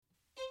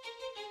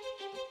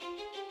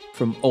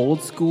From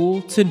old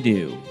school to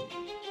new,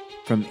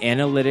 from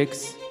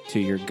analytics to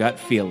your gut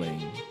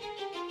feeling,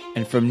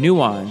 and from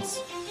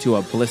nuance to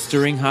a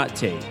blistering hot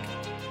take,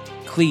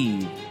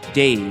 Cleve,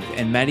 Dave,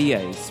 and Matty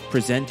Ice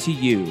present to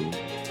you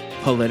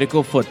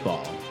Political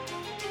Football.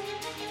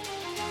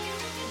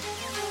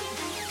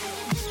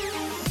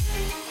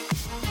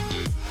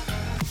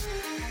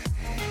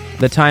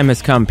 The time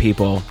has come,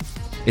 people.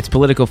 It's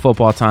political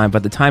football time,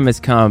 but the time has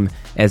come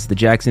as the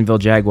Jacksonville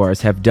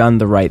Jaguars have done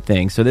the right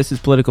thing. So this is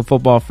Political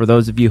Football for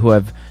those of you who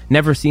have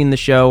never seen the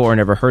show or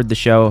never heard the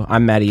show.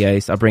 I'm Matty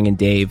Ice. I'll bring in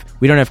Dave.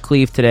 We don't have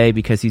Cleve today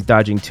because he's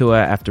dodging Tua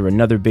after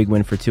another big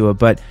win for Tua.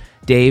 But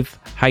Dave,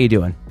 how you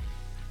doing?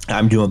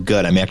 I'm doing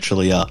good. I'm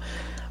actually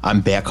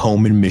I'm back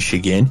home in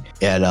Michigan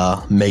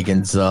at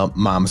Megan's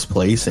mom's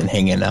place and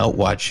hanging out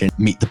watching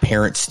Meet the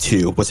Parents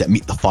 2. Was that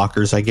Meet the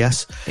Fockers, I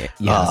guess?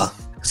 Yes.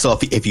 So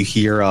if you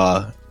hear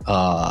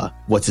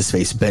what's his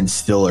face, Ben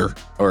Stiller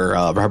or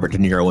Robert De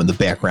Niro in the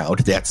background,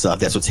 that's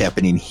what's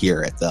happening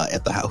here at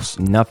the house.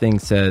 Nothing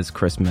says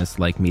Christmas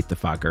like Meet the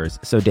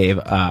Fockers. So Dave,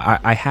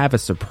 I have a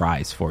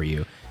surprise for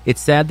you.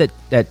 It's sad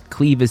that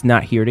Cleve is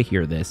not here to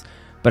hear this,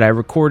 but I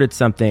recorded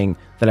something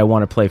that I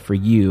want to play for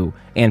you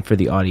and for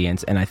the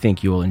audience, and I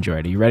think you will enjoy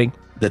it. Are you ready?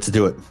 Let's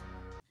do it.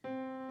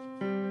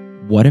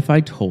 What if I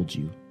told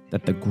you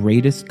that the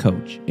greatest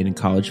coach in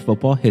college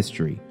football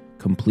history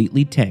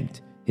completely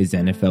tanked his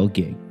NFL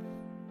gig?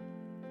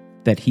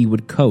 That he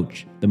would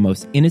coach the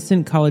most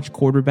innocent college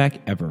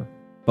quarterback ever,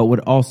 but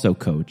would also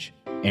coach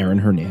Aaron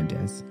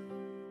Hernandez.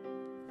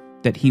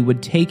 That he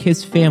would take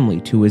his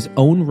family to his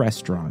own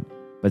restaurant,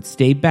 but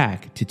stay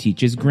back to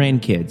teach his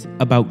grandkids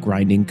about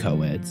grinding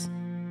co-eds.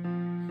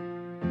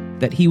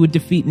 That he would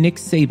defeat Nick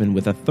Saban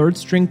with a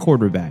third-string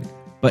quarterback,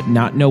 but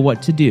not know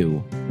what to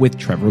do with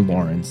Trevor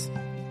Lawrence.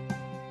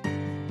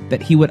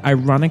 That he would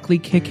ironically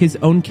kick his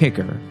own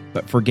kicker,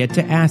 but forget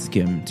to ask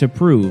him to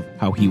prove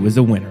how he was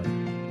a winner.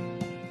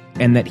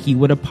 And that he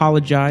would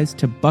apologize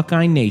to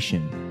Buckeye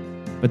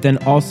Nation, but then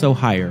also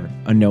hire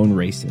a known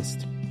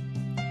racist.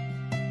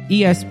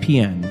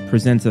 ESPN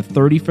presents a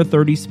 30 for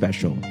 30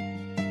 special,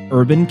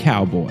 Urban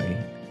Cowboy,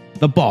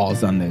 the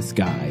balls on this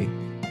guy.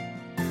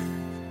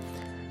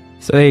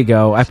 So there you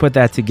go. I put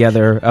that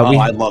together.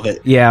 I love it.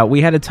 Yeah,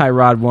 we had a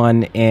Tyrod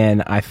one,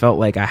 and I felt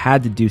like I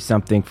had to do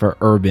something for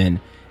Urban,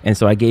 and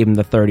so I gave him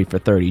the 30 for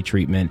 30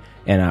 treatment,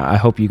 and I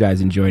hope you guys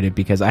enjoyed it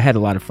because I had a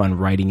lot of fun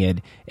writing it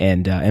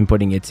and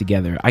putting it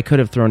together. I could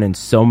have thrown in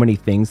so many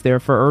things there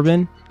for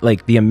Urban,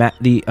 like the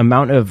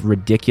amount of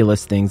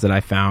ridiculous things that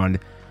I found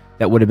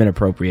that would have been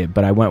appropriate,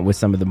 but I went with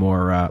some of the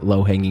more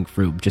low-hanging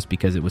fruit just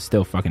because it was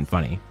still fucking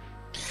funny.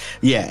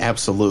 Yeah,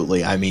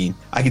 absolutely. I mean,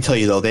 I can tell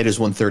you, though, that is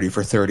 130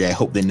 for 30. I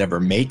hope they never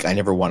make. I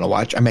never want to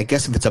watch. I mean, I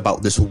guess if it's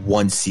about this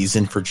one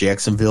season for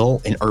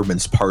Jacksonville and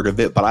Urban's part of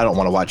it, but I don't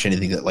want to watch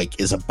anything that, like,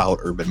 is about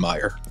Urban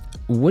Meyer.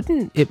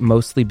 Wouldn't it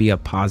mostly be a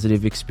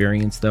positive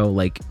experience, though?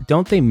 Like,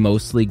 don't they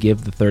mostly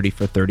give the 30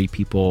 for 30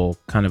 people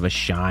kind of a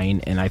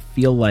shine? And I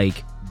feel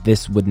like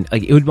this wouldn't,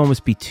 like, it would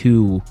almost be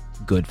too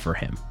good for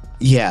him.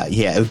 Yeah.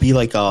 It would be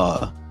like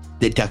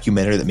that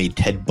documentary that made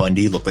Ted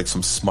Bundy look like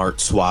some smart,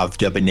 suave,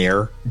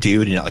 debonair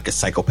dude and not like a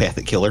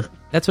psychopathic killer.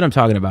 That's what I'm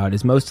talking about,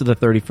 is most of the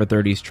 30 for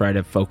 30s try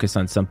to focus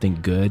on something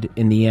good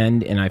in the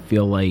end, and I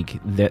feel like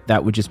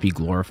that would just be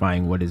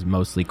glorifying what is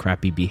mostly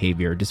crappy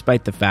behavior,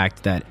 despite the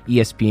fact that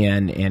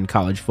ESPN and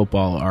college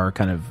football are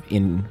kind of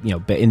in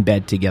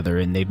bed together,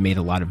 and they've made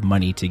a lot of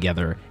money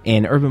together,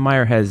 and Urban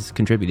Meyer has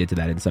contributed to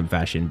that in some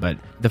fashion. But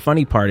the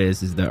funny part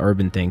is the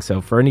Urban thing.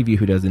 So for any of you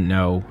who doesn't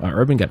know,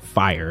 Urban got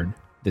fired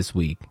this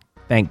week.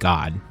 Thank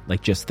God.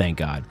 Like, just thank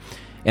God.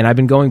 And I've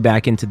been going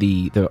back into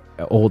the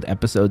old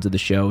episodes of the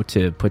show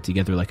to put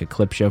together like a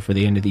clip show for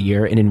the end of the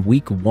year. And in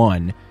week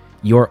 1,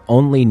 your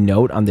only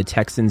note on the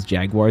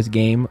Texans-Jaguars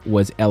game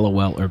was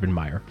LOL Urban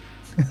Meyer.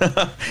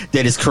 That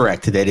is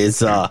correct. That is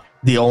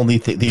the only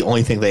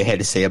thing they had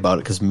to say about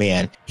it, because,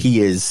 man,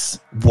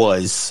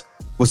 was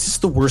this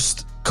the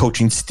worst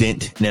coaching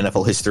stint in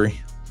NFL history?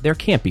 There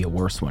can't be a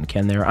worse one,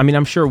 can there? I mean,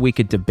 I'm sure we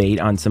could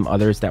debate on some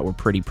others that were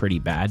pretty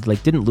bad.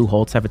 Like, didn't Lou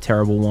Holtz have a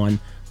terrible one?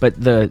 But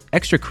the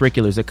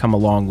extracurriculars that come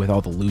along with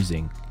all the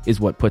losing is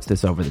what puts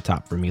this over the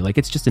top for me. Like,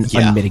 it's just an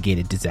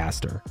unmitigated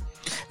disaster.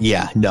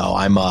 Yeah, no,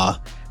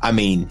 I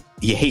mean,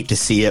 you hate to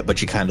see it,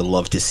 but you kind of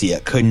love to see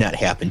it. Could not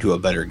happen to a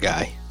better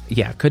guy.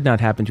 Yeah, could not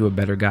happen to a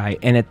better guy.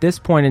 And at this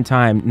point in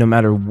time, no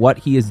matter what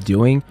he is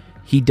doing,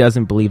 he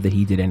doesn't believe that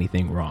he did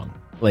anything wrong.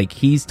 Like,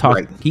 he's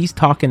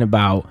talking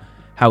about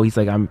how he's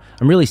like, I'm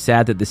really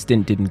sad that the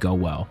stint didn't go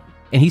well.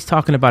 And he's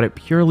talking about it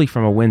purely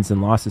from a wins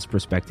and losses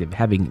perspective,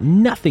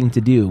 having nothing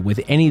to do with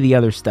any of the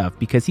other stuff,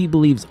 because he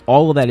believes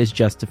all of that is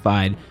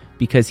justified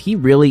because he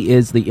really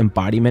is the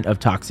embodiment of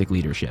toxic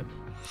leadership.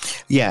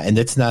 Yeah, and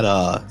let's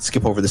not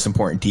skip over this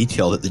important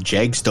detail that the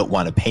Jags don't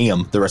want to pay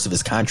him the rest of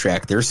his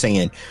contract. They're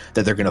saying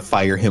that they're going to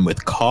fire him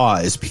with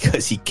cause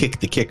because he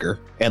kicked the kicker.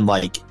 And,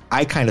 like,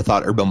 I kind of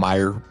thought Urban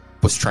Meyer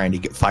was trying to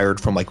get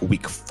fired from, like,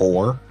 week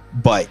 4.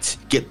 But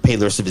get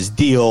paid the rest of his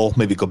deal,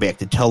 maybe go back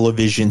to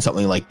television,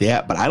 something like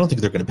that. But I don't think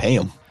they're going to pay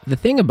him. The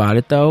thing about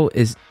it, though,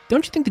 is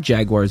don't you think the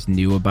Jaguars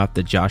knew about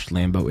the Josh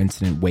Lambo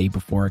incident way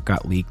before it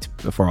got leaked,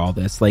 before all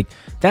this? Like,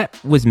 that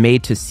was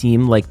made to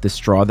seem like the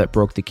straw that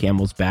broke the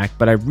camel's back,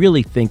 but I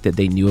really think that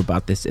they knew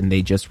about this and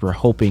they just were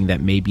hoping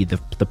that maybe the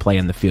play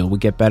on the field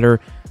would get better,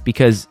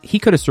 because he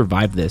could have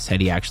survived this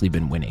had he actually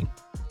been winning.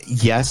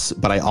 Yes,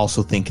 but I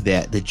also think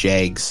that the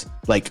Jags,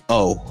 like,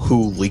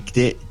 who leaked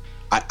it?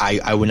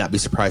 I would not be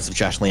surprised if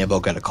Josh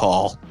Lambo got a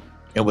call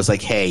and was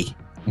like, hey,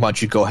 why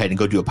don't you go ahead and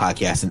go do a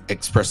podcast and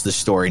express this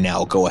story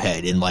now? Go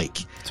ahead. And like,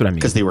 that's what I mean.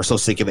 Because they were so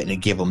sick of it and it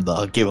gave them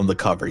the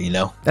cover, you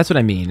know? That's what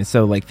I mean.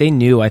 So like they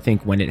knew, I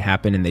think, when it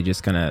happened and they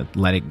just kind of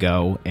let it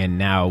go. And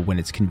now when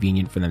it's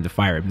convenient for them to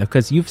fire him,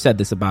 because you've said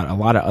this about a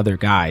lot of other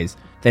guys,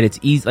 that it's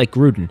easy, like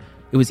Gruden,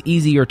 it was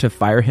easier to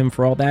fire him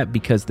for all that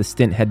because the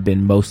stint had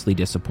been mostly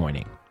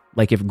disappointing.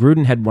 Like if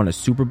Gruden had won a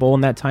Super Bowl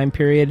in that time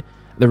period,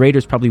 the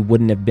Raiders probably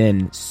wouldn't have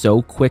been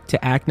so quick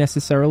to act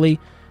necessarily.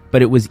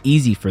 But it was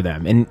easy for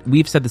them. And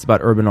we've said this about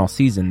Urban all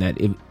season, that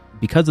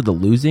because of the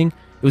losing,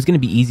 it was going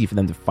to be easy for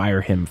them to fire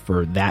him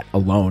for that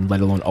alone,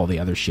 let alone all the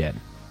other shit.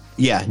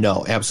 Yeah,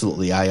 no,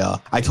 absolutely. I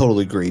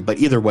totally agree. But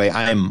either way,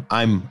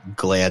 I'm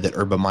glad that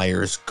Urban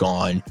Meyer's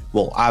gone.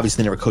 Well,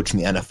 obviously never coaching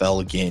the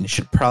NFL again.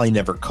 Should probably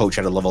never coach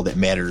at a level that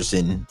matters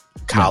in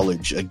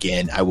college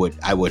again. I would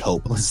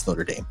hope. This is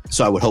Notre Dame,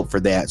 so I would hope for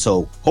that.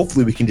 So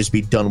hopefully we can just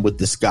be done with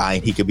this guy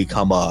and he could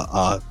become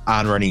a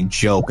on-running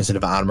joke instead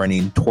of an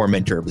on-running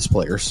tormentor of his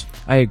players.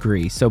 I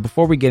agree. So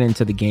before we get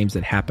into the games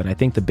that happened, I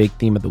think the big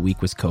theme of the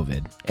week was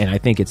COVID, and I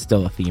think it's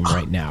still a theme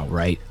right now,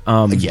 right?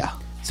 Yeah.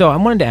 So I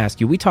wanted to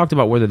ask you, we talked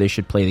about whether they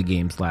should play the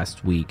games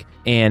last week,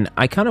 and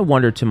I kind of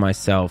wondered to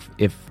myself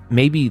if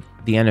maybe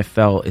the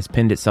NFL has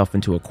pinned itself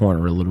into a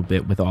corner a little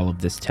bit with all of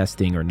this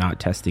testing or not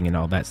testing and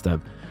all that stuff.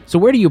 So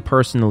where do you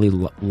personally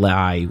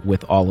lie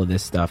with all of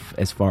this stuff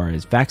as far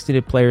as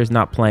vaccinated players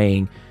not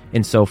playing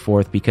and so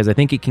forth? Because I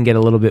think it can get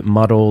a little bit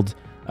muddled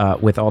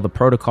with all the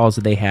protocols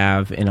that they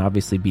have, and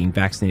obviously being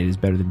vaccinated is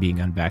better than being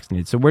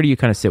unvaccinated. So where do you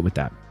kind of sit with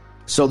that?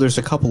 So there's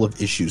a couple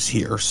of issues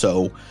here.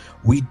 So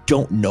we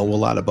don't know a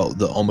lot about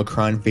the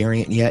Omicron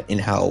variant yet and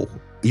how,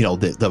 you know,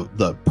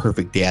 the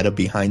perfect data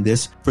behind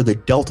this. For the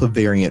Delta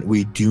variant,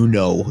 we do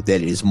know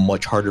that it is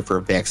much harder for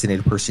a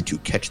vaccinated person to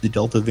catch the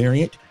Delta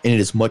variant, and it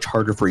is much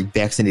harder for a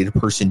vaccinated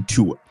person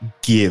to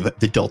give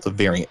the Delta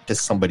variant to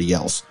somebody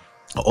else.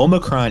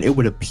 Omicron, it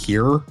would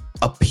appear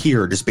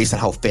just based on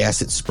how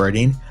fast it's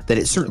spreading, that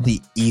it's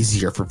certainly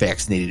easier for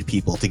vaccinated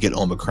people to get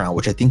Omicron,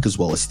 which I think is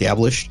well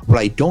established. What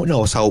I don't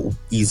know is how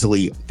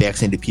easily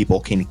vaccinated people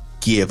can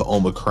give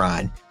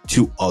Omicron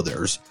to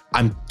others.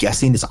 I'm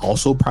guessing it's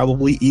also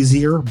probably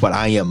easier, but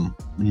I am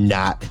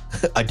not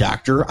a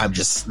doctor.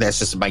 That's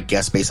just my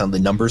guess based on the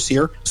numbers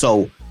here.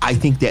 So I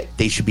think that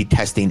they should be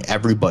testing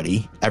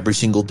everybody every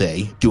single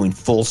day, doing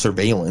full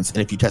surveillance.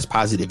 And if you test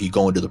positive, you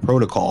go into the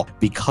protocol,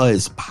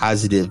 because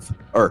positive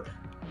or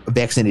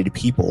vaccinated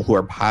people who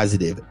are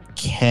positive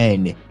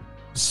can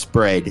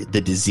spread the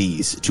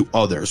disease to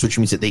others, which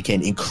means that they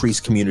can increase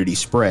community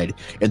spread.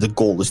 And the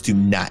goal is to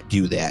not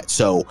do that.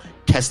 So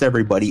test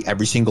everybody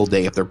every single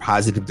day. If they're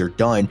positive, they're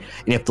done.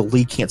 And if the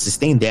league can't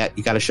sustain that,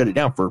 you got to shut it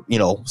down for,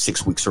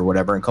 6 weeks or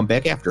whatever and come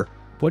back after.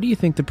 What do you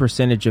think the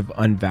percentage of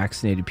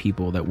unvaccinated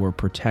people that we're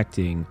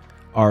protecting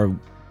are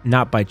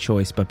not by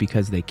choice, but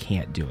because they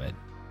can't do it?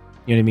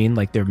 You know what I mean?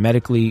 Like they're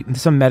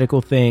some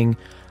medical thing.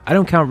 I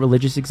don't count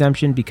religious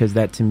exemption because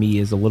that to me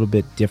is a little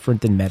bit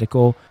different than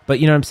medical. But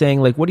you know what I'm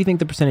saying? Like, what do you think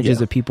the percentage is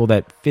of people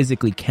that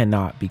physically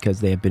cannot because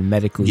they have been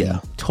medically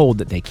told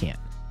that they can't?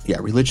 Yeah,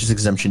 religious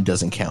exemption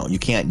doesn't count. You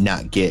can't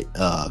not get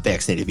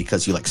vaccinated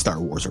because you like Star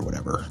Wars or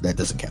whatever. That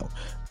doesn't count.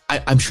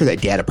 I'm sure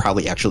that data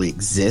probably actually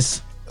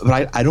exists,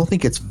 but I don't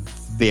think it's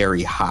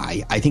very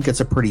high. I think it's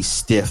a pretty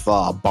stiff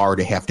bar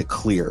to have to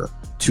clear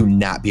to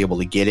not be able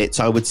to get it.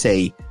 So I would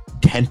say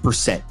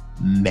 10%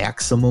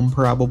 maximum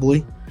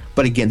probably.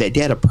 But again, that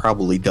data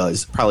probably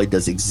does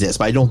exist,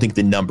 but I don't think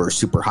the number is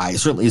super high. It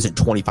certainly isn't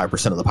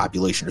 25% of the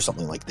population or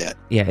something like that.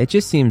 Yeah, it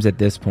just seems at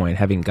this point,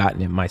 having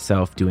gotten it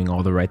myself, doing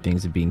all the right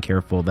things and being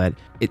careful, that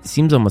it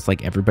seems almost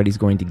like everybody's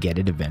going to get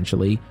it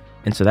eventually.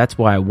 And so that's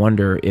why I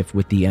wonder if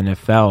with the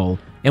NFL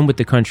and with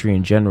the country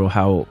in general,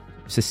 how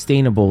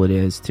sustainable it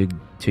is to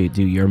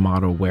do your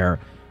model where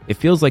it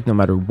feels like no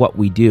matter what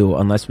we do,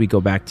 unless we go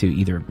back to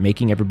either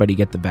making everybody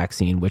get the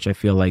vaccine, which I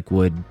feel like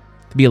would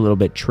be a little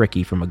bit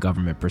tricky from a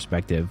government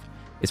perspective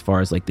as far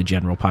as like the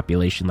general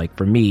population. Like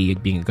for me,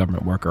 being a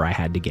government worker, I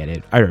had to get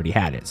it. I already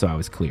had it, so I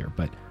was clear.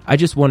 But I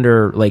just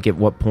wonder like at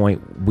what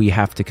point we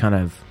have to kind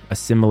of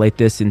assimilate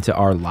this into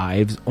our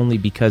lives, only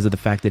because of the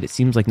fact that it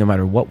seems like no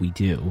matter what we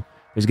do,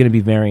 there's going to be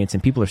variants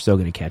and people are still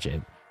going to catch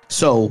it.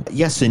 So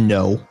yes and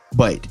no,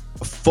 but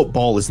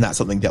football is not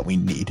something that we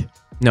need.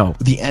 No.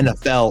 The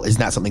NFL is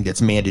not something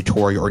that's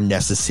mandatory or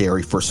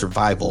necessary for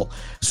survival.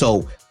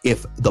 So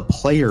if the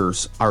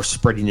players are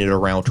spreading it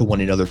around to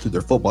one another through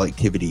their football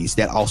activities,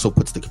 that also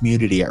puts the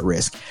community at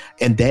risk.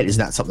 And that is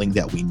not something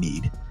that we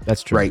need.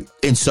 That's true. Right.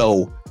 And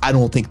so I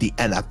don't think the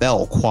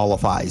NFL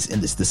qualifies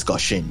in this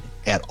discussion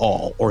at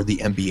all, or the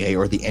NBA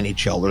or the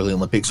NHL or the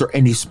Olympics or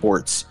any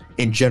sports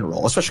in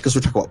general, especially because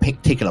we're talking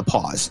about taking a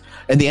pause.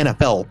 And the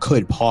NFL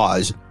could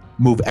pause,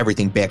 move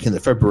everything back into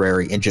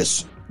February and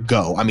just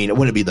go. I mean, it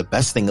wouldn't be the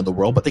best thing in the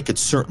world, but they could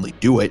certainly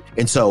do it.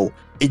 And so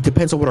it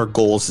depends on what our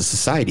goals as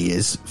society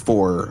is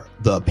for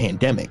the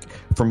pandemic.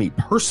 For me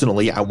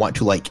personally, I want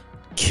to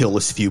kill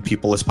as few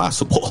people as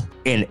possible.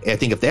 And I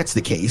think if that's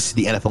the case,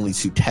 the NFL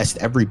needs to test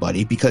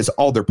everybody because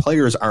all their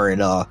players are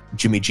in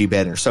Jimmy G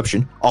bad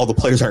interception. All the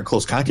players are in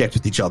close contact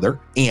with each other.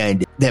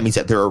 And that means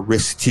that there are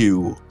risks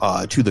to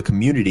the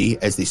community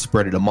as they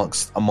spread it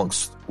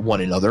amongst one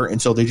another.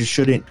 And so they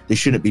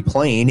shouldn't be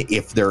playing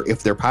if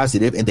they're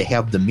positive, and they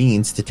have the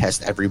means to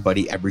test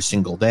everybody every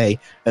single day.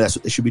 And that's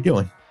what they should be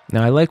doing.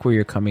 Now, I like where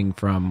you're coming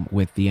from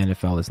with the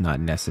NFL is not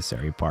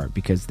necessary part,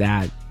 because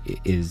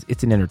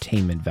it's an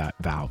entertainment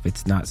valve.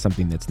 It's not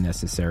something that's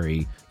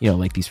necessary,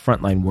 like these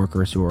frontline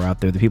workers who are out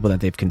there, the people that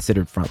they've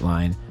considered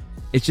frontline.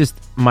 It's just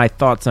my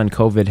thoughts on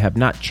COVID have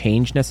not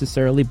changed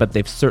necessarily, but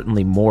they've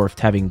certainly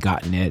morphed, having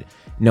gotten it,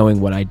 knowing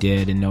what I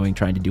did and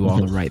trying to do all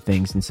the right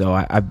things. And so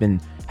I've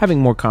been having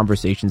more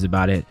conversations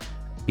about it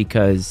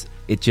because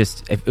it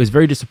was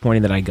very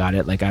disappointing that I got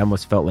it. I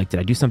almost felt like,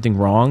 did I do something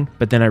wrong?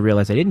 But then I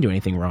realized I didn't do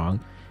anything wrong.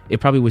 It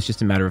probably was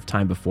just a matter of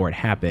time before it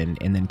happened.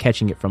 And then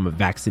catching it from a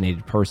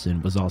vaccinated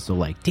person was also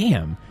like,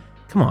 damn,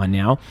 come on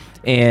now.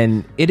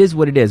 And it is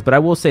what it is. But I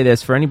will say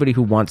this for anybody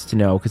who wants to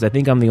know, because I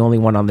think I'm the only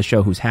one on the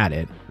show who's had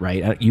it,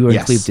 right? You and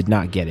Cleve did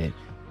not get it.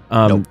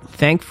 Nope.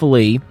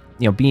 Thankfully,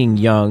 being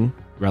young,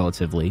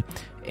 relatively,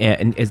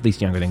 and at least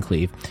younger than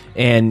Cleve,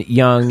 and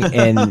young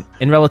and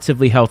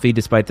relatively healthy,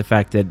 despite the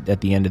fact that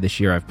at the end of this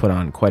year, I've put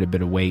on quite a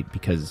bit of weight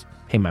because,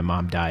 hey, my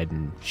mom died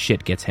and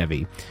shit gets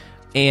heavy.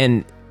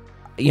 And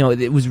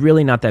it was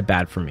really not that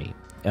bad for me.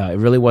 It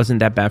really wasn't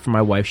that bad for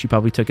my wife. She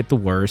probably took it the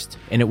worst.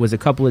 And it was a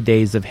couple of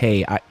days of,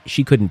 hey,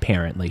 she couldn't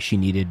parent. She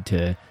needed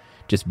to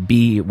just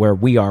be where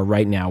we are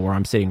right now, where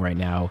I'm sitting right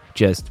now,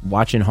 just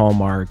watching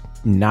Hallmark,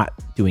 not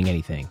doing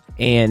anything.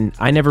 And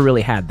I never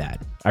really had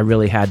that. I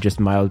really had just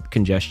mild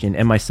congestion.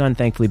 And my son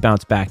thankfully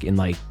bounced back in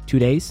 2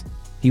 days.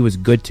 He was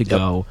good to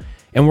go.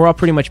 And we're all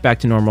pretty much back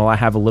to normal. I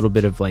have a little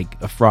bit of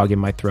a frog in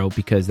my throat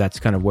because that's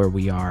kind of where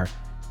we are.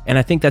 And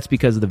I think that's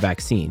because of the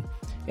vaccine.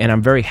 And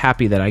I'm very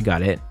happy that I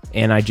got it.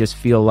 And I just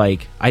feel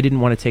like I didn't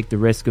want to take the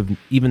risk of,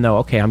 even though,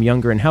 okay, I'm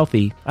younger and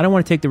healthy, I don't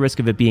want to take the risk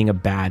of it being a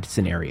bad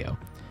scenario.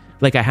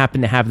 I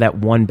happen to have that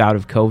one bout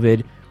of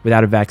COVID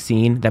without a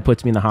vaccine that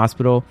puts me in the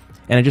hospital.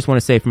 And I just want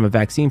to say, from a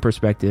vaccine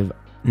perspective,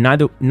 none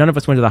of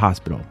us went to the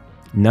hospital.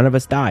 None of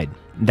us died.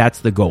 That's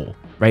the goal,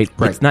 right?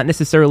 It's not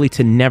necessarily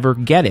to never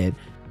get it.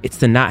 It's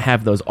to not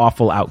have those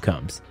awful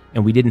outcomes.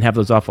 And we didn't have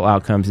those awful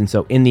outcomes. And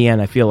so in the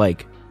end, I feel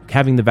like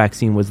having the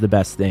vaccine was the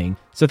best thing.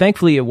 So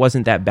thankfully it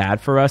wasn't that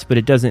bad for us, but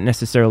it doesn't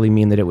necessarily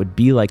mean that it would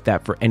be like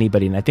that for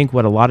anybody. And I think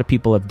what a lot of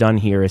people have done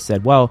here is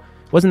said, well,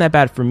 it wasn't that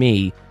bad for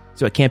me,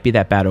 so it can't be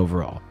that bad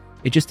overall.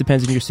 It just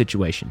depends on your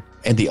situation.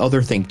 And the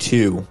other thing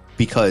too,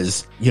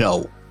 because,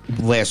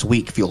 last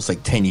week feels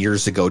like 10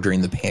 years ago during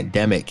the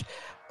pandemic,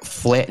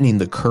 flattening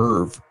the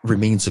curve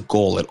remains a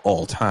goal at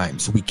all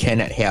times. We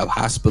cannot have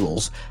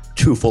hospitals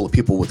too full of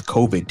people with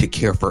COVID to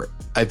care for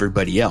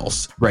everybody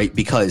else, right?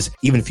 Because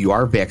even if you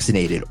are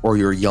vaccinated or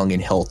you're young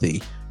and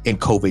healthy and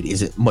COVID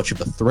isn't much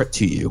of a threat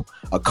to you,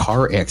 a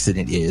car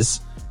accident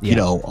is.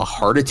 A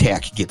heart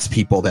attack gets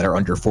people that are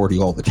under 40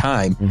 all the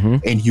time,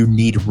 and you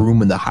need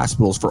room in the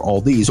hospitals for all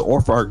these,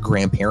 or for our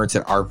grandparents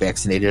that are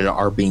vaccinated and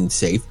are being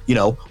safe.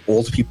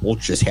 Old people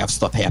just have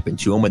stuff happen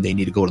to them and they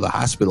need to go to the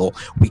hospital.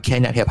 We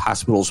cannot have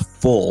hospitals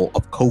full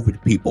of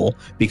COVID people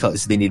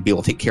because they need to be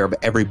able to take care of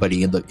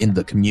everybody in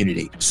the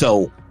community.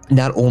 So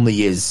not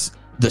only is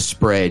the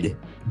spread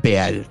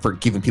bad for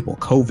giving people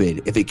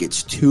COVID, if it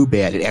gets too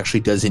bad, it actually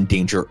does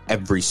endanger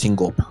every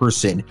single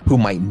person who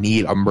might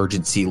need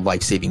emergency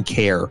life-saving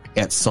care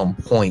at some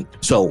point.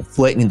 So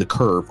flattening the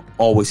curve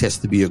always has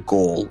to be a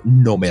goal,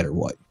 no matter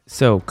what.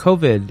 So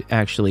COVID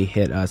actually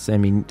hit us. I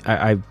mean,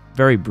 I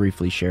very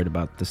briefly shared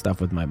about the stuff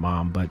with my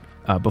mom, but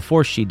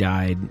before she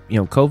died,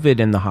 COVID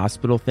and the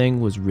hospital thing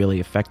was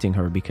really affecting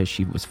her because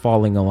she was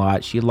falling a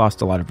lot. She had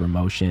lost a lot of her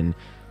motion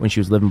when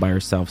she was living by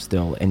herself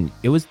still, and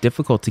it was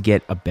difficult to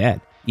get a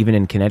bed, even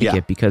in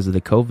Connecticut, because of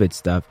the COVID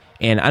stuff.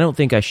 And I don't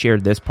think I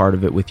shared this part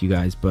of it with you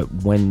guys, but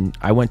when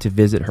I went to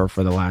visit her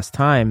for the last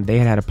time, they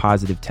had a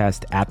positive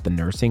test at the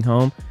nursing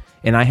home,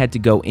 and I had to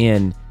go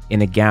in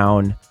a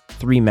gown,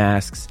 3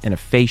 masks, and a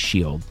face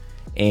shield.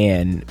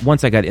 And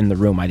once I got in the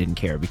room, I didn't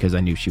care because I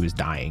knew she was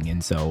dying.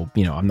 And so,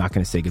 I'm not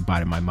going to say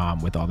goodbye to my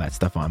mom with all that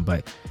stuff on,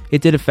 but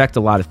it did affect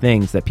a lot of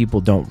things that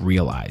people don't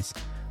realize.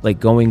 Like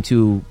going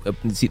to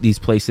these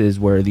places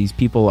where these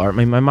people are,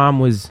 my mom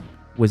was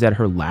at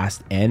her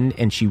last end,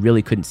 and she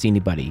really couldn't see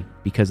anybody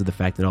because of the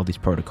fact that all these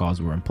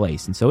protocols were in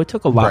place. And so it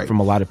took a lot from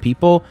a lot of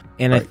people.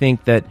 And I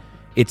think that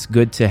it's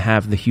good to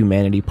have the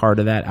humanity part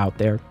of that out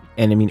there.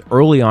 And I mean,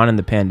 early on in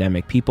the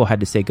pandemic, people had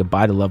to say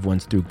goodbye to loved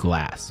ones through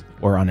glass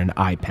or on an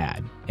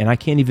iPad. And I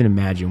can't even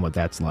imagine what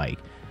that's like.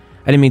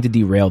 I didn't mean to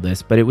derail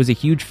this, but it was a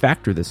huge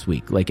factor this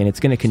week. And it's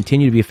going to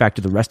continue to be a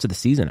factor the rest of the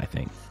season, I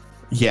think.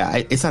 Yeah,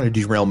 it's not a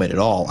derailment at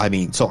all. I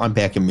mean, so I'm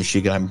back in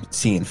Michigan. I'm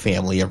seeing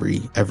family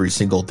every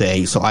single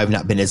day. So I've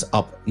not been as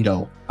up,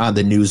 on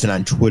the news and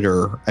on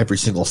Twitter every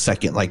single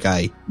second like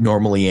I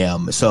normally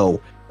am. So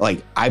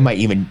like I might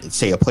even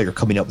say a player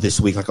coming up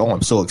this week, like, oh,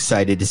 I'm so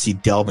excited to see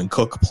Dalvin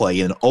Cook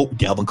play, and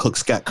Dalvin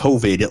Cook's got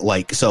COVID.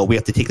 Like, so we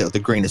have to take that with a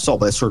grain of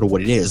salt. But that's sort of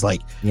what it is.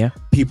 Like, yeah,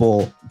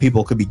 people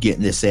could be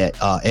getting this at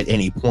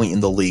any point in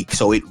the league.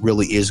 So it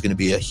really is going to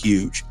be a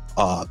huge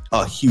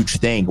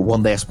thing.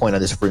 One last point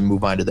on this before we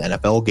move on to the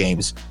NFL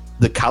games.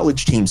 The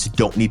college teams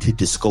don't need to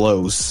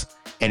disclose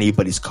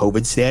anybody's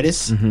COVID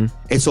status. Mm-hmm.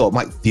 And so it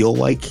might feel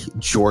like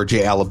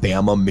Georgia,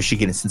 Alabama,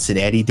 Michigan, and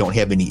Cincinnati don't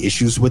have any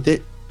issues with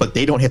it, but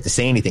they don't have to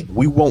say anything.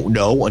 We won't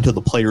know until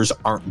the players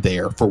aren't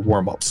there for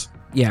warm-ups.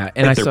 Yeah,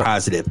 and if they're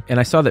positive. And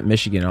I saw that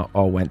Michigan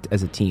all went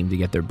as a team to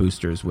get their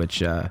boosters,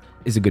 which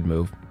is a good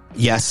move.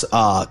 Yes,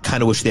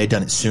 kind of wish they had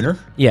done it sooner.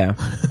 Yeah.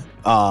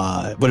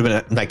 Would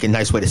have been like a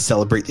nice way to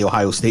celebrate the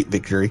Ohio State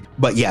victory.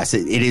 But yes,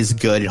 it is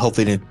good, and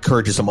hopefully it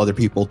encourages some other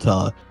people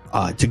to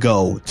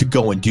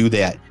go and do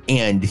that.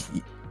 And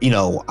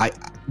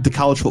the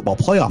college football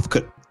playoff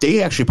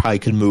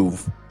could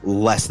move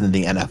less than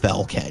the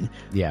NFL can.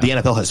 Yeah. The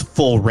NFL has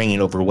full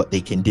reign over what they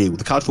can do. With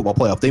the college football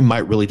playoff, they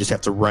might really just have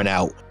to run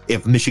out.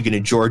 If Michigan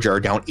and Georgia are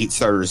down 8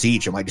 starters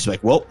each, it might just be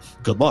like, well,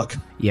 good luck.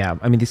 Yeah,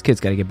 I mean, these kids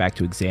got to get back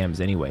to exams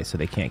anyway, so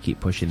they can't keep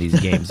pushing these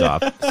games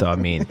off. So, I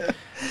mean,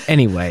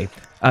 anyway,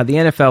 the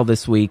NFL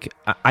this week,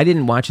 I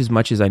didn't watch as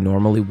much as I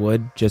normally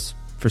would. Just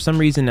for some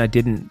reason, I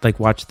didn't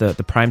watch the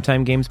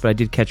primetime games, but I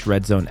did catch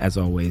Red Zone as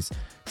always.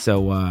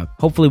 So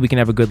hopefully we can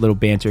have a good little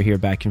banter here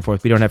back and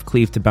forth. We don't have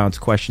Cleve to bounce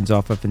questions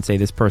off of and say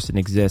this person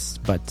exists,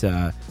 but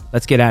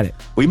let's get at it.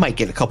 We might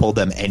get a couple of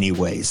them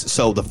anyways.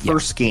 So the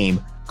first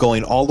game,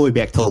 going all the way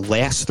back to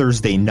last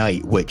Thursday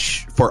night,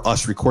 which for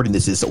us recording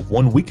this is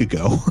 1 week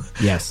ago.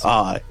 Yes.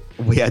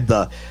 We had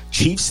the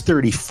Chiefs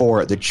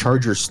 34, the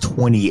Chargers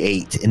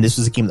 28, and this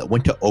was a game that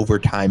went to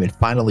overtime, and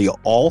finally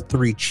all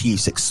three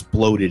Chiefs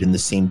exploded in the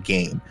same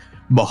game.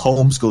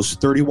 Mahomes goes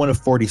 31 of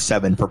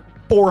 47 for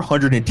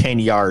 410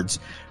 yards,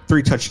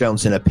 3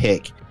 touchdowns and a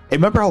pick. And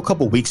remember how a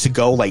couple weeks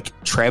ago, like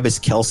Travis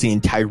Kelce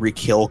and Tyreek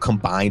Hill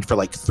combined for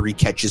like 3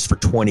 catches for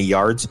 20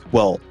 yards?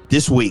 Well,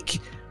 this week,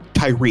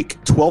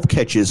 Tyreek, 12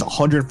 catches,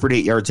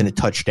 148 yards and a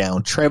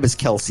touchdown. Travis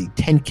Kelce,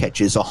 10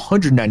 catches,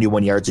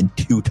 191 yards and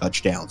 2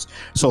 touchdowns.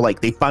 So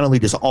like they finally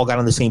just all got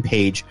on the same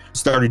page,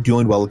 started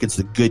doing well against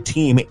a good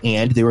team,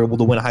 and they were able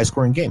to win a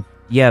high-scoring game.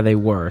 Yeah, they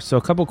were. So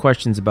a couple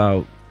questions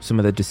about some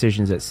of the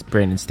decisions that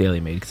Brandon Staley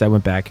made, because I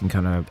went back and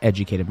kind of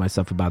educated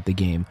myself about the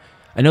game.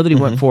 I know that he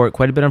went for it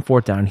quite a bit on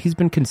 4th down. He's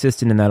been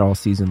consistent in that all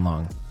season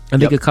long. I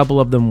think a couple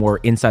of them were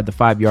inside the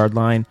 5-yard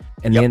line,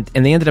 and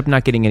they ended up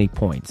not getting any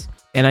points.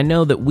 And I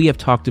know that we have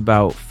talked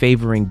about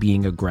favoring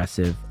being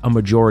aggressive a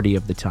majority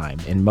of the time,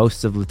 and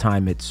most of the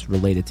time it's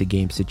related to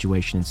game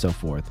situation and so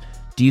forth.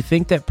 Do you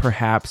think that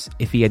perhaps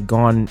if he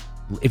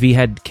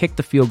had kicked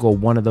the field goal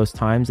one of those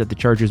times, that the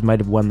Chargers might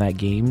have won that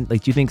game?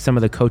 Like, do you think some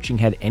of the coaching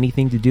had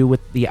anything to do with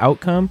the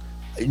outcome?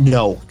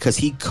 No, because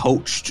he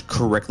coached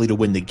correctly to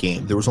win the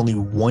game. There was only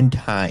one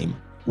time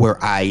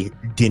where I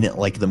didn't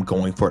like them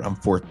going for it on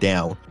 4th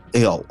down.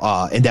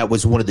 And that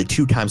was one of the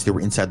 2 times they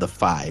were inside the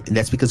 5. And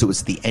that's because it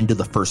was the end of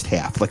the first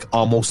half, like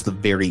almost the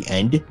very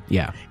end.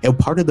 Yeah. And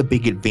part of the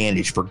big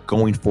advantage for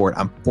going for it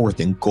on 4th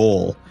and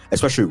goal,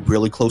 especially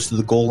really close to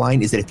the goal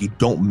line, is that if you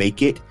don't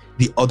make it,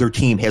 the other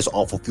team has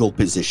awful field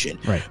position.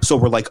 Right. So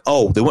we're like,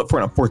 oh, they went for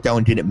it on 4th down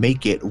and didn't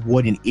make it.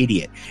 What an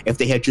idiot. If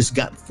they had just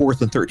gotten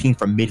 4th and 13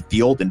 from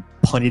midfield and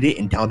punted it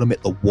and downed them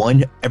at the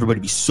 1, everybody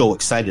would be so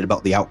excited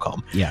about the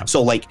outcome. Yeah.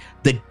 So like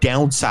the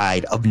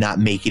downside of not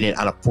making it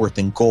on a 4th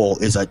and goal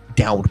is a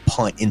downed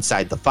punt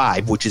inside the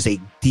 5, which is a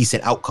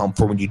decent outcome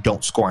for when you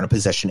don't score on a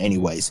possession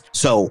anyways.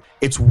 So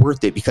it's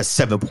worth it because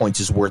 7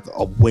 points is worth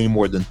way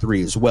more than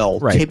 3 as well.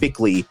 Right.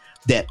 Typically,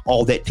 that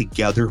all that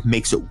together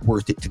makes it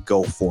worth it to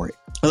go for it.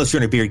 Unless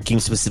you're in a very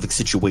game-specific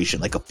situation,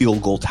 like a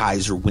field goal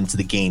ties or wins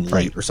the game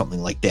late or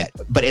something like that.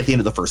 But at the end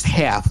of the first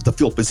half, the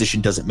field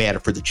position doesn't matter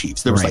for the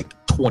Chiefs. There was like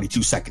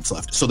 22 seconds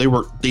left. So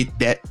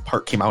that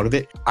part came out of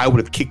it. I would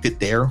have kicked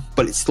it there,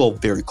 but it's still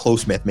very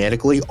close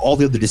mathematically. All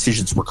the other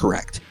decisions were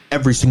correct.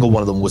 Every single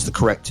one of them was the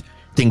correct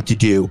thing to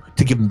do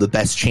to give them the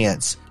best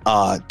chance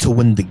to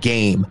win the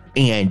game.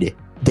 And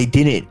they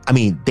didn't. I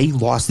mean, they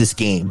lost this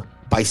game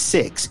by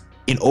 6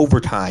 in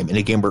overtime in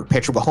a game where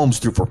Patrick Mahomes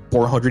threw for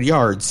 400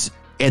 yards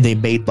and they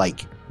made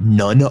like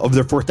none of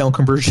their 4th down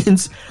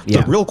conversions.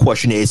 The real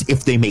question is,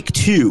 if they make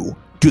 2,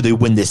 do they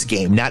win this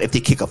game? Not if they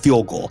kick a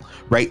field goal,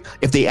 right?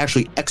 If they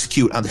actually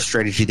execute on the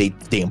strategy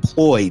they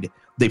employed,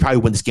 they probably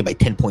win this game by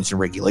 10 points in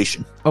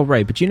regulation. Oh,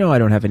 right. But I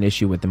don't have an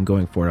issue with them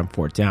going for it on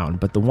 4th down.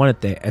 But the one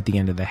at the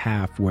end of the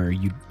half where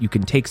you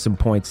can take some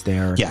points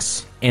there.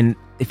 Yes. And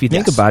if you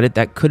think about it,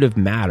 that could have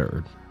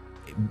mattered.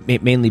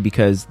 Mainly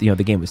because the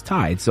game was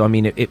tied. So I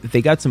mean, if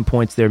they got some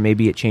points there,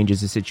 maybe it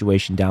changes the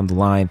situation down the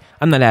line.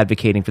 I'm not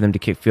advocating for them to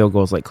kick field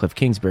goals like Cliff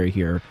Kingsbury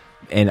here,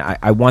 and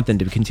I want them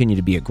to continue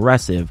to be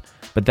aggressive.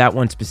 but that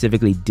one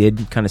specifically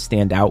did kind of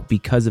stand out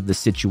because of the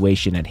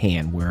situation at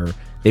hand where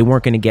they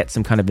weren't going to get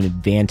some kind of an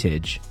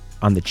advantage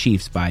on the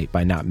Chiefs by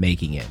not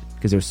making it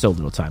because there's so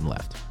little time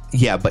left.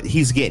 Yeah, but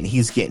he's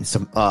getting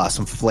some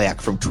flack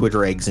from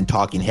Twitter eggs and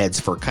talking heads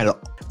for kind of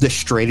the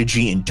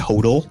strategy in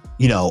total.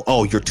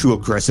 Oh, you're too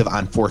aggressive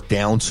on fourth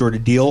down sort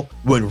of deal,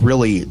 when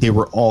really they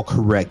were all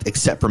correct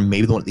except for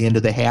maybe the one at the end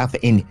of the half.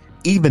 And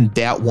even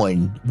that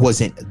one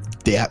wasn't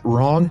that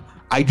wrong.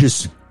 I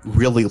just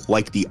really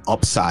like the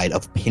upside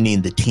of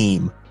pinning the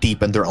team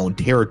deep in their own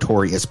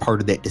territory as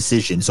part of that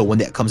decision. So when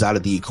that comes out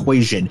of the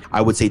equation,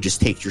 I would say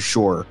just take your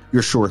sure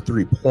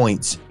 3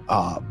 points.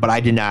 But I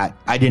did not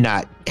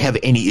have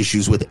any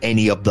issues with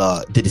any of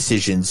the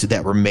decisions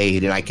that were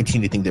made, and I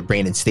continue to think that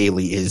Brandon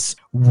Staley is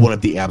one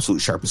of the absolute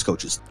sharpest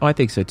coaches. Oh, I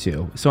think so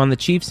too. So on the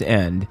Chiefs'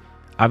 end,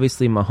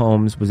 obviously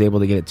Mahomes was able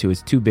to get it to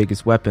his 2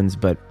 biggest weapons,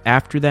 but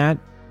after that,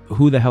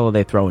 who the hell are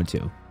they throwing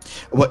to?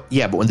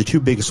 Yeah, but when the 2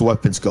 biggest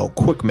weapons go,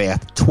 quick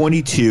math,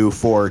 22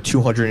 for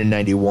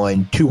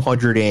 291,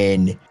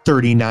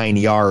 239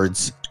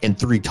 yards, and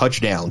 3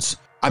 touchdowns.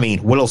 I mean,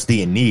 what else do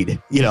you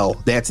need?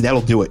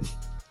 That'll do it.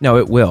 No,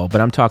 it will,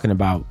 but I'm talking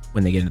about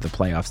when they get into the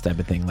playoffs type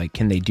of thing. Like,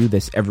 can they do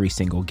this every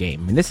single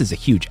game? I mean, this is a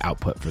huge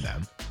output for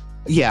them.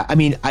 Yeah, I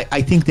mean,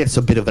 I think that's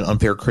a bit of an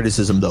unfair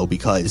criticism, though,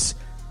 because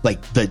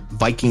the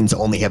Vikings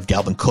only have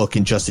Dalvin Cook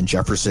and Justin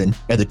Jefferson,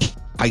 and the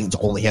Titans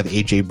only have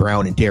A.J.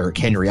 Brown and Derrick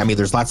Henry. I mean,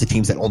 there's lots of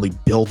teams that only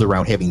build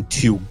around having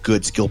 2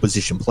 good skill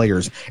position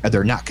players, and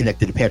they're not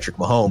connected to Patrick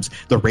Mahomes.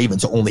 The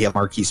Ravens only have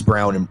Marquise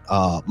Brown and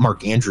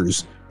Mark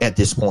Andrews at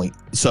this point.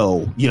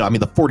 So, the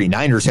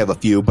 49ers have a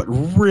few, but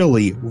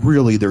really,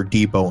 really they're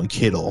Debo and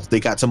Kittle. They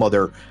got some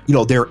other,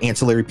 their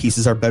ancillary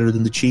pieces are better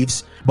than the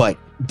Chiefs, but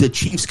the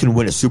Chiefs can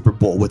win a Super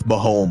Bowl with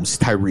Mahomes,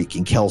 Tyreek,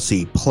 and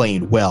Kelsey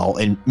playing well,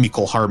 and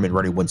Mecole Hardman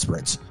running wind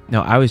sprints.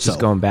 No, I was just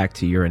going back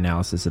to your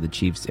analysis of the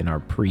Chiefs in our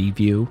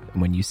preview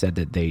when you said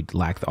that they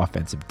lack the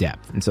offensive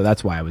depth. And so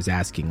that's why I was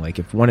asking,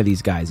 if one of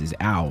these guys is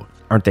out,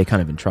 aren't they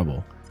kind of in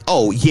trouble?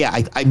 Oh, yeah.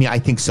 I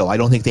think so. I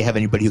don't think they have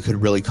anybody who could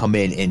really come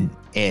in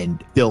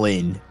and fill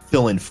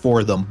in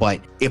for them.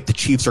 But if the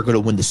Chiefs are going to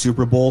win the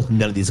Super Bowl,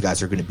 none of these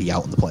guys are going to be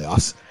out in the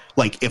playoffs.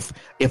 If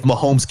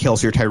Mahomes,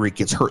 Kelsey, or Tyreek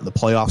gets hurt in the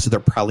playoffs, they're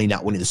probably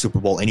not winning the Super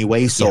Bowl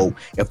anyway. So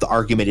if the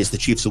argument is the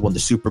Chiefs will win the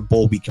Super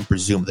Bowl, we can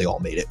presume they all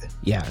made it.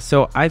 Yeah,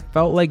 so I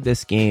felt like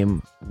this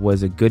game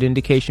was a good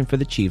indication for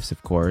the Chiefs,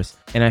 of course.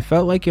 And I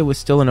felt like it was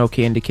still an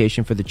okay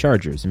indication for the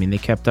Chargers. I mean, they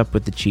kept up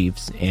with the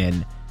Chiefs,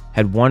 and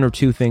had 1 or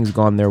 2 things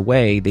gone their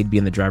way, they'd be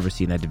in the driver's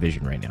seat in that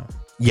division right now.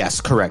 Yes,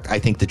 correct. I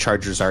think the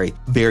Chargers are a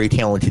very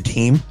talented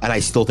team, and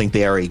I still think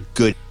they are a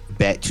good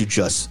bet to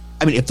just...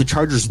 I mean, if the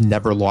Chargers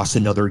never lost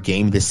another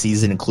game this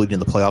season, including in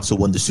the playoffs, to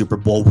win the Super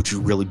Bowl, would you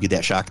really be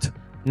that shocked?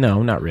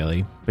 No, not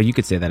really. But you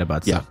could say that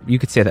about you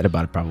could say that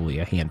about probably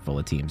a handful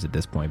of teams at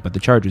this point. But the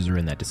Chargers are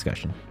in that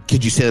discussion.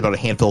 Could you say that about a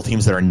handful of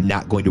teams that are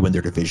not going to win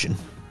their division?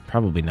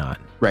 Probably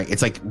not. Right.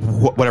 It's like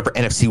whatever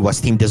NFC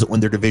West team doesn't win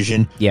their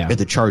division. Yeah.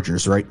 The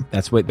Chargers, right?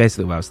 That's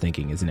basically what I was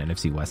thinking is an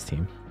NFC West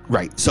team.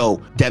 Right.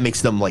 So that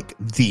makes them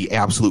the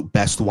absolute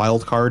best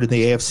wild card in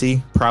the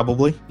AFC,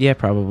 probably. Yeah,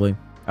 probably.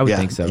 I would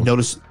think so.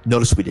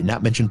 Notice we did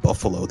not mention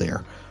Buffalo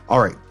there. All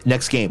right,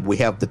 next game, we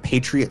have the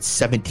Patriots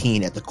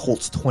 17 at the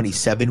Colts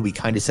 27. We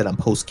kind of said on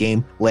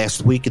post-game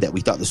last week that we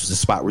thought this was a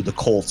spot where the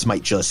Colts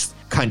might just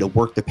kind of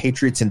work the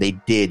Patriots, and they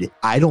did.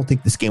 I don't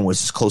think this game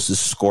was as close as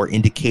the score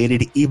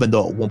indicated, even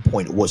though at one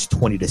point it was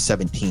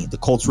 20-17. The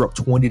Colts were up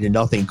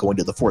 20-0 going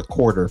to the fourth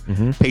quarter.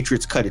 Mm-hmm.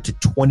 Patriots cut it to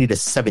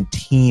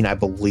 20-17, I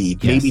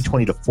believe, maybe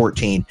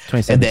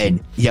 20-14. And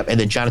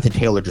then Jonathan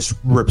Taylor just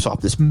rips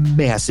off this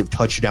massive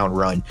touchdown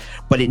run.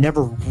 But it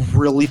never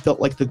really felt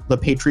like the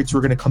Patriots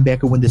were going to come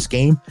back and win this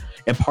game.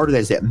 And part of that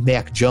is that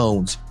Mac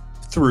Jones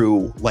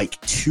threw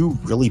 2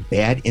 really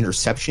bad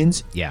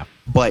interceptions. Yeah.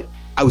 But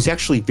I was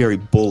actually very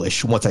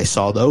bullish once I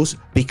saw those,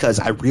 because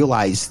I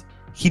realized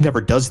he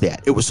never does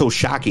that. It was so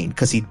shocking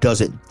because he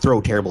doesn't throw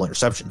terrible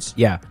interceptions.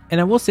 Yeah.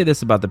 And I will say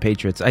this about the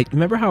Patriots. I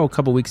remember how a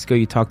couple weeks ago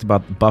you talked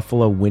about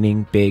Buffalo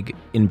winning big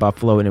in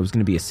Buffalo and it was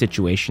going to be a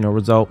situational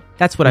result.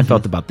 That's what I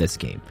felt about this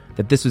game,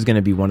 that this was going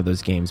to be one of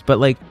those games. But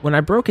when I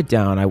broke it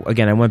down, I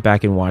went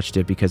back and watched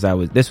it because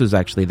this was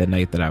actually the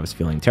night that I was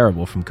feeling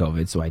terrible from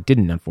COVID. So I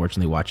didn't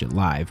unfortunately watch it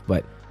live,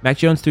 but Mac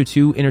Jones threw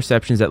 2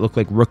 interceptions that looked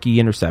like rookie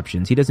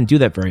interceptions. He doesn't do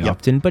that very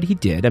often, but he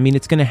did. I mean,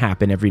 it's going to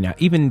happen every now.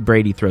 Even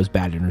Brady throws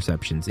bad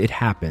interceptions. It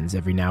happens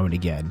every now and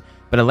again.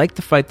 But I like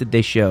the fight that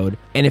they showed.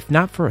 And if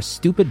not for a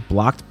stupid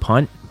blocked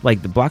punt,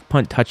 like the blocked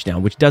punt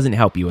touchdown, which doesn't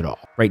help you at all,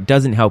 right?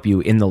 Doesn't help you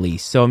in the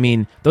least. So, I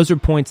mean, those are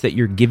points that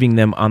you're giving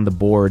them on the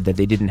board that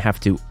they didn't have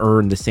to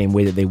earn the same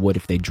way that they would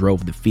if they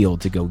drove the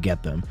field to go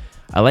get them.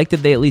 I like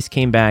that they at least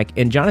came back.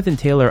 And Jonathan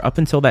Taylor, up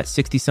until that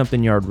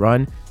 60-something yard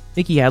run, I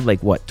think he had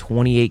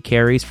 28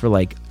 carries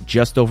for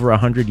just over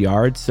 100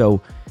 yards.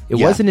 So it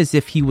wasn't as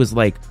if he was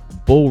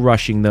bull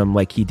rushing them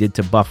like he did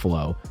to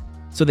Buffalo.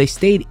 So they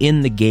stayed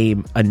in the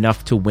game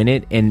enough to win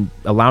it, and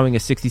allowing a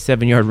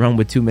 67-yard run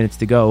with 2 minutes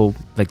to go,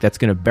 that's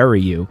going to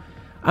bury you.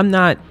 I'm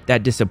not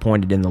that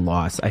disappointed in the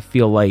loss. I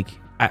feel like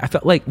I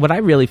felt like what I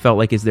really felt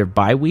like is their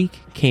bye week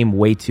came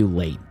way too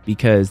late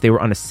because they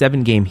were on a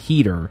 7-game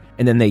heater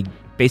and then they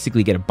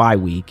basically get a bye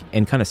week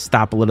and kind of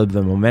stop a little bit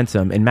of the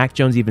momentum. And Mac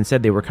Jones even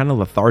said they were kind of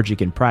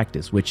lethargic in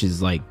practice, which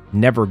is like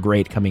never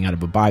great coming out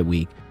of a bye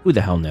week. Who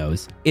the hell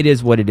knows? It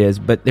is what it is,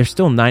 but they're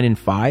still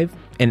 9-5.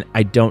 And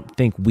I don't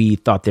think we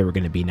thought they were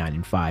going to be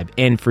 9-5.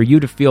 And for you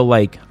to feel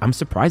like, I'm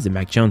surprised that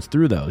Mac Jones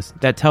threw those,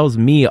 that tells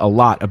me a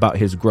lot about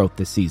his growth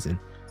this season.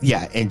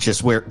 Yeah, and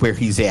just where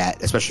he's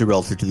at, especially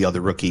relative to the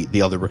other rookie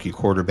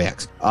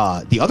quarterbacks.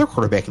 The other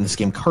quarterback in this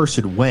game,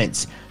 Carson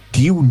Wentz,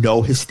 do you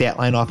know his stat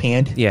line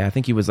offhand? Yeah, I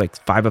think he was like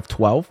 5 of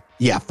 12.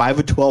 Yeah, 5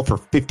 of 12 for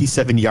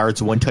 57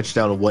 yards, 1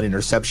 touchdown, and 1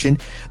 interception.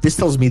 This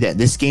tells me that in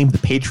this game, the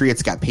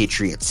Patriots got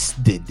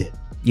Patriots-ed.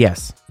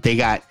 Yes. They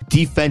got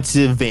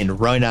defensive and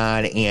run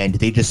on, and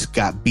they just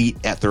got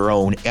beat at their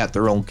own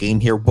game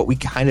here. But we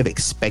kind of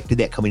expected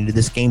that coming into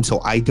this game. So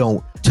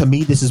to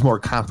me, this is more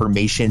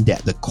confirmation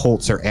that the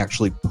Colts are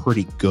actually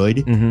pretty good.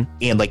 Mm-hmm.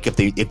 And like if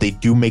they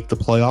do make the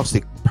playoffs,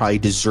 they probably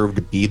deserve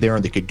to be there,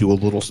 and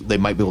they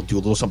might be able to do a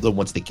little something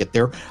once they get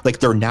there.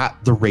 Like they're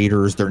not the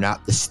Raiders, they're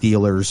not the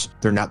Steelers,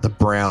 they're not the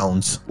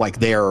Browns. Like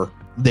they're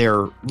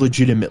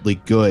legitimately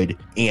good,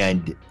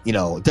 and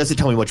it doesn't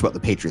tell me much about the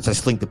Patriots. I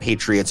just think the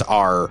Patriots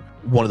are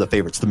one of the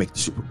favorites to make the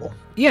Super Bowl.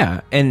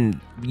 Yeah, and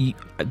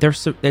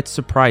it's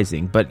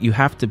surprising, but you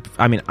have to.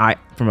 I mean,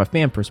 from a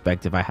fan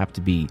perspective, I have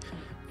to be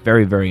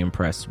very, very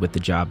impressed with the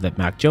job that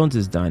Mac Jones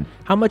has done.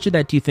 How much of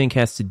that do you think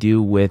has to do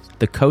with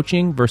the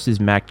coaching versus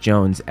Mac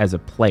Jones as a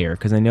player?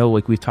 Because I know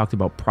we've talked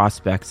about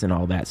prospects and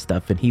all that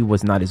stuff, and he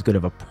was not as good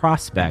of a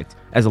prospect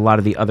as a lot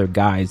of the other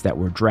guys that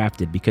were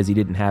drafted because he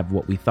didn't have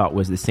what we thought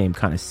was the same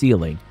kind of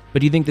ceiling.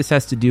 But do you think this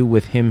has to do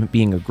with him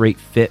being a great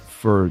fit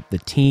for the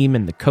team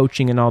and the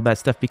coaching and all that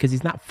stuff? Because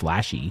he's not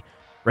flashy,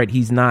 right?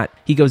 He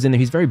goes in there,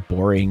 he's very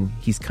boring.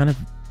 He's kind of,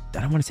 I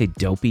don't want to say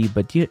dopey,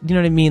 but you know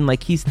what I mean?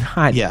 Like he's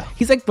not,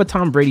 he's like what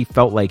Tom Brady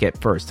felt like at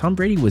first. Tom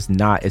Brady was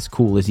not as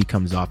cool as he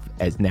comes off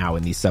as now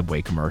in these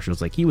Subway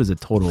commercials. Like he was a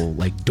total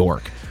like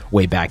dork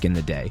way back in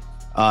the day.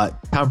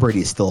 Tom Brady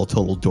is still a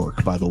total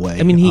dork, by the way.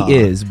 I mean, he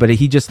is, but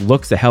he just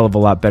looks a hell of a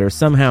lot better.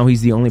 Somehow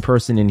he's the only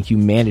person in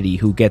humanity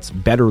who gets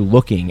better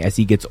looking as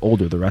he gets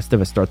older. The rest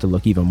of us start to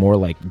look even more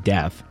like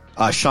death.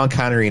 Sean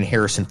Connery and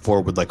Harrison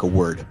Ford would like a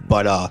word.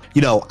 But,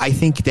 I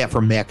think that for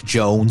Mac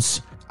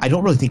Jones, I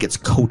don't really think it's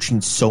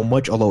coaching so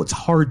much, although it's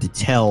hard to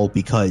tell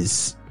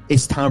because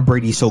is Tom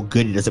Brady so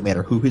good it doesn't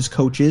matter who his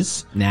coach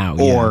is? Now,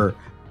 Or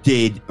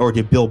did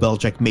Bill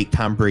Belichick make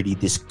Tom Brady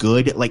this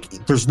good? Like,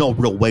 there's no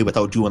real way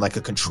without doing like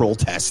a control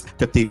test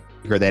to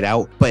figure that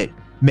out. But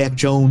Mac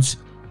Jones,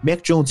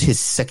 his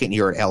second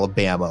year at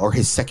Alabama or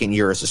his second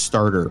year as a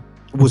starter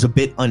was a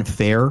bit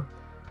unfair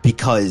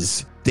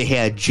because they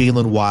had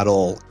Jalen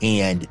Waddle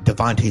and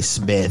Devontae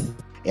Smith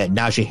and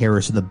Najee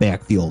Harris in the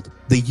backfield.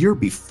 The year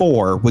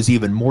before was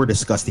even more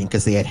disgusting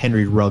because they had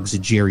Henry Ruggs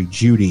and Jerry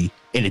Jeudy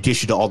in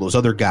addition to all those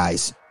other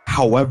guys.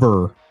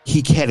 However,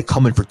 he had to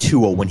come in for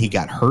Tua when he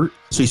got hurt,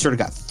 so he sort of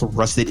got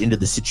thrusted into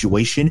the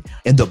situation.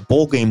 And the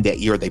bowl game that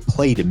year, they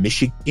played in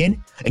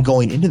Michigan. And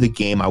going into the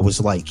game, I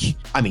was like,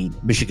 I mean,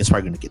 Michigan's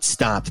probably going to get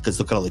stomped because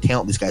look at all the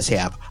talent these guys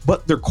have.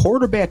 But their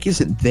quarterback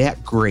isn't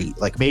that great.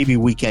 Like maybe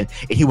we can.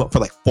 And he went for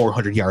like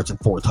 400 yards and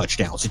 4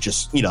 touchdowns and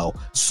just,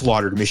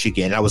 slaughtered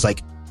Michigan. And I was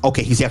like,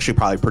 okay, he's actually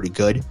probably pretty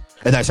good.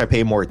 And then I started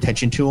paying more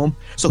attention to him.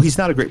 So he's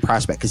not a great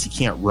prospect because he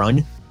can't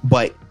run,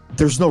 but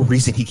there's no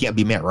reason he can't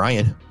be Matt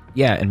Ryan.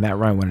 Yeah, and Matt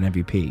Ryan won an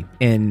MVP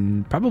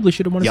and probably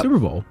should have won a Super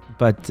Bowl.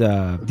 But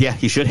yeah,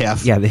 he should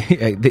have. Yeah,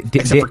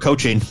 except for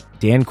coaching.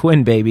 Dan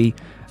Quinn, baby.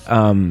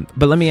 But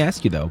let me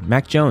ask you though,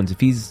 Mac Jones, if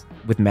he's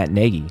with Matt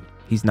Nagy,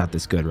 he's not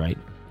this good, right?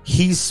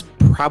 He's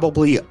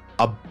probably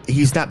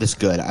he's not this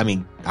good. I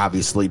mean,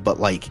 obviously, but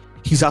like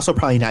he's also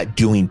probably not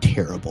doing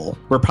terrible.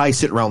 We're probably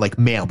sitting around like,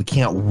 man, we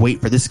can't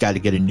wait for this guy to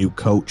get a new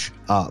coach.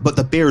 But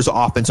the Bears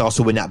offense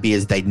also would not be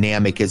as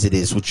dynamic as it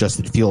is with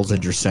Justin Fields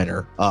under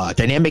center.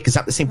 Dynamic is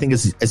not the same thing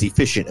as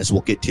efficient, as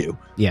we'll get to.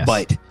 Yes.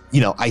 But,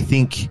 I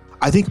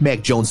think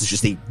Mac Jones is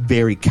just a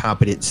very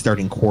competent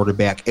starting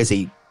quarterback as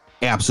a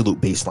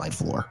absolute baseline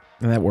floor.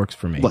 And that works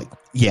for me. Like,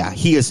 yeah,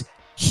 he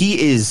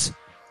is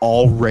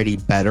already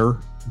better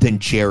than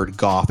Jared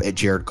Goff at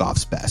Jared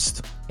Goff's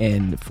best.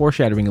 And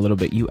foreshadowing a little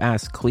bit, you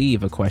asked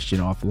Cleve a question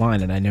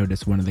offline, and I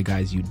noticed one of the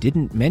guys you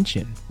didn't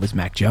mention was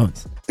Mac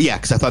Jones. Yeah,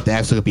 because I thought that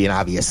actually would be an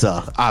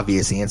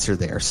obvious answer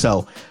there.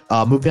 So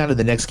moving on to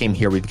the next game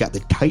here, we've got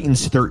the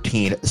Titans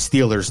 13,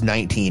 Steelers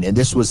 19, and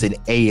this was an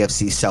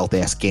AFC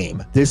South-ass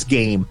game. This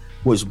game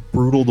was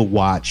brutal to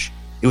watch.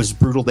 It was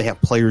brutal to have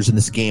players in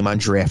this game on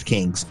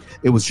DraftKings.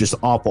 It was just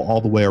awful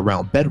all the way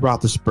around. Ben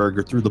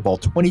Roethlisberger threw the ball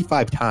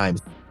 25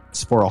 times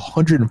for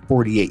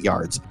 148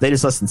 yards. That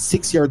is less than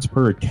 6 yards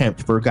per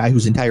attempt for a guy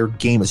whose entire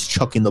game is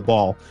chucking the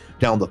ball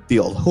down the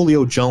field.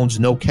 Julio Jones,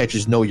 no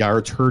catches, no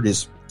yards, hurt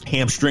his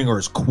hamstring or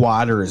his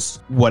quad or his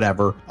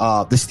whatever.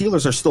 The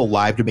Steelers are still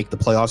alive to make the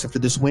playoffs after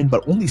this win,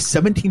 but only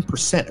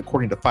 17%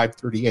 according to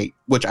 538,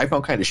 which I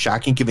found kind of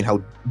shocking given how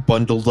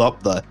bundled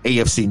up the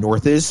AFC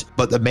North is.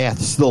 But the math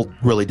still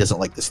really doesn't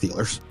like the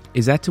Steelers.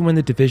 Is that to win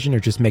the division or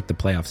just make the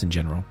playoffs in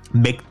general?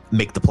 Make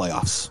the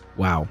playoffs.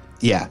 Wow.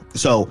 Yeah.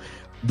 So,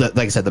 like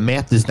I said, the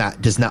math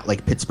does not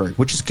like Pittsburgh,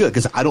 which is good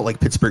because I don't like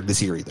Pittsburgh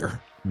this year either.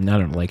 I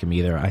don't like him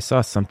either. I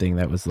saw something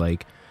that was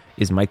like,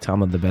 is Mike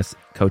Tomlin the best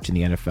coach in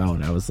the NFL?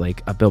 And I was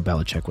like, Bill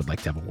Belichick would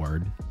like to have a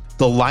word.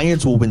 The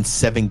Lions will win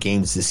 7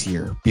 games this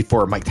year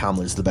before Mike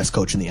Tomlin is the best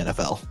coach in the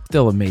NFL.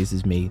 Still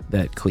amazes me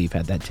that Cleve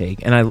had that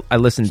take. And I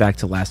listened back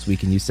to last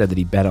week and you said that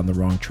he bet on the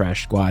wrong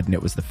trash squad and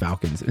it was the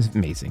Falcons. It was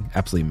amazing.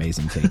 Absolutely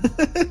amazing take.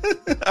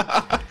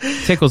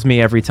 Tickles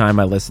me every time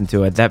I listen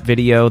to it. That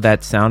video,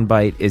 that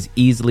soundbite is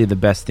easily the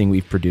best thing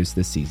we've produced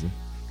this season.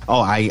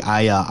 Oh,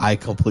 I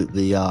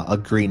completely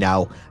agree.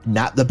 Now,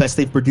 not the best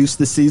they've produced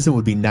this season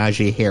would be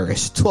Najee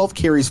Harris. 12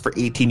 carries for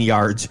 18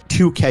 yards,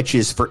 2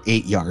 catches for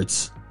 8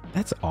 yards.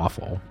 That's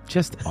awful.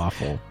 Just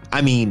awful.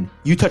 I mean,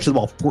 you touched the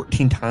ball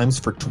 14 times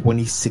for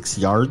 26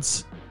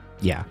 yards.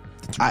 Yeah.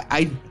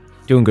 I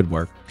doing good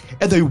work.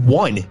 And they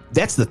won.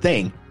 That's the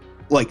thing.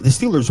 Like, the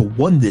Steelers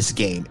won this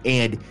game.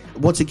 And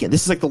once again,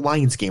 this is like the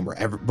Lions game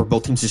where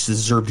both teams just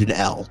deserved an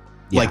L.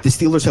 Yeah. Like, the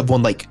Steelers have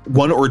won, like,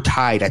 one or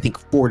tied, I think,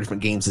 4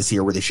 different games this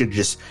year where they should have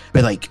just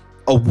been, like,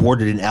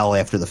 awarded an L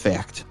after the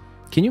fact.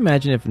 Can you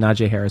imagine if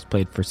Najee Harris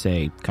played for,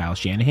 say, Kyle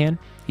Shanahan?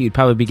 He'd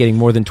probably be getting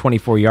more than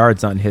 24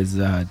 yards on his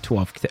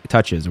 12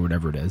 touches or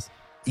whatever it is.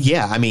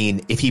 Yeah, I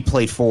mean, if he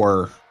played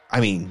for,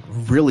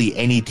 really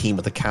any team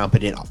with a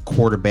competent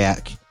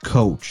quarterback,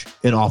 coach,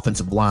 and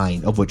offensive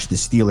line, of which the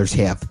Steelers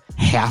have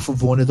half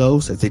of one of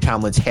those. I'd say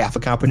Tomlin's half a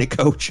competent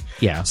coach.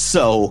 Yeah.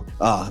 So,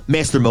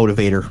 master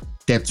motivator,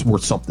 that's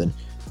worth something.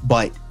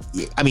 But,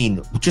 I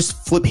mean,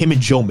 just flip him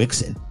and Joe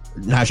Mixon.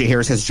 Najee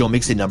Harris has Joe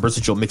Mixon numbers,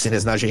 and Joe Mixon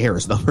has Najee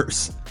Harris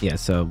numbers. Yeah,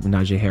 so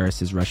Najee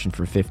Harris is rushing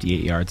for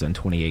 58 yards on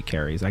 28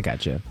 carries. I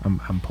got you. I'm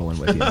pulling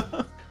with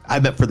you. I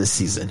meant for this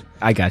season.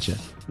 I got you.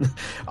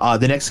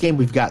 The next game,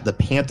 we've got the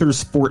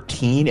Panthers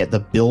 14 at the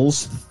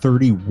Bills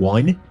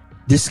 31.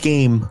 This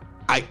game,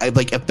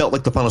 it felt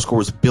like the final score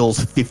was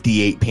Bills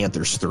 58,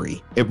 Panthers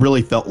 3. It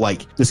really felt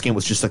like this game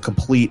was just a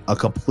complete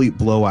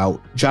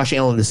blowout. Josh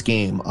Allen this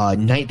game,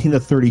 19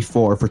 of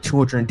 34 for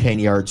 210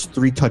 yards,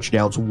 3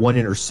 touchdowns, 1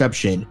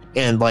 interception,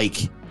 and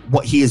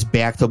what he is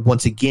backed up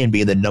once again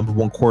being the number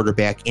 1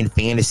 quarterback in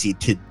fantasy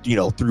to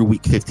through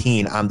week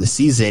 15 on the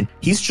season.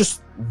 He's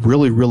just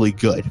really, really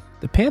good.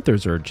 The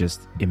Panthers are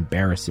just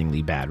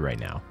embarrassingly bad right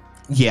now.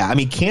 Yeah, I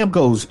mean, Cam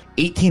goes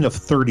 18 of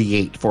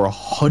 38 for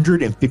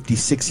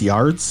 156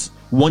 yards,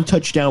 1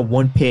 touchdown,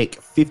 1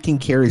 pick, 15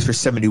 carries for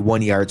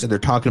 71 yards, and they're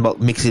talking about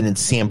Mixon and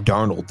Sam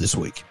Darnold this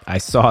week. I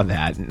saw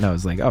that, and I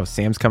was like, oh,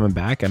 Sam's coming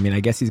back? I mean, I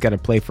guess he's got to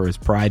play for his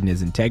pride and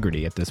his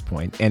integrity at this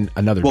point, and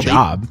another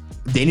job.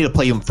 They need to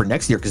play him for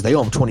next year because they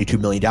owe him $22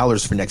 million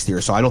for next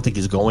year, so I don't think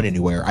he's going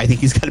anywhere. I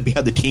think he's got to be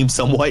on the team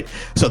somewhat,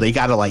 so they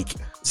got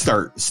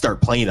to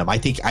start playing him. I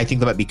think they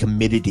might be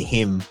committed to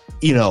him,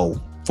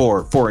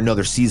 for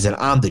another season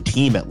on the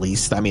team at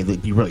least. I mean,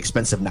 it'd be really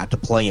expensive not to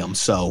play him,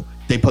 so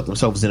they put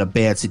themselves in a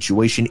bad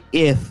situation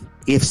if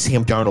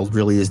Sam Darnold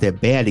really is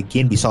that bad.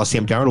 Again, we saw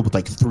Sam Darnold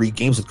with 3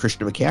 games with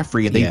Christian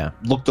McCaffrey, and they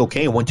looked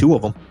okay and won 2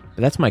 of them.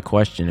 But that's my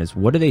question is,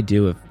 what do they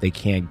do if they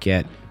can't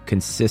get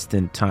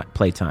consistent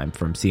play time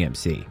from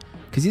CMC?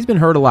 Because he's been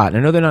hurt a lot, and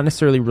I know they're not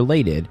necessarily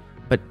related,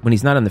 but when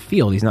he's not on the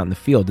field, he's not in the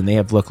field, and they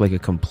have looked like a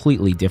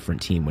completely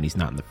different team when he's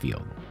not in the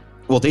field.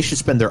 Well, they should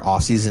spend their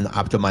offseason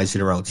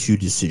optimizing around 2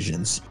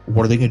 decisions.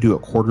 What are they going to do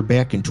at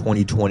quarterback in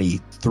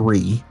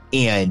 2023?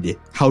 And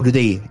how do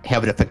they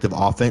have an effective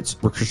offense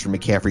where Christian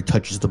McCaffrey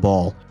touches the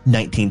ball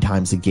 19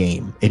 times a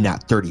game and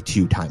not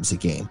 32 times a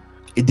game?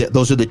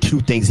 Those are the 2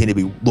 things they need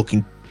to be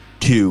looking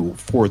to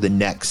for the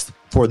next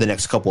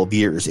couple of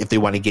years if they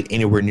want to get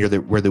anywhere near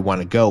where they want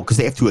to go. Because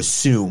they have to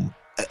assume,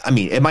 I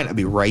mean, it might not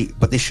be right,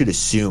 but they should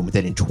assume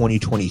that in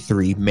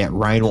 2023, Matt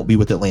Ryan won't be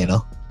with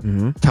Atlanta.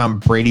 Mm-hmm. Tom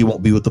Brady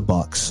won't be with the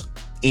Bucs.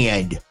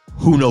 And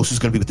who knows who's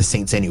going to be with the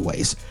Saints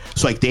anyways.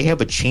 So they have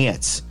a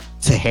chance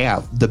to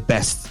have the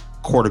best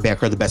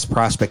quarterback or the best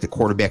prospect at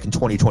quarterback in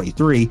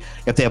 2023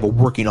 if they have a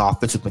working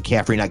offense with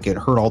McCaffrey not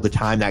getting hurt all the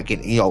time, not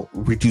getting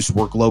reduced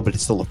workload, but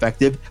it's still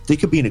effective. They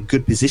could be in a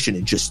good position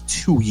in just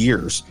 2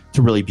 years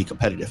to really be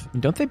competitive.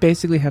 Don't they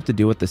basically have to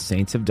do what the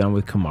Saints have done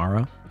with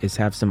Kamara, is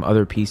have some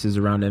other pieces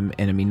around him?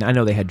 And I mean, I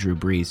know they had Drew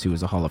Brees, who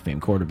was a Hall of Fame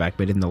quarterback,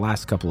 but in the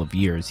last couple of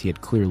years, he had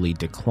clearly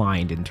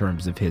declined in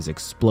terms of his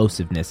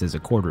explosiveness as a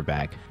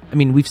quarterback. I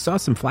mean, we've saw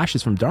some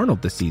flashes from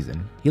Darnold this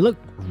season. He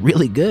looked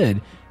really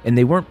good, and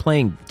they weren't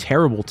playing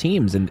terrible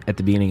teams at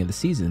the beginning of the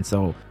season.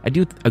 So I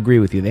do agree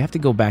with you. They have to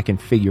go back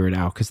and figure it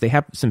out because they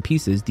have some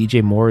pieces.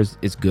 DJ Moore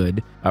is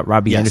good.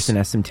 Robbie Anderson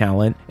has some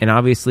talent. And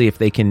obviously, if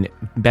they can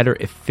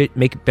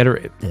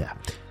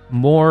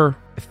more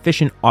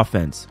efficient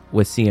offense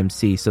with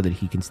CMC so that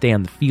he can stay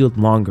on the field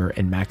longer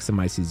and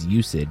maximize his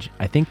usage,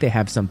 I think they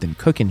have something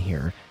cooking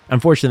here.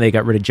 Unfortunately, they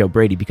got rid of Joe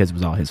Brady because it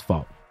was all his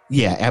fault.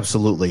 Yeah,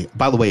 absolutely.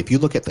 By the way, if you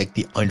look at like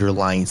the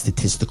underlying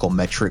statistical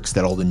metrics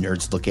that all the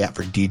nerds look at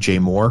for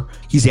DJ Moore,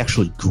 he's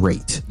actually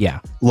great. Yeah.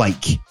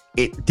 Like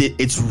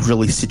it's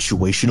really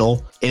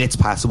situational, and it's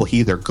possible he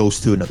either goes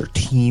to another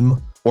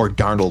team or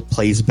Darnold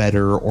plays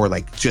better, or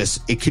like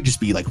just it could just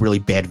be like really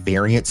bad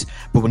variance.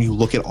 But when you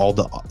look at all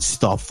the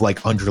stuff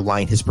like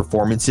underlying his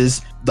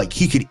performances, like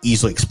he could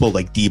easily explode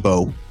like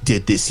Debo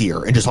did this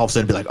year and just all of a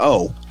sudden be like,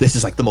 oh, this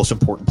is like the most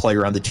important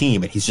player on the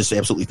team, and he's just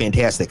absolutely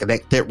fantastic. And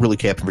that really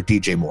could happen for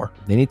DJ Moore.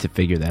 They need to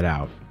figure that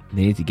out.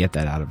 They need to get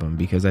that out of him,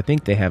 because I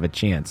think they have a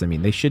chance. I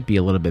mean, they should be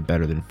a little bit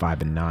better than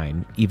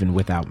 5-9, even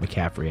without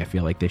McCaffrey. I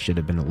feel like they should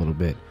have been a little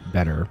bit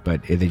better,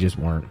 but they just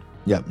weren't.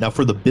 Yeah. Now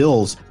for the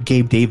Bills,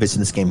 Gabe Davis in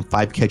this game,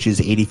 5 catches,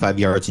 85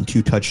 yards, and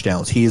 2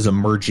 touchdowns. He is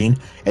emerging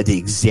at the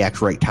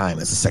exact right time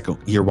as a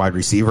second-year wide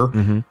receiver,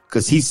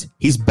 because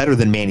he's better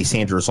than Manny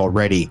Sanders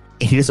already,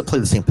 and he doesn't play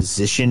the same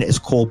position as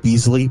Cole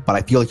Beasley, but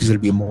I feel like he's going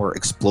to be a more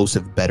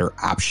explosive, better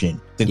option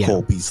than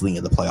Cole Beasley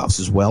in the playoffs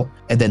as well.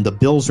 And then the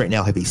Bills right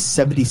now have a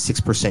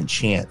 76%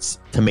 chance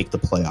to make the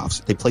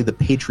playoffs. They play the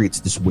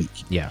Patriots this week.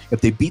 Yeah. If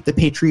they beat the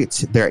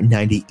Patriots, they're at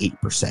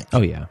 98%.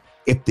 Oh, yeah.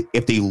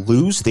 If they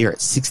lose, they're at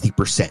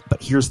 60%.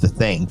 But here's the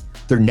thing.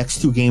 Their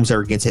next 2 games are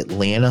against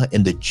Atlanta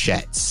and the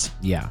Jets.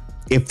 Yeah.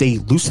 If they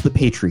lose to the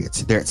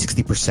Patriots, they're at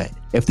 60%.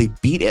 If they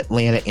beat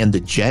Atlanta and the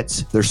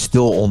Jets, they're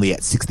still only at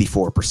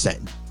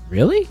 64%.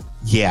 Really?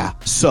 Yeah.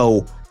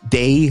 So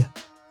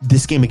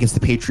this game against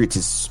the Patriots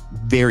is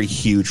very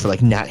huge for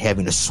like not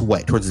having to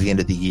sweat towards the end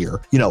of the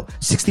year.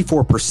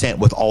 64%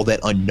 with all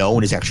that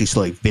unknown is actually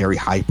still a very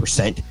high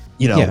percent.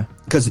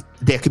 Because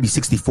that could be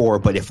 64,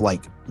 but if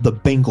like the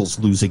Bengals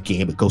lose a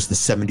game, it goes to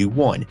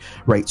 71,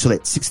 right? So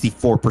that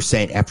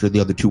 64% after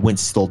the other 2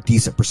 wins is still a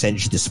decent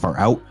percentage this far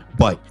out.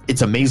 But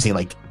it's amazing,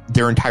 like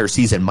their entire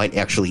season might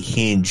actually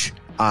hinge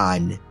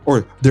on,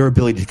 or their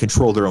ability to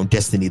control their own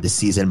destiny this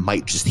season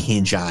might just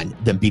hinge on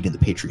them beating the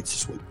Patriots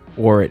this week.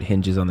 Or it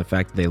hinges on the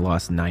fact that they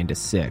lost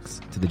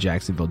 9-6 to the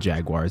Jacksonville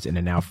Jaguars and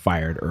a now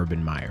fired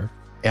Urban Meyer.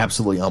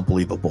 Absolutely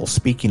unbelievable.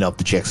 Speaking of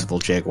the Jacksonville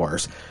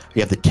Jaguars, we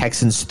have the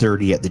Texans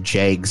 30 at the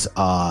Jags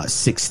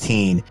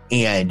 16.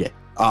 And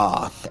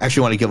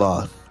actually want to give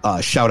a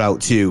shout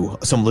out to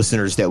some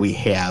listeners that we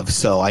have.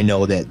 So I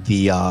know that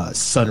the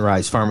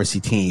Sunrise Pharmacy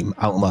team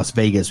out in Las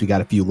Vegas, we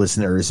got a few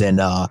listeners, and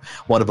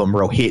one of them,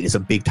 Rohit, is a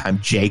big time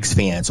Jags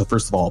fan. So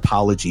first of all,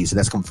 apologies, and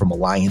that's coming from a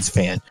Lions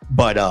fan.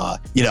 But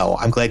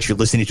I'm glad you're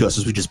listening to us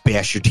as we just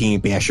bash your team,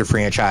 bash your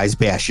franchise,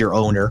 bash your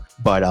owner.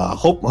 But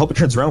hope it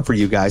turns around for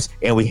you guys.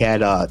 And we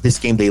had this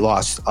game, they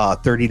lost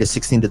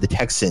 30-16 to the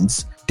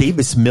Texans.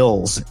 Davis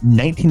Mills,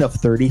 19 of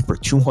 30 for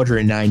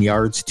 209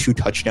 yards, 2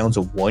 touchdowns,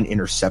 and 1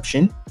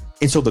 interception.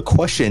 And so the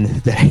question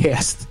that I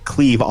asked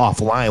Cleve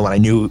offline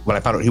when I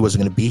found out he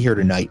wasn't going to be here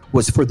tonight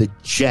was, for the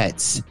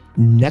Jets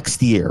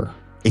next year,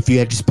 if you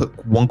had to just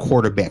put one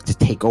quarterback to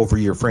take over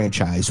your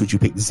franchise, would you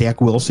pick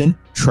Zach Wilson,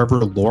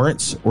 Trevor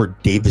Lawrence, or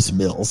Davis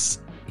Mills?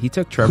 He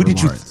took Trevor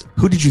Lawrence.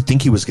 Who did you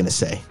think he was going to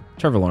say?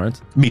 Trevor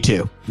Lawrence. Me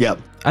too.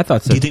 Yep. I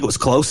thought so. Do you think it was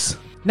close?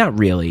 Not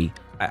really.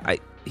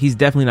 He's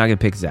definitely not going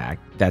to pick Zach.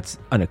 That's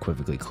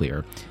unequivocally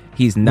clear.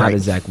 He's not a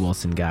Zach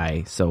Wilson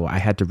guy, so I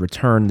had to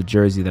return the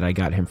jersey that I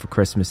got him for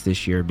Christmas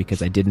this year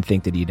because I didn't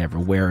think that he'd ever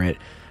wear it.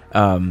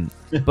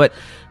 But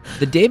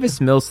the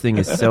Davis Mills thing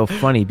is so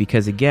funny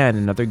because, again,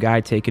 another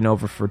guy taking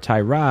over for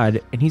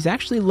Tyrod, and he's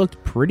actually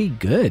looked pretty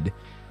good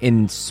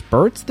in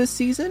spurts this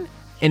season.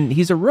 And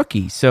he's a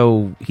rookie,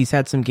 so he's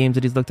had some games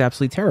that he's looked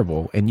absolutely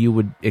terrible. And you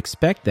would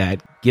expect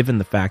that, given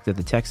the fact that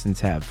the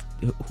Texans have...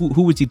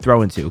 Who was he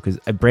throwing to? Because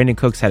Brandon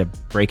Cooks had a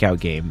breakout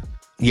game.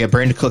 Yeah,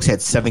 Brandon Cooks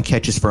had 7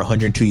 catches for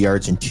 102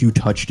 yards and 2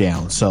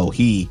 touchdowns. So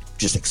he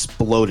just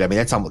exploded. I mean,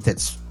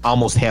 that's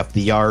almost half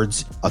the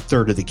yards, a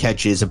third of the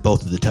catches, and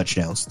both of the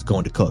touchdowns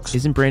going to Cooks.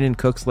 Isn't Brandon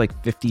Cooks like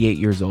 58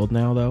 years old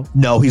now, though?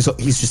 No, he's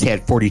just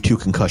had 42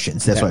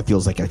 concussions. That's what it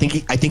feels like. I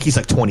think he's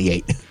like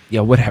 28.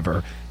 Yeah,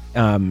 whatever.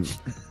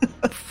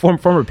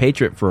 Former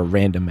Patriot for a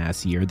random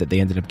ass year that they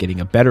ended up getting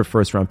a better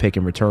first round pick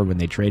in return when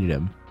they traded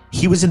him.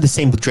 He was in the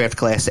same draft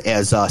class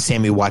as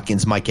Sammy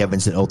Watkins, Mike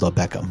Evans, and Odell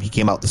Beckham. He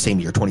came out the same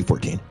year,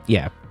 2014.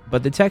 Yeah,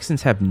 but the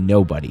Texans have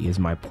nobody, is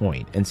my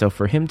point. And so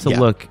for him to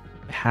look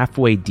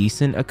halfway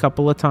decent a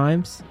couple of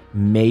times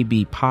may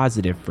be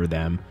positive for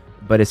them.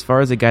 But as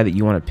far as a guy that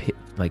you want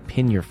to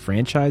pin your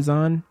franchise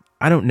on,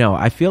 I don't know.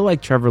 I feel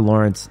like Trevor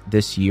Lawrence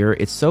this year,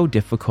 it's so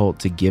difficult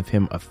to give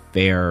him a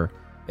fair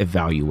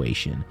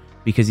evaluation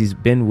because he's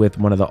been with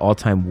one of the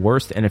all-time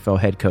worst NFL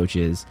head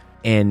coaches.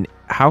 And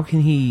how can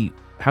he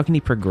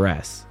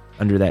progress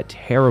under that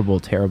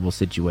terrible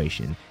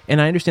situation? And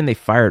I understand they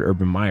fired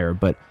Urban Meyer,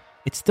 but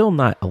it's still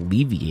not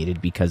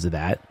alleviated because of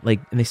that. And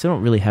they still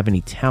don't really have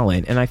any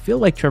talent. And I feel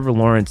like Trevor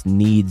Lawrence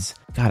needs,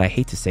 God, I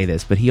hate to say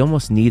this, but he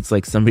almost needs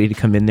somebody to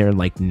come in there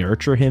and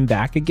nurture him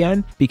back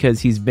again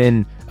because he's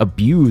been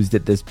abused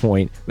at this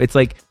point. It's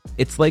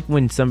like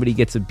when somebody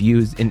gets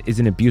abused and is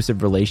in an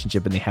abusive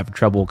relationship and they have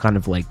trouble kind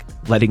of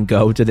letting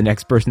go to the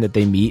next person that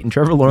they meet. And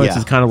Trevor Lawrence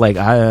is kind of I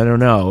don't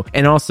know.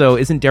 And also,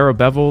 isn't Darrell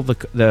Bevell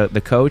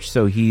the coach?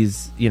 So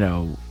he's,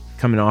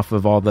 coming off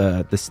of all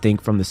the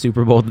stink from the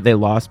Super Bowl that they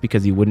lost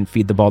because he wouldn't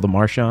feed the ball to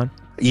Marshawn.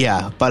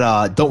 Yeah,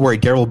 but don't worry,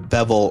 Darrell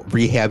Bevell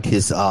rehabbed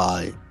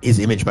his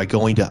image by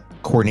going to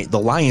coordinate the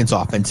Lions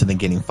offense and then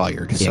getting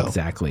fired. So.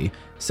 Exactly.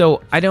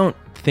 So I don't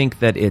think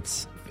that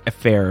it's a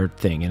fair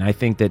thing, and I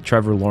think that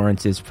Trevor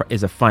Lawrence is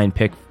a fine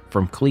pick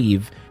from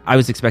Cleve. I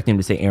was expecting him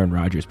to say Aaron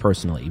Rodgers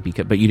personally,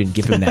 but you didn't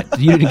give him that.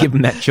 You didn't give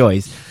him that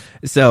choice.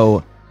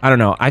 So I don't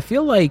know. I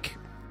feel like,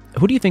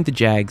 who do you think the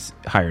Jags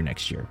hire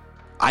next year?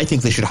 I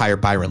think they should hire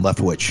Byron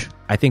Leftwich.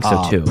 I think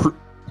so too.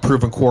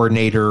 Proven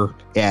coordinator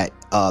at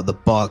the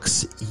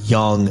Bucks,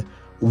 young,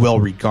 well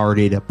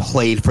regarded,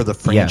 played for the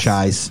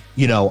franchise.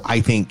 Yes.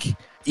 I think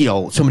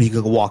somebody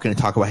could walk in and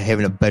talk about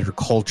having a better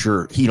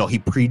culture. He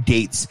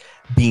predates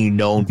being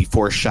known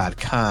before Shad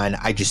Khan.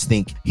 I just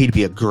think he'd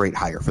be a great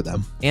hire for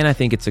them. And I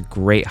think it's a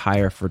great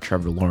hire for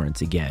Trevor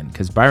Lawrence again,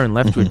 because Byron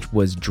Leftwich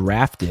was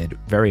drafted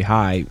very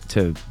high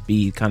to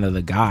be kind of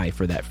the guy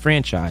for that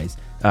franchise.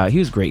 He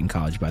was great in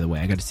college, by the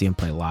way. I got to see him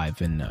play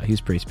live, and he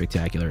was pretty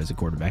spectacular as a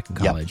quarterback in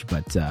college.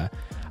 Yep. But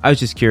I was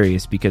just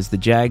curious because the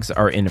Jags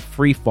are in a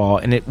free fall,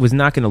 and it was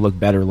not going to look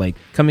better. Like,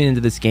 coming into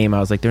this game, I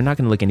was like, they're not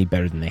going to look any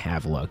better than they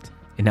have looked.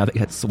 And now they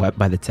got swept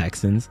by the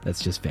Texans.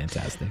 That's just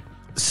fantastic.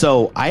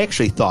 So I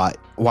actually thought,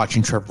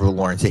 watching Trevor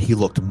Lawrence, that he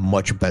looked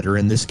much better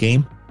in this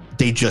game.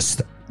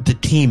 The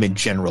team in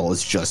general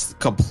is just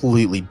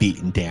completely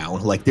beaten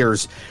down. Like,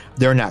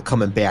 they're not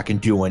coming back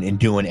and doing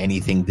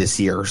anything this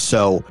year.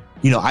 So,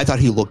 I thought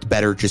he looked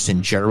better just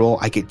in general.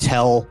 I could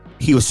tell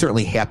he was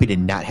certainly happy to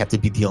not have to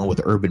be dealing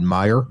with Urban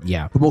Meyer.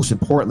 Yeah. But most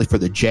importantly for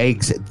the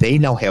Jags, they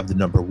now have the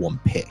number 1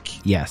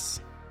 pick. Yes.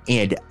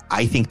 And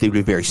I think they would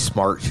be very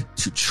smart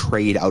to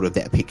trade out of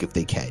that pick if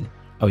they can.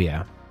 Oh,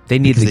 yeah. They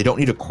don't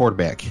need a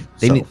quarterback.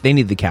 They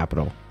need the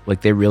capital.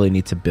 Like, they really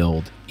need to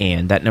build.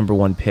 And that number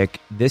 1 pick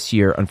this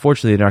year,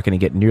 unfortunately, they're not going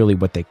to get nearly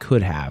what they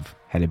could have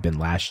had it been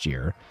last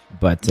year.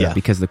 But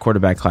because the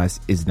quarterback class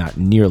is not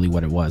nearly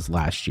what it was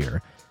last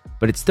year.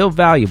 But it's still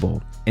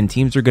valuable. And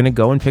teams are going to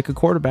go and pick a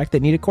quarterback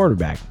that need a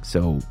quarterback.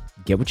 So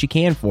get what you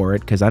can for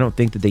it, because I don't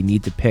think that they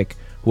need to pick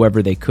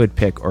whoever they could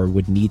pick or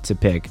would need to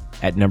pick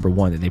at number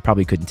 1 that they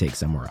probably couldn't take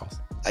somewhere else.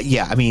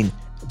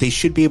 They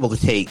should be able to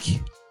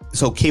take...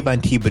 So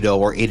Kayvon Thibodeau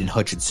or Aiden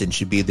Hutchinson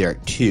should be there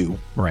at 2.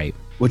 Right.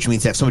 Which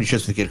means that if somebody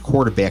tries to get a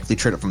quarterback, they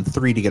trade it from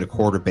 3 to get a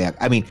quarterback.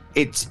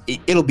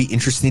 It'll be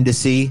interesting to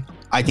see.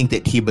 I think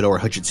that Thibodeau or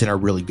Hutchinson are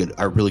really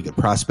good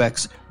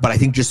prospects. But I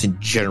think just in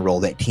general,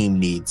 that team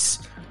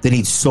needs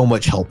so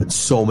much help in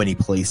so many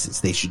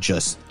places. They should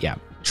just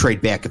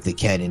trade back if they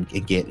can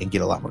and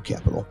get a lot more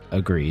capital.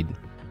 Agreed.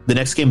 The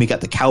next game, we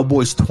got the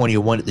Cowboys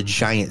 21 at the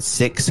Giants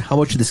 6. How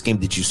much of this game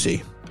did you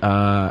see?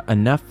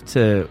 Enough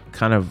to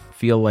kind of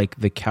feel like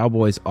the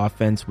Cowboys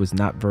offense was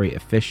not very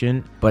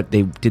efficient, but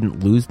they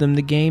didn't lose them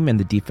the game, and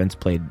the defense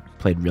played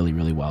really,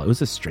 really well. It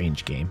was a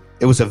strange game.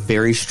 It was a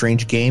very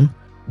strange game.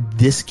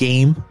 This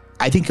game,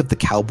 I think if the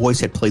Cowboys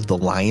had played the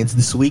Lions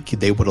this week,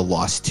 they would have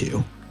lost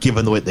 2.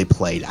 Given the way they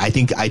played, I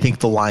think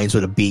the Lions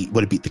would have beat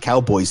the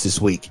Cowboys this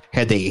week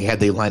had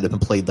they lined up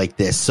and played like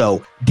this.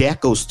 So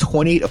Dak goes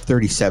 28 of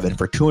 37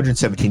 for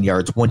 217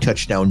 yards, 1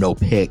 touchdown, no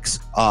picks.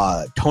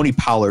 Tony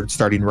Pollard,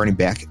 starting running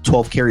back,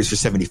 12 carries for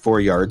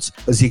 74 yards.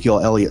 Ezekiel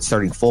Elliott,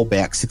 starting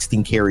fullback,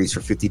 16 carries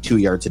for 52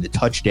 yards and a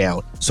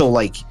touchdown. So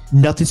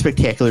nothing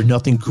spectacular,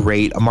 nothing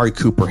great. Amari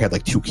Cooper had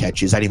 2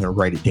 catches. I didn't even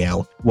write it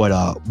down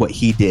what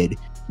he did,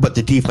 but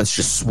the defense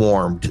just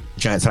swarmed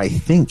Giants. And I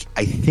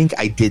think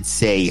I did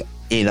say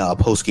in a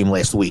post-game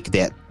last week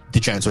that the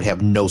Giants would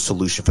have no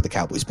solution for the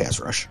Cowboys pass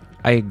rush.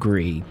 I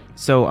agree.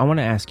 So I want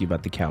to ask you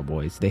about the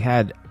Cowboys. They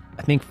had,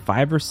 I think,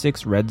 5 or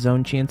 6 red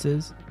zone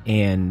chances,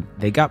 and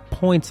they got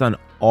points on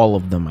all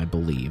of them, I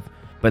believe.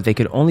 But they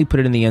could only put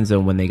it in the end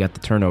zone when they got the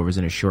turnovers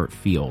in a short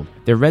field.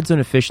 Their red zone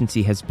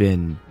efficiency has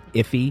been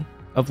iffy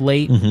of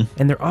late,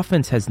 and their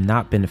offense has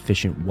not been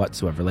efficient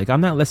whatsoever. I'm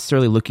not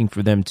necessarily looking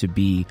for them to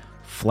be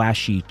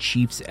flashy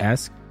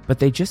Chiefs-esque, but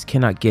they just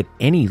cannot get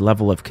any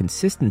level of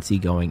consistency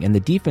going, and the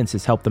defense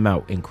has helped them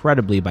out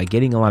incredibly by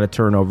getting a lot of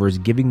turnovers,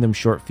 giving them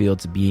short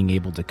fields, being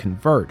able to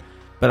convert.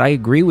 But I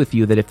agree with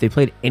you that if they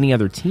played any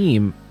other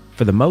team,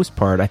 for the most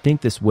part, I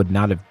think this would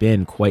not have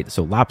been quite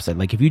so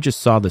lopsided. If you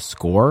just saw the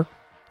score,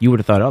 you would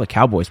have thought, the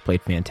Cowboys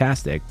played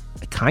fantastic,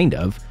 kind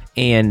of,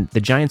 and the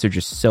Giants are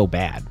just so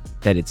bad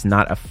that it's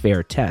not a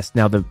fair test.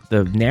 Now,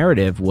 the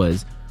narrative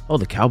was,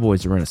 the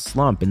Cowboys are in a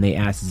slump, and they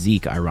asked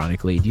Zeke,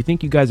 ironically, do you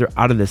think you guys are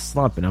out of this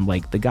slump? And I'm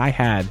like, the guy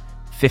had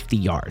 50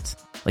 yards.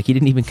 He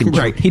didn't even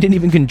he didn't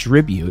even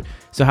contribute.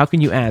 So how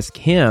can you ask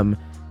him?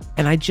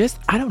 And I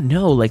don't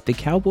know. The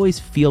Cowboys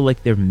feel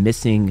like they're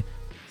missing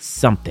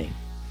something.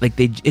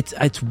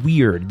 It's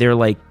weird.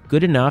 They're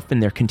good enough, and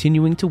they're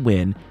continuing to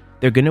win.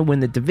 They're going to win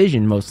the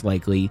division most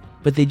likely,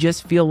 but they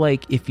just feel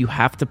like if you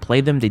have to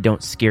play them, they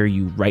don't scare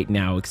you right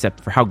now,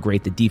 except for how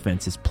great the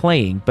defense is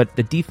playing. But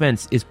the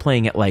defense is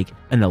playing at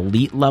an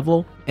elite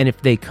level, and if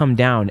they come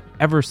down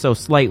ever so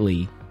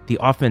slightly, the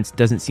offense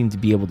doesn't seem to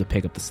be able to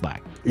pick up the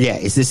slack. Yeah,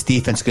 is this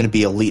defense going to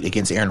be elite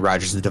against Aaron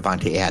Rodgers and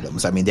Devontae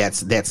Adams?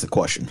 That's the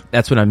question.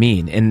 That's what I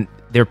mean. And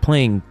they're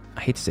playing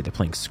I hate to say they're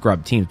playing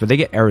scrub teams, but they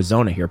get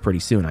Arizona here pretty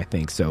soon, I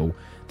think. So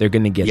they're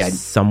going to get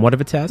somewhat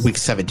of a test. Week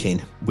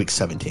 17.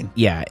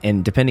 Yeah,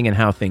 and depending on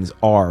how things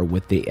are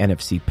with the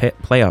NFC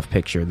playoff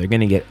picture, they're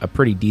going to get a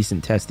pretty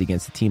decent test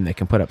against a team that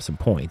can put up some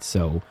points.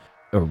 So,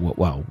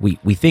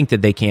 we think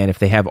that they can if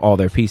they have all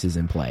their pieces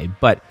in play.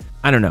 But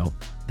I don't know.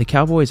 The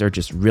Cowboys are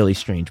just really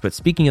strange. But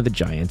speaking of the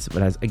Giants,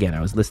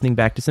 I was listening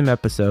back to some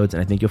episodes,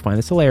 and I think you'll find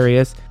this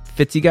hilarious.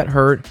 Fitzy got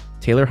hurt.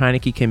 Taylor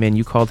Heineke came in.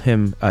 You called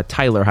him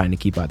Tyler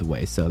Heineke, by the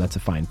way, so that's a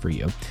fine for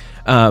you.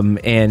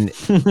 And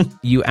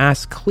you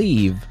asked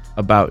Cleve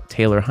about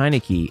Taylor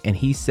Heineke, and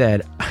he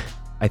said,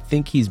 I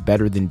think he's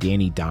better than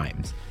Danny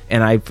Dimes.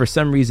 And I, for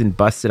some reason,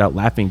 busted out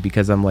laughing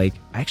because I'm like,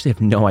 I actually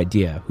have no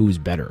idea who's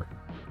better.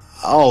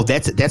 Oh,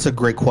 that's a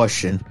great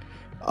question.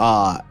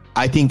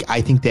 I think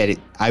that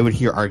I would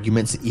hear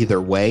arguments either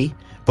way,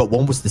 but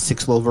one was the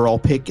 6th overall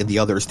pick and the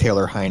other is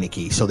Taylor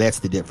Heineke, so that's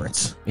the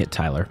difference. Yeah,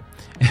 Tyler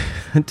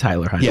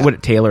Heineke.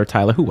 Yeah.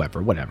 Tyler,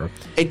 whoever, whatever.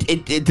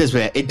 It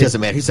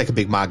doesn't matter. He's like a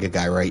big MAGA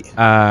guy, right?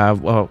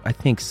 Well, I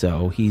think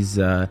so. He's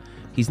not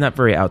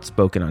very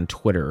outspoken on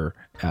Twitter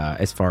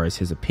as far as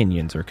his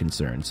opinions are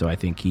concerned, so I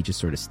think he just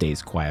sort of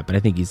stays quiet. But I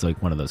think he's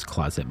like one of those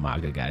closet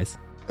MAGA guys.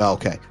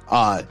 Okay.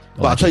 Well,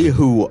 I'll tell you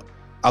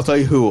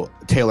who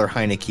Taylor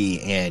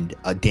Heineke and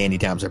Danny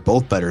Dimes are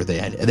both better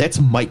than, and that's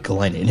Mike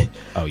Glennon.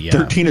 Oh, yeah.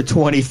 13 of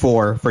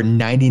 24 for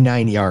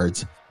 99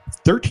 yards.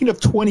 13 of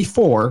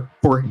 24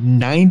 for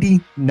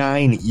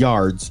 99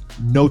 yards.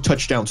 No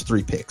touchdowns,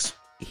 3 picks.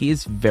 He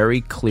is very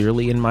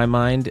clearly, in my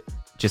mind,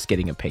 just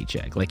getting a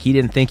paycheck. Like, he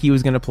didn't think he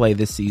was going to play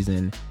this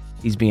season.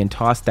 He's being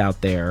tossed out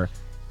there,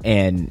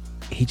 and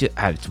he just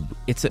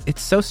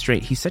it's so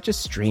strange. He's such a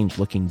strange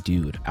looking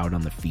dude out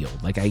on the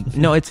field. Like,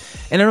 and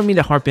I don't mean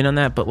to harp in on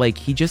that, but like,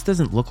 he just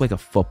doesn't look like a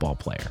football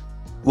player.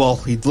 Well,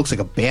 he looks like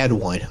a bad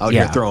one out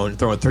here throwing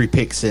 3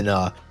 picks and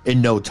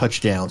no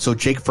touchdown. So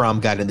Jake Fromm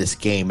got in this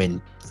game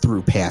and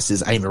threw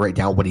passes. I didn't even write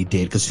down what he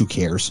did because who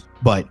cares?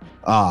 But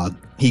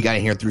he got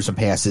in here and threw some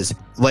passes.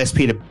 Last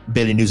bit of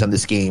news on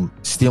this game: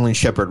 Sterling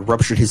Shepard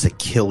ruptured his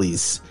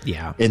Achilles.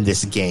 In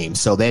this game,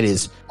 so that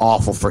is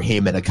awful for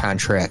him in a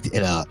contract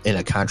in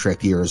a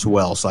contract year as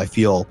well. So I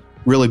feel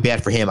really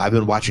bad for him. I've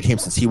been watching him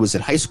since he was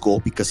in high school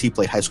because he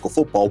played high school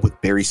football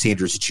with Barry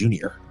Sanders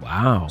Jr.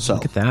 Wow, so,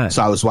 look at that.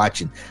 So I was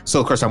watching.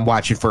 So of course I'm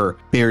watching for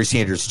Barry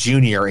Sanders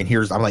Jr.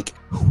 And I'm like,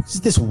 who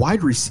is this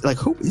wide receiver? Like,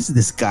 who is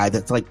this guy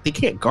that's like, they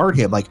can't guard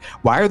him? Like,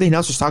 why are they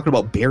now just talking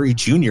about Barry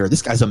Jr.?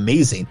 This guy's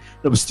amazing.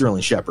 It was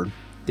Sterling Shepard.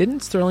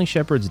 Didn't Sterling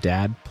Shepard's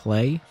dad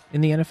play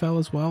in the NFL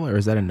as well? Or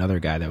is that another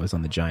guy that was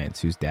on the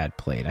Giants whose dad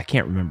played? I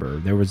can't remember.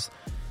 There was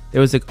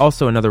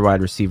also another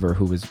wide receiver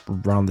who was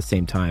around the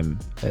same time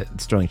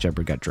Sterling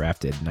Shepard got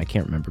drafted, and I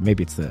can't remember.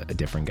 Maybe it's a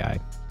different guy.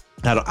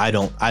 I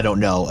don't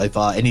know. If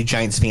any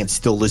Giants fans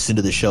still listen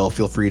to the show,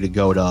 feel free to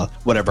go to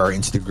whatever our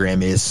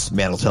Instagram is.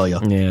 Matt will tell you,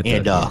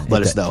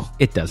 let us know.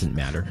 It doesn't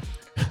matter.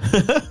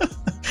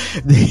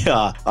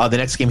 The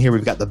next game here,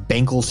 we've got the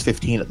Bengals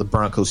 15 at the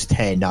Broncos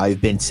 10. Now,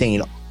 I've been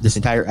saying this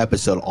entire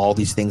episode all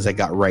these things I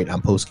got right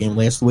on post game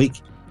last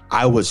week.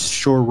 I was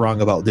sure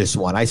wrong about this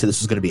one. I said this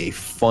was going to be a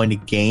fun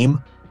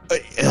game.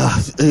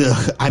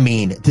 I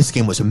mean, this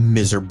game was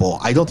miserable.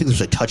 I don't think there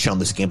was a touchdown in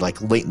this game. Like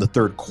late in the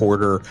third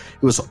quarter,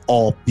 it was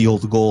all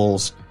field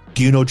goals.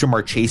 Do you know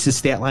Jamar Chase's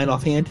stat line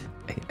offhand?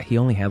 He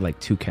only had like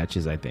 2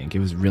 catches, I think. It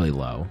was really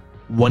low.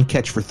 1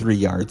 catch for 3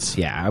 yards.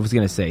 Yeah, I was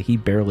gonna say he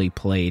barely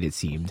played. It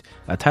seemed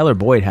Tyler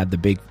Boyd had the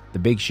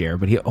big share,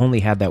 but he only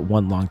had that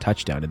 1 long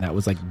touchdown, and that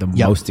was like the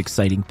most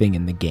exciting thing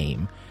in the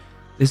game.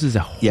 This is a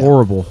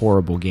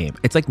horrible game.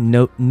 It's like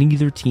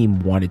neither team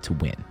wanted to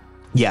win.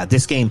 Yeah,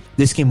 this game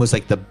was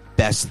like the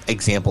best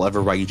example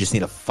ever where you just need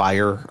to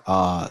fire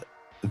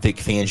Vic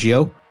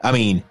Fangio. I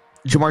mean,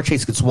 Jamar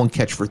Chase gets 1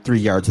 catch for 3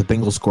 yards. The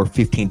Bengals score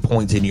 15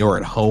 points, and you're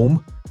at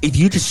home. If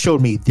you just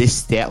showed me this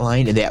stat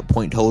line and that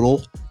point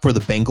total for the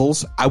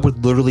Bengals, I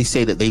would literally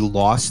say that they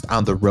lost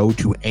on the road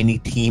to any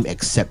team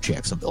except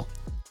Jacksonville.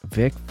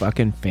 Vic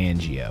fucking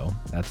Fangio.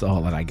 That's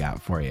all that I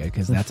got for you,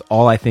 because that's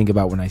all I think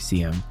about when I see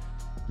him.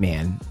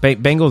 Man,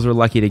 Bengals are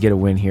lucky to get a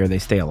win here. They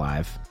stay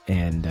alive,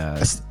 and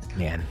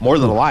man, more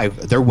than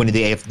alive, they're winning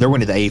the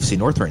AFC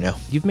North right now.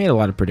 You've made a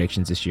lot of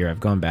predictions this year.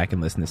 I've gone back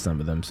and listened to some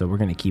of them, so we're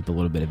going to keep a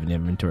little bit of an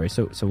inventory.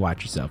 So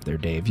watch yourself there,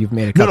 Dave. You've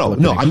made a couple.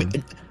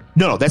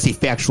 No, that's a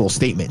factual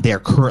statement. They are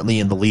currently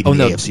in the lead in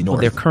the AFC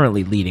North. They're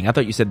currently leading. I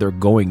thought you said they're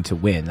going to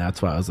win.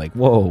 That's why I was like,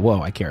 whoa,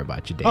 I care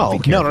about you, Dave. Oh,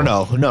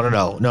 no.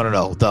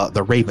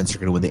 The Ravens are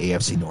going to win the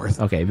AFC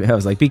North. Okay, I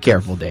was like, be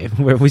careful, Dave.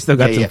 We still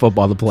got some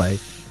football to play.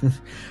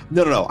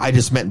 No. I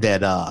just meant that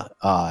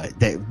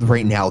that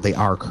right now they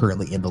are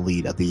currently in the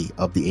lead of the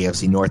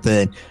AFC North.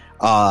 And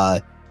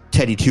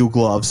Teddy Two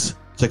Gloves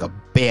took a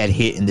bad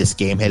hit in this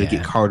game. Had to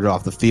get carted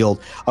off the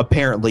field.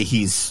 Apparently,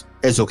 he's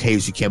as okay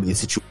as you can with the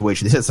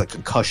situation. This is a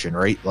concussion,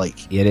 right?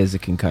 Like, it is a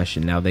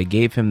concussion. Now, they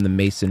gave him the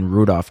Mason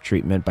Rudolph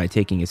treatment by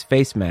taking his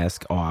face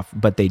mask off,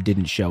 but they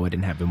didn't show it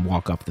and have him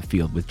walk off the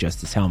field with just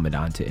his helmet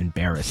on to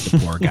embarrass the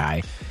poor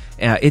guy.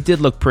 It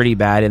did look pretty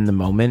bad in the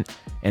moment.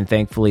 And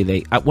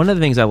thankfully, one of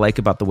the things I like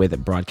about the way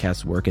that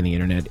broadcasts work in the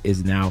internet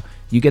is now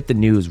you get the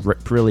news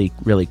really,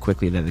 really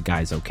quickly that the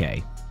guy's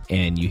okay.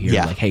 And you hear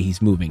like, hey,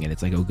 he's moving. And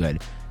it's like, oh,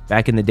 good.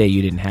 Back in the day,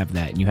 you didn't have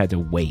that. And you had to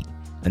wait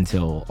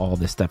until all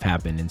this stuff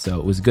happened. And so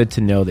it was good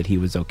to know that he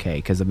was okay.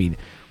 Because, I mean,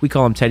 we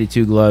call him Teddy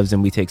Two Gloves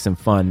and we take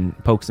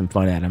poke some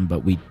fun at him,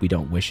 but we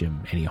don't wish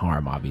him any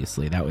harm,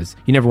 obviously.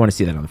 You never want to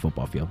see that on the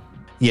football field.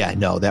 Yeah,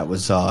 no, that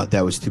was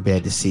too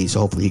bad to see.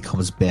 So hopefully he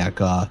comes back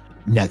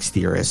next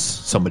year as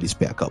somebody's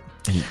backup.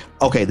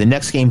 Okay, the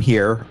next game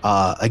here,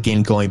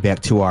 again, going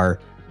back to our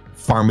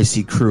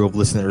pharmacy crew of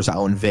listeners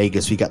out in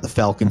Vegas, we got the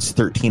Falcons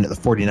 13 at the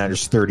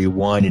 49ers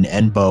 31, and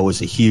Enbo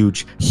is a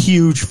huge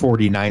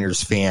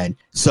 49ers fan.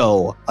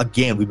 So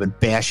again, we've been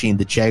bashing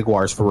the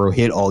Jaguars for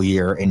Rohit all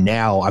year, and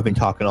now I've been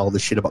talking all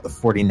this shit about the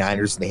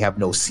 49ers and they have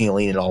no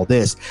ceiling and all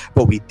this,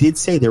 but we did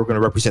say they were going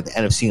to represent the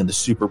NFC in the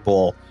Super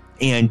Bowl,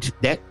 and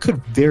that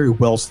could very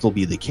well still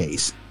be the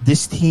case.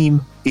 This team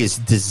is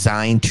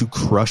designed to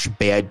crush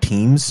bad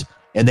teams,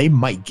 and they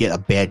might get a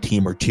bad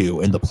team or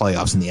two in the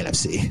playoffs in the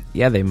NFC.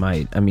 Yeah, they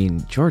might. I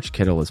mean, George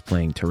Kittle is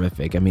playing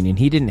terrific. I mean, and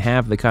he didn't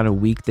have the kind of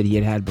week that he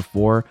had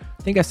before.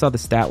 I think I saw the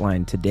stat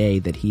line today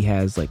that he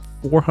has like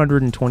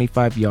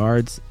 425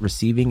 yards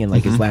receiving in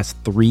like his last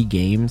 3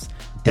 games.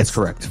 That's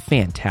correct.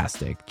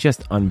 Fantastic.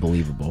 Just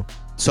unbelievable.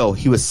 So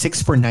he was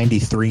 6 for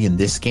 93 in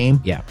this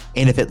game. Yeah.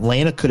 And if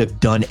Atlanta could have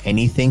done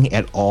anything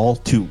at all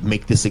to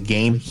make this a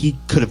game, he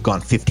could have gone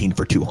 15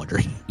 for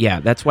 200. Yeah,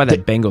 that's why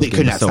that Bengals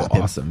game was so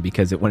awesome,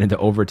 because it went into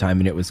overtime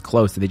and it was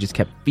close, and they just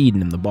kept feeding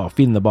him the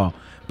ball.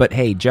 But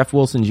hey, Jeff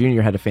Wilson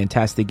Jr. had a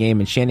fantastic game,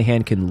 and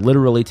Shanahan can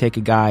literally take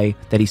a guy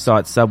that he saw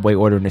at Subway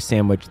ordering a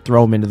sandwich,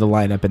 throw him into the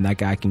lineup, and that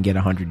guy can get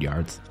 100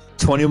 yards.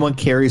 21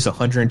 carries,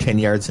 110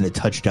 yards, and a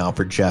touchdown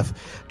for Jeff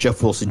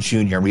Wilson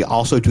Jr. And we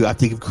also do have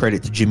to give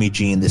credit to Jimmy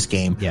G in this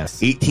game.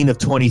 Yes. 18 of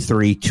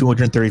 23,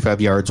 235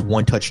 yards,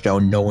 1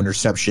 touchdown, no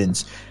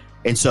interceptions.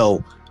 And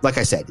so, like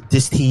I said,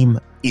 this team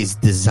is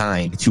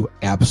designed to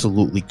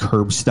absolutely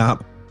curb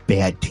stomp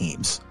bad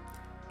teams.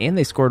 And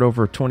they scored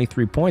over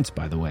 23 points,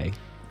 by the way.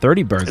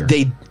 30 burger.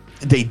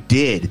 They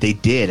did.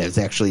 It was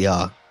actually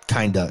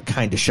kind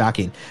of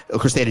shocking.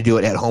 Of course, they had to do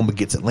it at home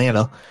against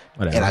Atlanta.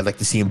 Whatever. And I'd like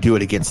to see them do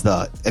it against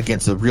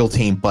the real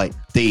team, but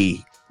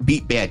they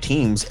beat bad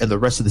teams, and the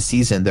rest of the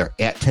season they're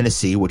at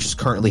Tennessee, which is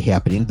currently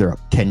happening. They're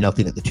up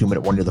 10-0 at the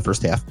 2-minute warning of the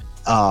first half.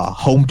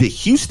 Home to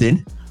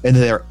Houston, and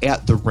they're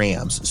at the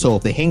Rams. So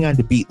if they hang on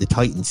to beat the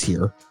Titans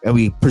here, and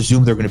we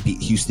presume they're going to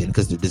beat Houston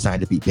because they're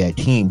designed to beat bad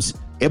teams,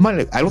 I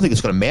don't think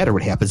it's going to matter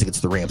what happens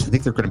against the Rams. I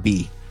think they're going to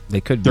be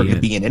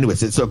in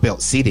anyways. It's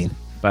about seeding.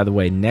 By the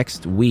way,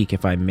 next week,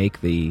 if I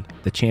make the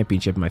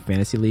championship in my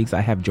fantasy leagues,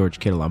 I have George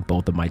Kittle on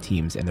both of my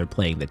teams, and they're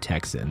playing the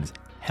Texans.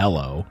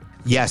 Hello.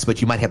 Yes,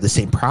 but you might have the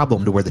same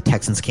problem to where the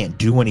Texans can't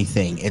do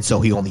anything, and so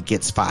he only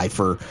gets 5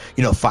 for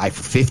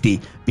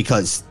 50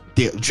 because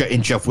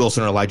Jeff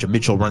Wilson or Elijah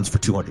Mitchell runs for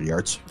 200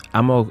 yards.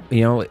 I'm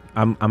going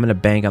to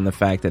bank on the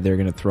fact that they're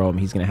going to throw him.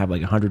 He's going to have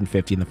like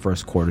 150 in the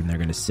first quarter, and they're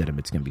going to sit him.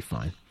 It's going to be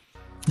fine.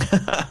 It's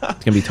going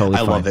to be totally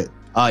fine. I love it.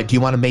 Do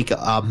you want to make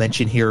a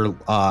mention here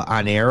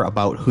on air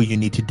about who you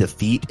need to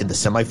defeat in the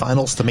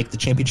semifinals to make the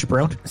championship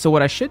round? So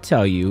what I should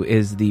tell you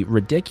is the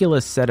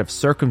ridiculous set of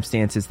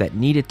circumstances that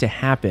needed to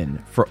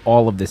happen for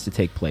all of this to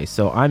take place.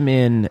 So I'm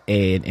in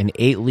an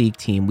 8-league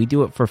team. We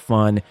do it for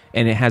fun,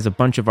 and it has a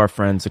bunch of our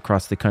friends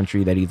across the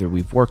country that either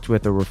we've worked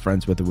with or we're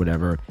friends with or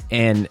whatever.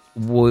 And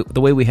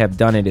the way we have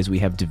done it is we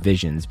have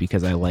divisions,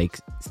 because I like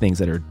things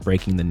that are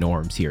breaking the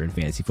norms here in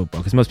fantasy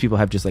football, because most people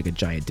have just like a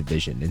giant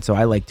division. And so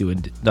I like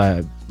doing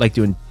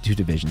 2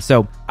 divisions.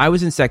 So I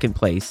was in second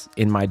place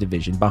in my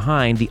division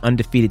behind the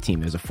undefeated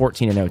team. It was a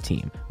 14-0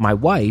 team. My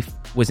wife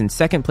was in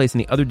second place in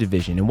the other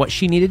division, and what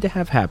she needed to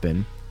have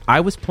happen, I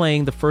was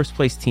playing the first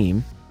place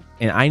team,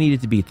 and I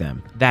needed to beat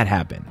them. That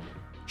happened.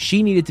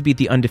 She needed to beat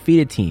the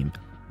undefeated team.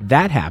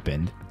 That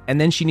happened. And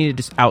then she needed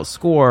to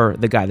outscore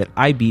the guy that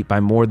I beat by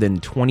more than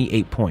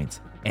 28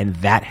 points. And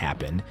that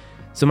happened.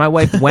 So my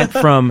wife went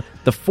from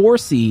the 4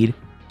 seed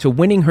to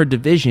winning her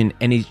division,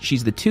 and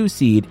she's the 2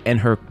 seed, and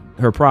her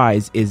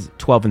prize is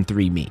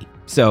 12-3 me.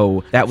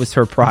 So that was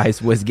her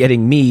prize, was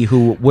getting me,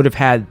 who would have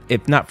had,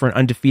 if not for an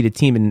undefeated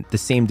team in the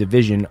same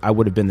division, I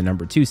would have been the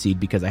number 2 seed,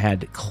 because I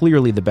had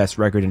clearly the best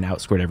record and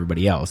outscored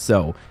everybody else.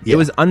 So It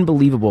was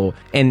unbelievable.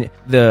 And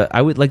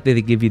I would like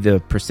to give you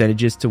the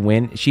percentages to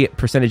win.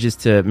 Percentages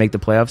to make the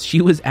playoffs.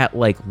 She was at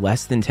like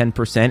less than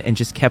 10% and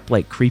just kept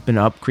like creeping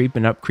up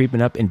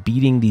and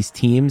beating these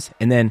teams.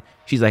 And then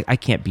she's like, I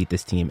can't beat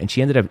this team. And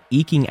she ended up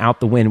eking out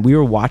the win. We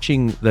were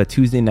watching the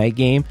Tuesday night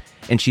game,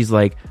 and she's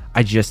like,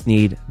 I just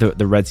need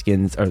the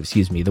Redskins, or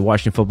excuse me, the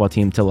Washington football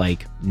team to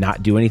like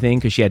not do anything,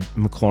 because she had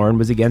McLaurin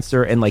was against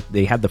her, and like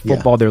they had the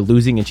football, they're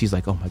losing, and she's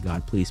like, oh my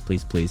God, please,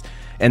 please, please.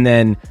 And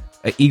then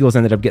Eagles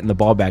ended up getting the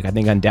ball back, I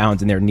think on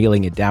downs, and they're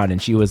kneeling it down,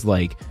 and she was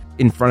like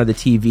in front of the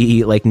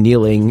TV, like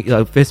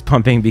kneeling, fist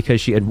pumping,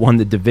 because she had won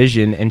the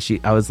division. And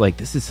I was like,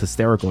 this is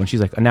hysterical. And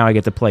she's like, now I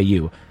get to play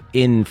you.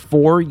 In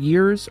 4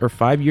 years or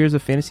 5 years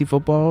of fantasy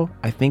football,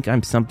 I think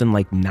I'm something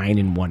like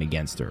 9-1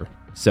 against her.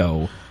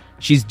 So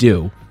She's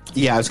due.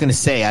 Yeah, I was going to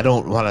say, I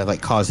don't want to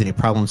like cause any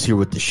problems here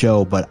with the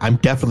show, but I'm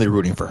definitely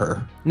rooting for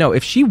her. No,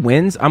 if she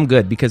wins, I'm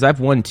good because I've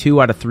won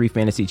 2 out of 3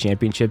 fantasy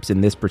championships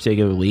in this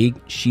particular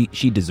league. She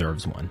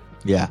deserves one.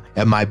 Yeah,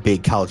 at my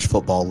big college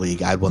football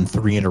league, I won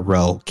 3 in a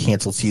row,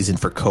 canceled season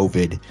for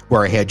COVID,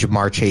 where I had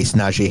Jamar Chase,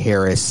 Najee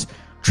Harris,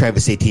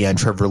 Travis Etienne,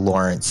 Trevor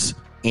Lawrence,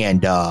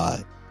 and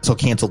so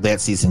canceled that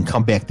season.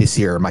 Come back this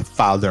year. My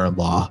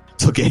father-in-law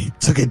took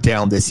it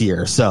down this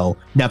year. So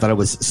not that I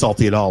was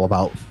salty at all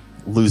about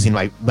losing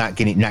not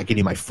getting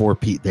my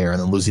 4-peat there and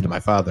then losing to my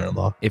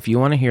father-in-law. If you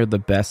want to hear the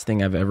best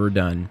thing I've ever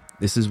done,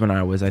 this is when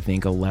I was, I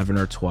think, 11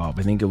 or 12.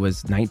 I think it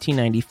was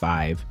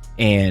 1995,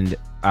 and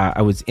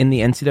I was in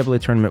the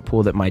NCAA tournament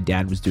pool that my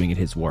dad was doing at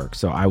his work.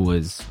 So I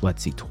was,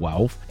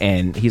 12,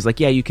 and he's like,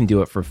 yeah, you can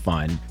do it for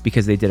fun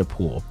because they did a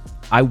pool.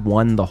 I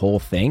won the whole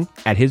thing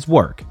at his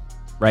work,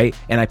 right?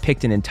 And I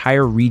picked an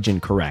entire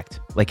region correct,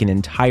 like an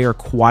entire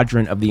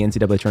quadrant of the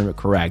NCAA tournament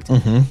correct,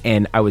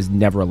 and I was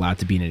never allowed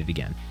to be in it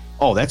again.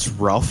 Oh, that's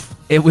rough.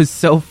 It was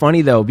so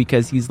funny, though,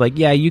 because he's like,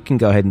 yeah, you can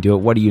go ahead and do it.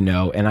 What do you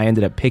know? And I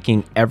ended up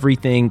picking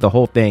everything, the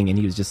whole thing. And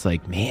he was just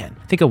like, man,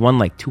 I think I won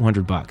like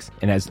 $200.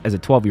 And as a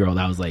 12-year-old,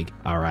 I was like,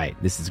 all right,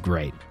 this is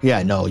great.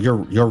 Yeah, no, you're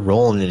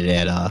rolling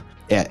it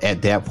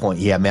at that point.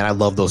 Yeah, man, I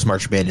love those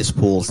March Madness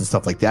pools and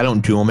stuff like that. I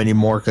don't do them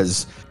anymore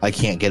because I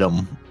can't get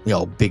them,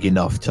 big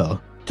enough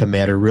to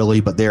matter really.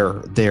 But they're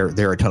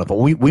a ton of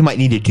fun. We might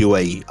need to do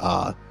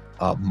a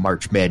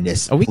March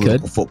Madness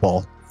political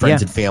football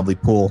friends and family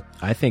pool.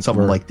 I think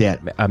something like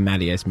that. A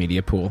Matty S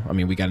Media pool. I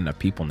mean, we got enough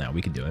people now.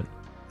 We could do it.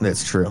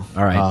 That's true.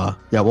 All right.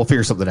 Yeah, we'll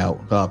figure something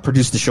out.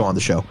 Produce the show on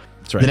the show.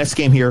 That's right. The next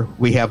game here,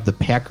 we have the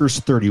Packers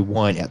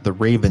 31 at the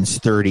Ravens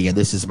 30, and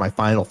this is my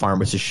final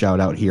pharmacist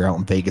shout out here out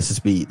in Vegas.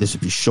 This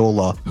would be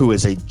Shola, who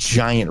is a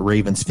giant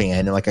Ravens fan,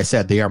 and like I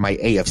said, they are my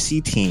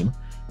AFC team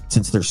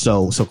since they're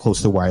so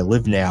close to where I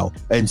live now.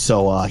 And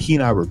so he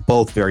and I were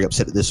both very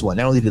upset at this one.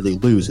 Not only did they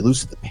lose to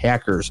the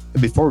Packers.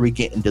 And before we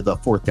get into the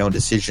 4th down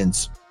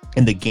decisions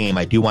in the game,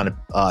 I do want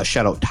to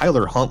shout out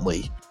Tyler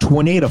Huntley,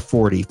 28 of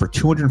 40 for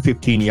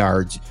 215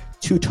 yards,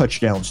 2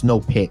 touchdowns, no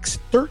picks,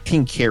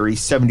 13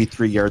 carries,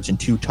 73 yards, and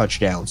 2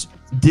 touchdowns.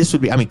 This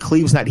would be,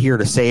 Cleve's not here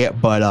to say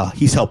it, but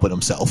he's helping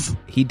himself.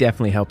 He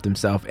definitely helped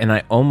himself. And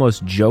I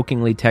almost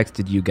jokingly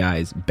texted you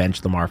guys,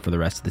 bench Lamar for the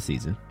rest of the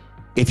season.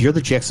 If you're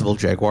the Jacksonville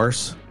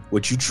Jaguars,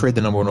 would you trade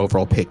the number 1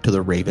 overall pick to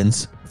the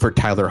Ravens for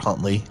Tyler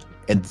Huntley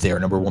and their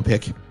number 1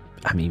 pick?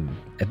 I mean,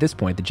 at this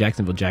point, the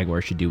Jacksonville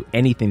Jaguars should do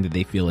anything that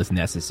they feel is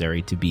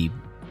necessary to be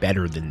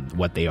better than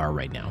what they are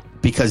right now.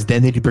 Because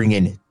then they'd bring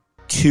in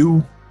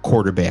 2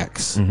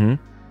 quarterbacks,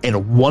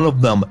 and one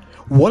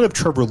of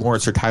Trevor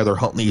Lawrence or Tyler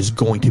Huntley is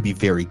going to be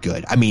very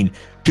good. I mean,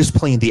 just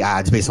playing the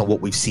odds based on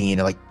what we've seen,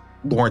 and like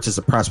Lawrence is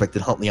a prospect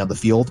and Huntley on the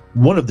field,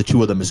 one of the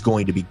 2 of them is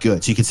going to be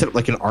good. So you can set up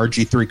like an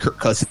RG3 Kirk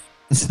Cousins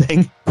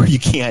thing where you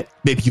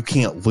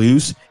can't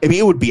lose. I mean,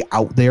 it would be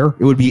out there.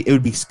 It would be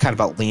kind of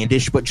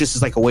outlandish, but just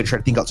as like a way to try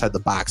to think outside the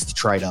box to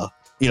try to,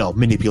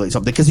 manipulate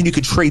something. Because then you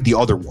could trade the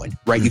other one,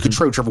 right? You could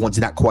trade whichever one's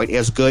not quite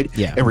as good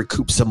and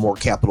recoup some more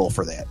capital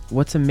for that.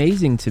 What's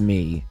amazing to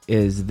me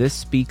is this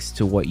speaks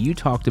to what you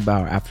talked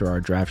about after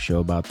our draft show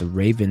about the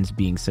Ravens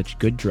being such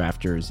good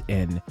drafters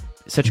and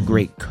such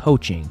great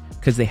coaching,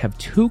 because they have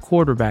 2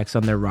 quarterbacks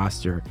on their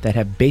roster that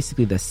have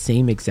basically the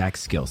same exact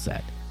skill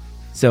set.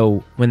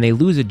 So when they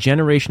lose a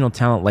generational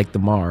talent like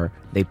Lamar,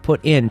 they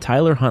put in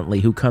Tyler Huntley,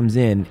 who comes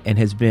in and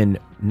has been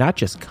not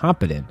just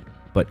competent,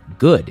 but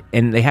good.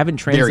 And they haven't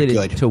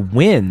translated to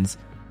wins.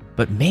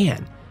 But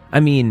man,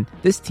 I mean,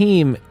 this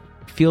team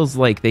feels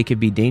like they could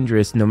be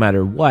dangerous no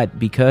matter what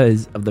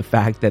because of the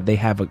fact that they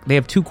have 2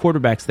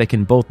 quarterbacks that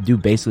can both do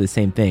basically the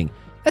same thing.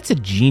 That's a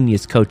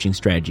genius coaching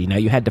strategy. Now,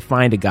 you had to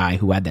find a guy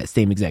who had that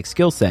same exact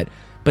skill set.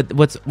 But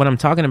what I'm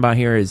talking about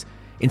here is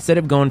instead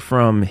of going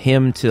from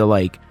him to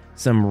like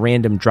some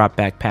random drop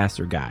back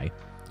passer guy,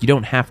 you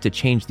don't have to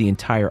change the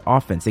entire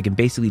offense. They can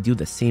basically do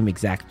the same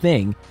exact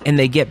thing, and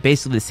they get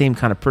basically the same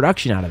kind of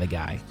production out of the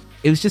guy.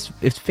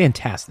 It's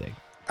fantastic.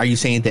 Are you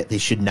saying that they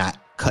should not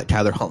cut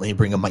Tyler Huntley and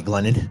bring in Mike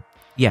Glennon?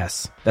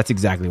 Yes, that's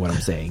exactly what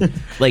I'm saying.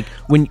 Like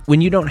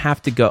when you don't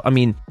have to go, I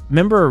mean,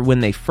 remember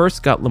when they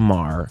first got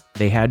Lamar,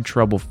 they had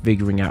trouble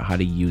figuring out how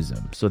to use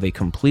him. So they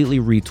completely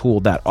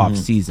retooled that off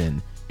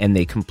season, and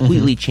they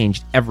completely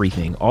changed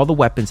everything, all the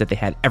weapons that they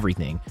had,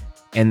 everything.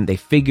 And they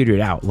figured it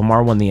out.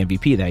 Lamar won the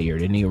MVP that year,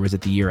 didn't he? Or was it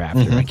the year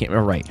after? I can't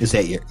remember. Right. It's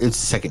that year. It's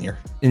the second year.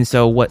 And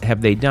so what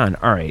have they done?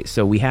 All right,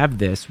 so we have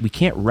this. We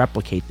can't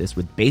replicate this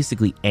with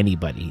basically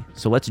anybody.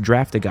 So let's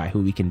draft a guy who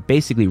we can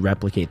basically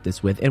replicate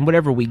this with. And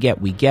whatever we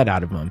get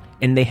out of him.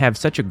 And they have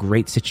such a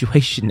great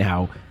situation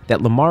now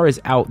that Lamar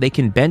is out. They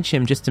can bench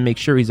him just to make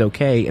sure he's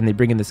okay. And they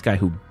bring in this guy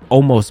who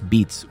almost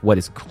beats what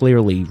is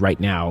clearly right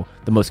now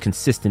the most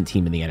consistent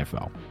team in the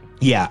NFL.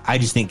 Yeah, I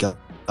just think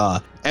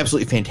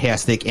absolutely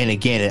fantastic. And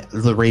again,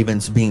 the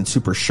Ravens being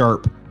super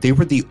sharp, they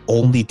were the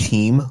only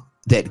team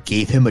that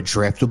gave him a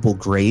draftable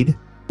grade,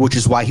 which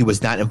is why he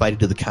was not invited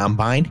to the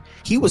combine.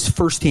 He was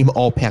first team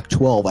all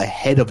Pac-12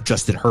 ahead of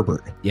Justin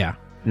Herbert. Yeah.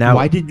 Now,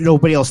 why did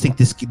nobody else think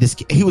this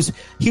he was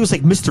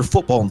like Mr.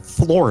 Football in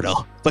Florida?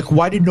 Like,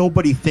 why did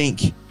nobody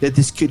think that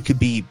this kid could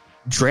be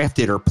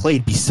drafted or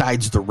played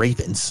besides the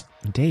Ravens?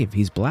 Dave,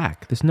 he's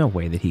black. There's no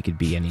way that he could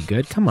be any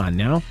good. Come on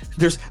now.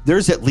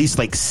 There's at least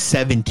like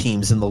 7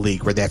 teams in the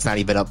league where that's not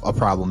even a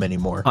problem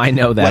anymore. I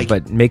know that, like,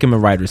 but make him a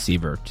wide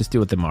receiver. Just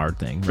do it the Mard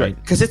thing, right?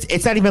 Because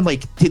it's not even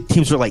like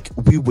teams are like,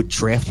 we would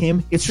draft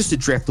him. It's just a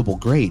draftable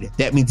grade.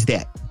 That means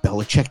that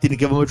Belichick didn't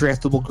give him a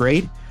draftable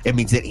grade. It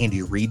means that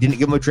Andy Reid didn't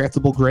give him a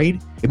draftable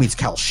grade. It means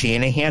Kyle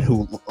Shanahan,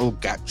 who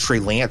got Trey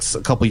Lance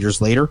a couple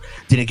years later,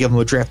 didn't give him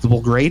a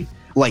draftable grade.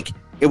 Like,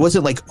 it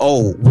wasn't like,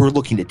 oh, we're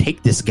looking to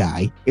take this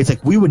guy. It's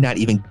like we would not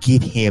even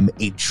give him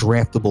a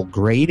draftable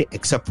grade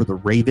except for the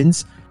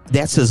Ravens.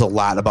 That says a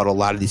lot about a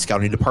lot of these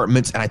scouting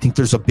departments, and I think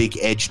there's a big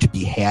edge to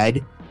be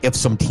had if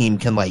some team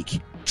can like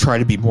try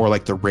to be more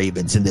like the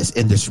Ravens in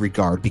this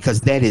regard,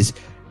 because that is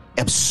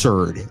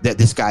absurd that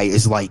this guy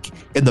is like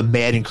in the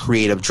Madden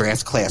creative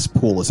draft class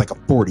pool is like a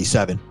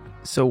 47.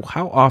 So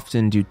how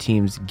often do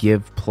teams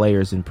give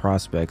players and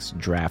prospects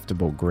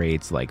draftable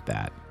grades like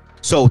that?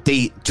 So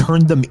they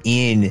turn them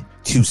in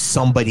to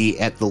somebody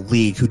at the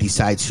league who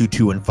decides who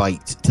to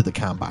invite to the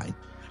combine.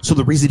 So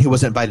the reason he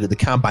wasn't invited to the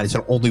combine is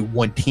that only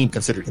one team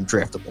considered him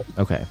draftable.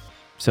 Okay.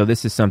 So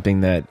this is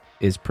something that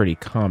is pretty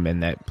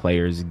common, that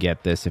players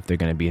get this if they're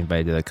going to be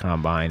invited to the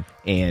combine.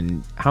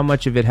 And how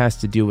much of it has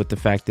to do with the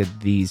fact that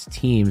these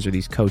teams or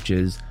these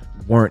coaches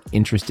weren't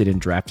interested in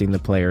drafting the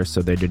player,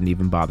 so they didn't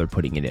even bother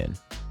putting it in?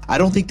 I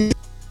don't think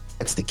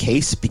that's the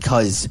case,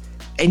 because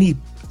any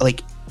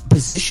like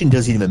position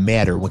doesn't even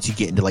matter once you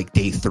get into like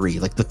day 3,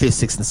 like the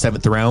 5th, 6th,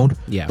 and 7th round.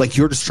 Yeah. Like,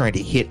 you're just trying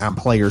to hit on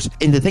players.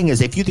 And the thing is,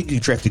 if you think you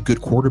draft a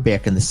good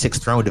quarterback in the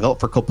 6th round,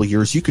 develop for a couple of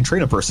years, you can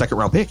trade him for a 2nd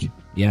round pick.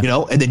 Yeah. You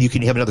know, and then you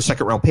can have another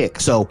 2nd round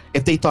pick. So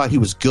if they thought he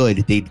was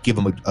good, they'd give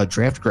him a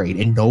draft grade,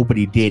 and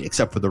nobody did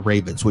except for the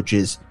Ravens, which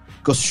goes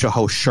to show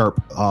how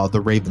sharp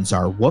the Ravens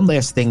are. One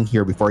last thing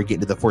here before I get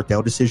into the 4th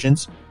down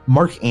decisions.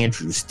 Mark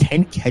Andrews,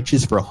 10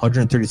 catches for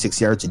 136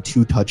 yards and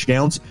 2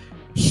 touchdowns.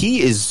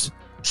 He is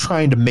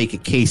trying to make a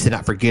case to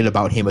not forget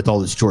about him with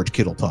all this George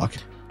Kittle talk.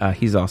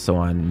 He's also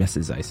on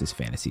Mrs. Ice's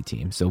fantasy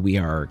team, so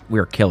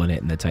we're killing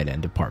it in the tight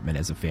end department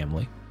as a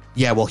family.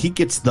 Yeah, well, he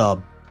gets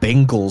the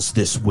Bengals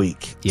this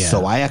week. Yeah.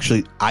 So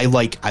I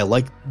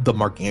like the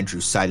Mark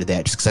Andrews side of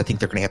that, just because I think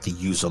they're going to have to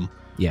use him.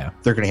 Yeah.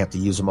 They're going to have to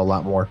use him a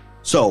lot more.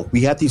 So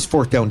we have these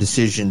 4th down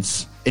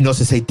decisions, and notice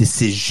I say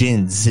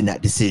decisions and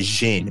not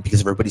decision,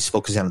 because everybody's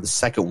focusing on the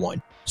second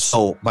one.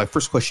 So my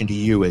first question to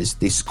you is,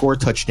 they score a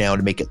touchdown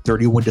to make it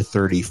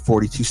 31-30,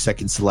 42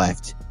 seconds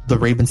left. The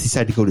Ravens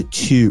decided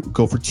to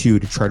go for 2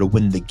 to try to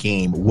win the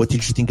game. What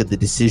did you think of the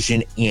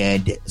decision?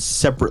 And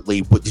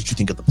separately, what did you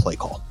think of the play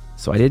call?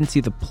 So I didn't see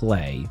the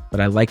play,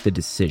 but I like the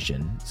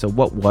decision. So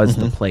what was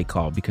the play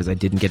call? Because I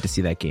didn't get to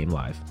see that game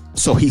live.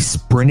 So he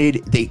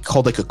sprinted. They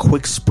called like a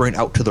quick sprint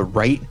out to the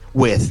right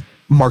with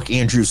Mark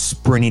Andrews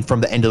sprinting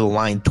from the end of the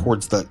line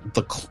towards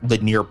the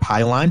near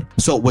pylon.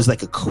 So it was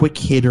like a quick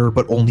hitter,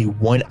 but only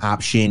one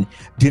option.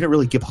 Didn't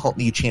really give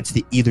Huntley a chance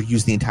to either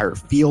use the entire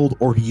field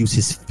or to use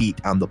his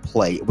feet on the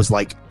play. It was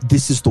like,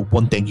 this is the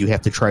one thing you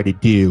have to try to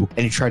do.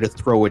 And he tried to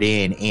throw it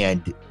in,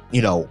 and,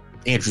 you know,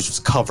 Andrews was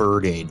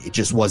covered, and it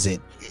just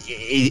wasn't,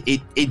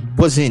 it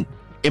wasn't,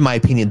 in my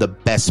opinion, the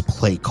best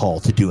play call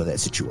to do in that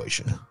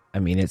situation. I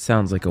mean, it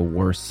sounds like a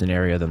worse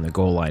scenario than the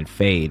goal line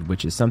fade,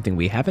 which is something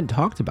we haven't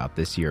talked about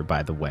this year,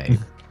 by the way.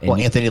 Well,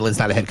 Anthony Lynn's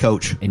not a head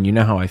coach. And you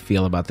know how I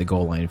feel about the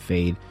goal line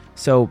fade.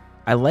 So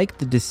I like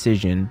the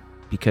decision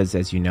because,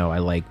 as you know, I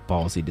like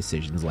ballsy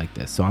decisions like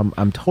this. So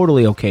I'm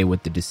totally okay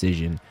with the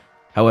decision.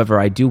 However,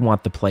 I do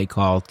want the play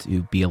call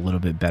to be a little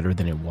bit better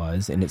than it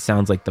was. And it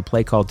sounds like the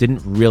play call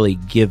didn't really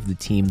give the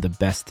team the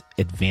best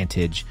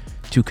advantage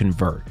to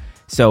convert.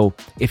 So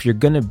if you're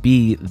going to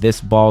be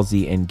this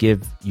ballsy and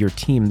give your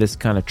team this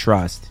kind of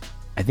trust,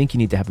 I think you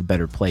need to have a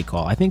better play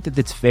call. I think that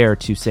it's fair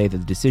to say that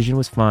the decision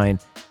was fine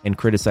and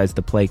criticize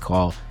the play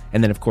call.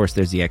 And then, of course,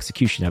 there's the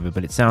execution of it.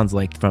 But it sounds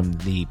like from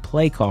the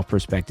play call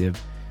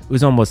perspective, it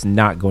was almost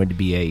not going to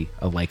be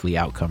a likely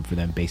outcome for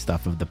them based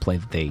off of the play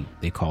that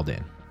they called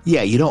in.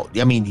 Yeah, you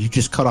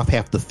just cut off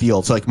half the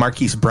field. So like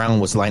Marquise Brown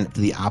was lined up to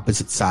the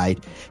opposite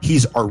side.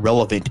 He's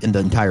irrelevant in the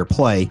entire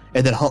play.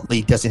 And then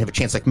Huntley doesn't have a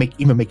chance, like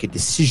make a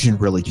decision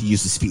really to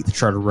use his feet to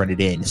try to run it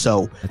in.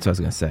 So that's what I was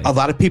going to say. A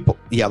lot of people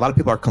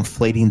are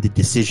conflating the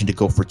decision to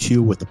go for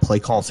 2 with the play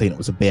call and saying it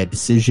was a bad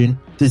decision.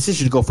 The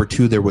decision to go for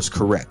 2 there was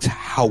correct.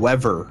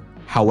 However,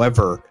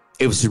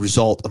 it was the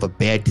result of a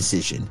bad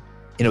decision,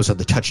 and it was on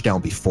the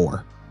touchdown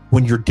before.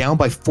 When you're down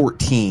by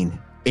 14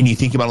 and you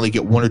think you might only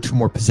get 1 or 2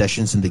 more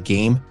possessions in the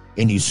game,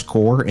 and you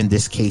score, in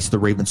this case, the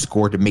Ravens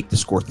scored to make the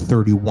score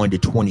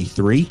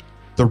 31-23.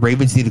 The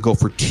Ravens need to go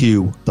for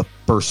 2 the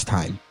first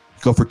time.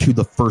 Go for 2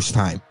 the first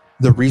time.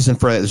 The reason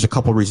for that, there's a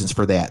couple reasons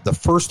for that. The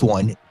first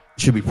one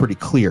should be pretty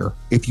clear.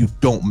 If you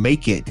don't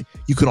make it,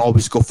 you can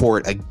always go for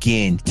it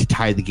again to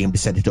tie the game to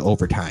send it to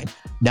overtime.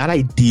 Not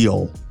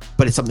ideal,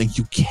 but it's something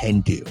you can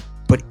do.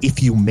 But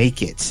if you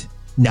make it,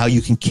 now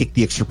you can kick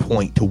the extra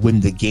point to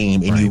win the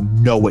game, and you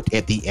know it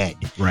at the end.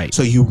 Right.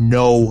 So you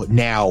know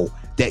now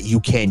that you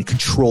can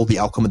control the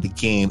outcome of the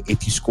game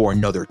if you score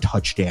another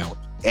touchdown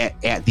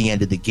at the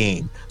end of the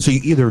game. So you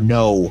either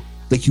know,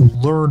 like, you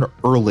learn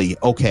early,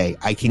 okay,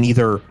 I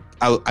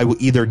will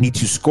either need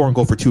to score and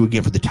go for 2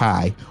 again for the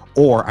tie,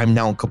 or I'm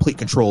now in complete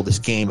control of this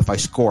game. If I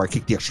score, I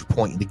kick the extra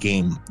point and the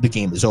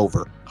game is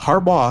over.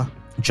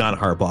 John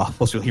Harbaugh,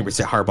 most people hear me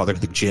say Harbaugh, they're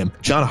like Jim.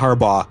 John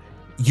Harbaugh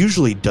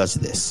usually does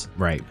this.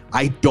 Right.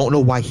 I don't know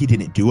why he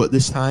didn't do it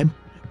this time,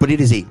 but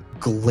it is a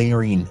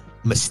glaring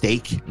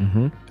mistake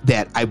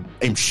that I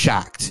am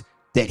shocked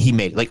that he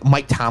made. Like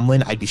Mike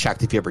Tomlin, I'd be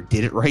shocked if he ever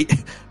did it right.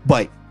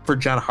 But for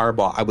John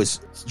Harbaugh, I was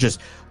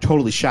just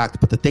totally shocked.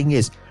 But the thing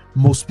is,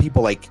 most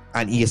people like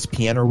on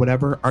ESPN or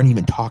whatever aren't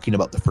even talking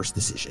about the first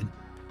decision,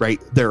 right?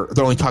 They're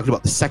only talking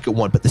about the second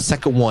one, but the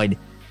second one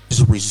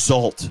is a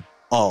result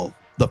of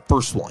the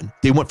first one.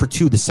 They went for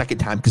 2 the second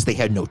time because they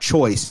had no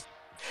choice.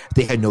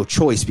 They had no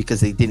choice because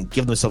they didn't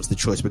give themselves the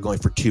choice by going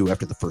for 2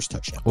 after the first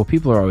touchdown. Well,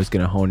 people are always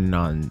going to hone in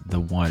on the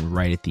one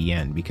right at the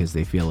end because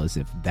they feel as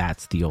if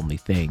that's the only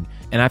thing.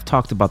 And I've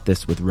talked about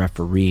this with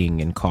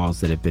refereeing and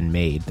calls that have been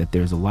made, that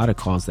there's a lot of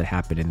calls that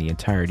happen in the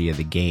entirety of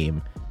the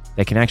game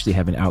that can actually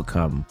have an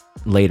outcome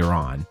later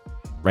on,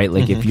 right?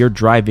 Like if you're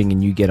driving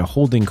and you get a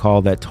holding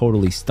call that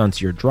totally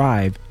stunts your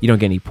drive, you don't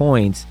get any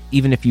points.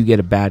 Even if you get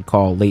a bad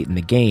call late in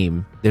the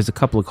game, there's a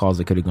couple of calls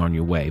that could have gone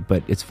your way.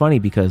 But it's funny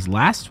because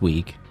last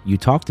week you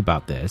talked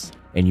about this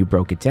and you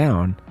broke it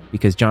down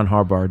because John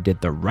Harbaugh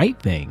did the right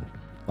thing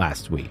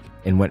last week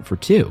and went for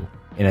 2.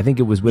 And I think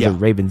it was with a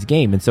Ravens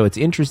game. And so it's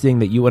interesting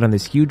that you went on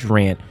this huge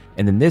rant.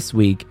 And then this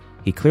week,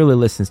 he clearly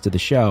listens to the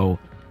show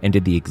and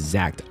did the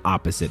exact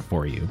opposite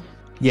for you.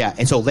 Yeah.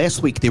 And so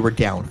last week they were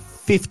down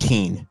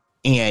 15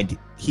 and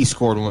he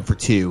scored and went for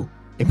 2.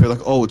 And you're like,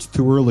 oh, it's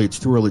too early. It's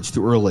too early. It's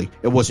too early.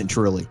 It wasn't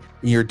too early.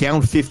 And you're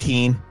down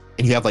 15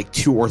 and you have like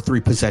 2 or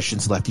 3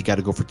 possessions left. You got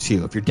to go for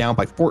 2. If you're down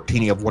by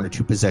 14, you have 1 or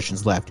 2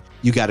 possessions left.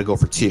 You got to go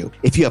for 2.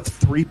 If you have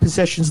 3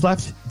 possessions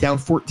left, down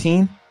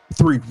 14,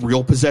 3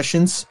 real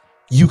possessions,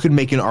 you can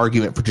make an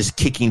argument for just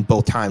kicking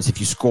both times. If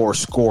you score,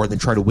 then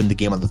try to win the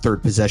game on the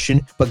 3rd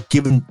possession. But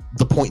given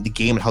the point in the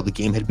game and how the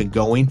game had been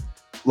going,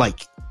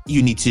 like,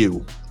 you need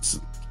to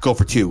go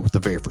for 2 the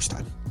very first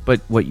time. But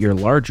what your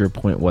larger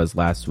point was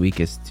last week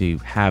is to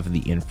have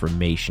the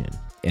information.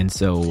 And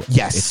so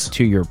it's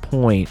to your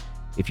point,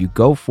 if you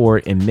go for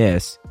it and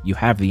miss, you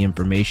have the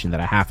information that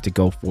I have to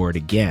go for it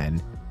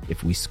again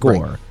if we score.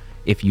 Right.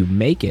 If you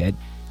make it,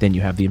 then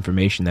you have the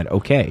information that,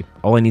 okay,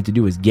 all I need to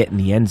do is get in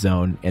the end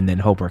zone and then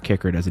hope our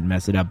kicker doesn't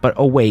mess it up. But,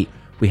 oh, wait,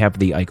 we have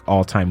the like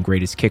all-time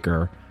greatest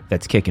kicker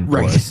that's kicking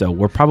for us, so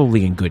we're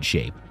probably in good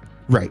shape.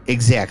 Right,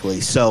 exactly.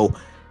 So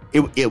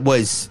it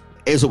was,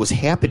 as it was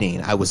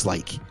happening, I was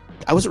like,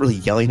 I wasn't really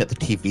yelling at the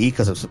TV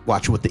because I was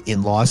watching with the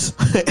in-laws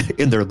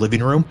in their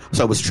living room.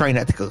 So I was trying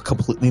not to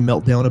completely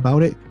melt down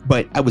about it.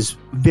 But I was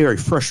very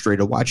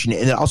frustrated watching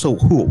it. And also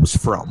who it was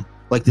from.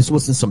 Like, this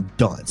wasn't some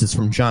dunce. It's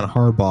from John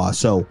Harbaugh.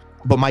 So,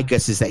 but my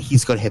guess is that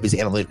he's going to have his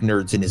analytic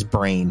nerds in his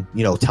brain,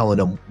 you know, telling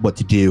him what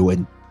to do.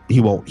 And he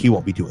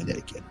won't be doing that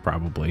again.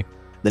 Probably.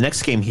 The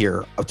next game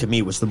here, to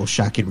me, was the most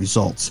shocking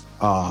results.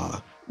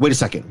 Wait a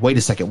second.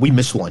 We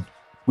missed one.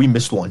 Do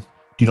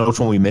you know which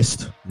one we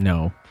missed?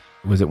 No.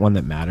 Was it one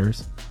that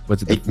matters?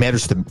 It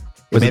matters to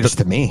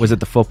me. Was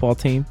it the football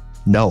team?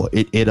 No,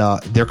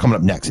 they're coming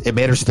up next. It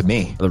matters to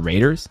me. The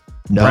Raiders?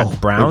 No.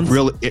 Browns?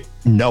 It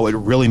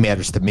really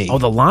matters to me. Oh,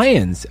 the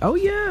Lions. Oh,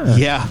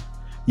 yeah.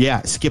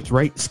 Yeah. Skipped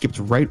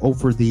right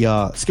over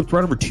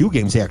 2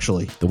 games,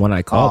 actually. The one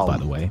I called, by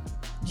the way.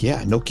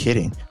 Yeah, no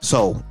kidding.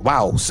 So,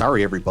 wow,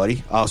 sorry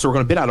everybody. So we're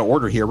going to bit out of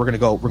order here. We're going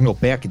to go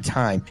back in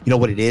time. You know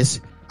what it is?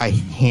 I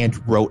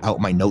hand wrote out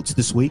my notes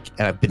this week,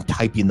 and I've been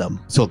typing them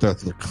so they're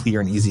clear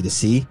and easy to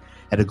see.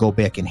 I had to go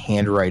back and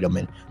handwrite them,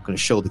 and I'm going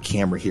to show the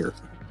camera here.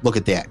 Look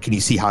at that. Can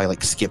you see how I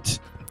skipped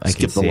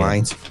the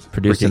lines?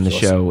 Producing the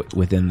show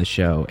within the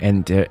show.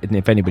 And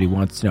if anybody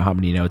wants to know how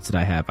many notes that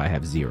I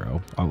have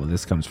 0. All of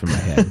this comes from my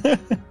head.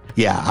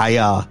 Yeah,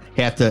 I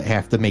have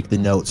to make the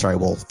notes. Sorry,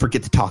 we'll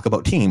forget to talk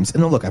about teams.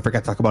 And then look, I forgot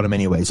to talk about them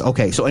anyways.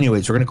 Okay, so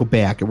anyways, we're going to go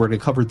back and we're going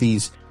to cover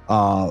these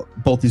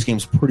both these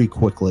games pretty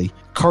quickly.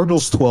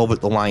 Cardinals 12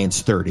 at the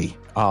Lions 30.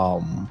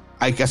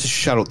 I guess I should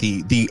shout out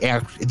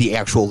the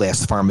actual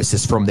last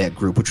pharmacist from that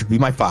group, which would be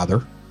my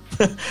father.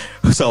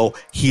 So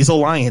he's a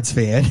Lions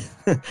fan.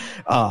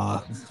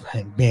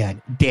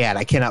 Man, Dad,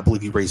 I cannot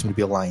believe you raised me to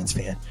be a Lions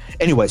fan.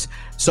 Anyways,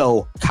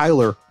 so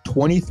Kyler,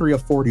 23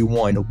 of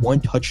 41, 1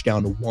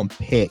 touchdown, 1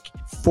 pick,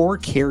 4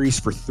 carries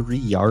for 3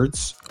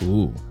 yards.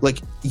 Ooh.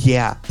 Like,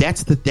 yeah,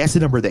 that's the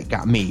number that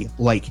got me.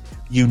 Like,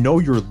 you know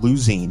you're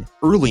losing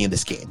early in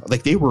this game.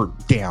 Like, they were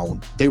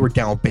down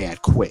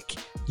bad quick.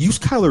 Use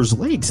Kyler's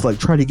legs to like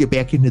try to get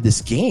back into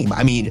this game.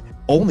 I mean,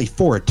 only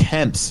 4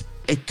 attempts.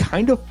 It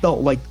kind of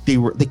felt like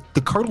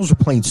the Cardinals were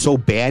playing so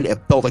bad, it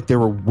felt like they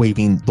were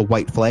waving the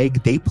white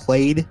flag. They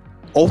played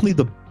only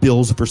the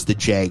Bills versus the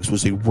Jags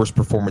was a worst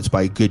performance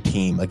by a good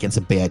team against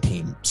a bad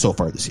team so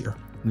far this year.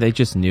 They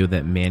just knew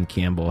that Man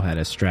Campbell had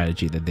a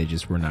strategy that they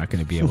just were not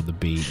going to be able to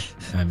beat.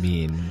 I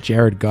mean,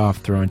 Jared Goff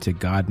throwing to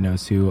God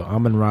knows who.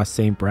 Amon-Ra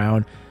St.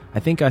 Brown. I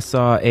think I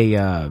saw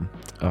a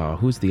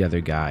who's the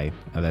other guy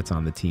that's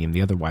on the team?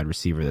 The other wide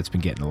receiver that's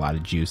been getting a lot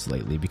of juice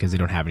lately because they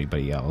don't have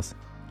anybody else.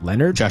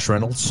 Leonard? Josh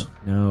Reynolds?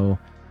 No.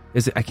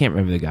 I can't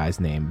remember the guy's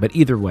name. But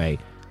either way,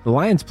 the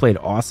Lions played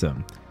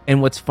awesome.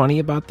 And what's funny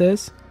about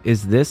this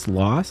is this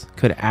loss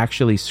could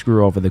actually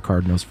screw over the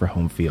Cardinals for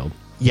home field.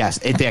 Yes.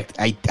 In fact,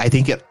 I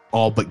think it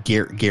all but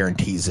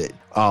guarantees it.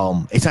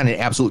 It's not an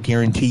absolute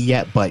guarantee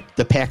yet, but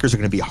the Packers are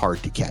going to be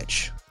hard to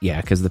catch. Yeah,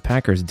 because the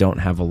Packers don't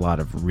have a lot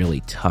of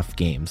really tough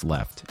games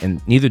left,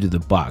 and neither do the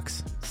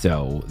Bucs.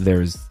 So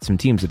there's some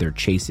teams that they're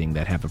chasing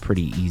that have a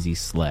pretty easy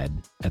sled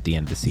at the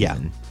end of the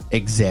season. Yeah,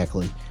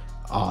 exactly.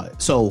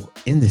 So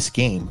in this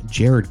game,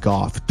 Jared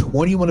Goff,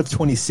 21 of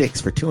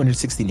 26 for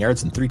 216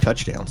 yards and 3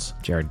 touchdowns.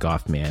 Jared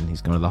Goff, man,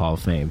 he's going to the Hall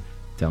of Fame.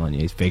 I'm telling you,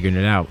 he's figuring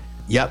it out.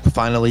 Yep,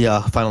 finally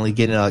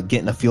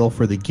getting a feel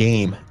for the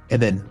game. And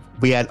then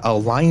we had a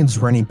Lions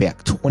running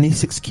back,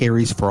 26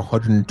 carries for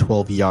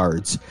 112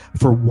 yards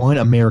for $1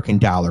 American.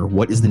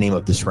 What is the name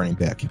of this running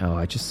back? Oh,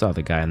 I just saw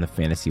the guy on the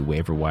fantasy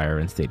waiver wire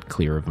and stayed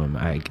clear of him.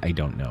 I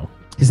don't know.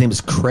 His name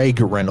is Craig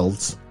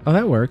Reynolds. Oh,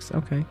 that works.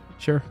 Okay,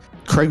 sure.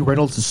 Craig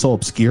Reynolds is so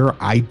obscure,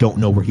 I don't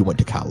know where he went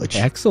to college.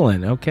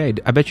 Excellent. Okay,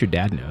 I bet your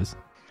dad knows.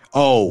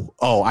 Oh,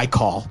 I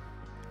call.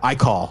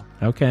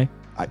 Okay.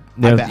 I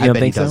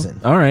bet he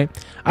doesn't. All right.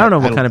 I don't know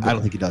what kind of. I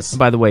don't think he does.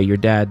 By the way, your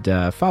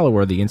dad,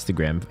 follower of the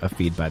Instagram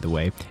feed, by the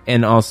way,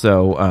 and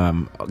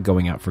also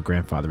going out for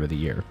Grandfather of the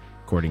Year,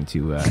 according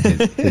to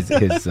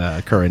his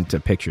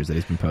current pictures that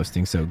he's been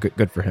posting. So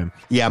good for him.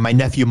 Yeah, my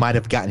nephew might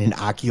have gotten an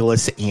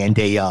Oculus and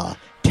a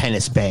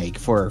tennis bag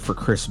for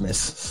Christmas.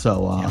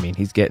 So I mean,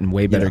 he's getting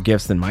way better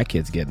gifts than my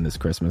kids getting this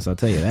Christmas. I'll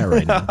tell you that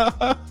right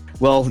now.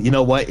 Well, you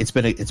know what? It's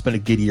been a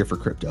good year for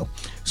crypto.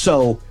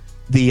 So.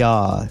 The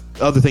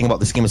other thing about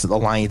this game is that the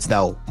Lions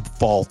now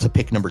fall to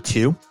pick number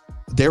 2.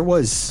 There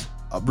was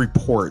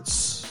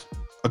reports,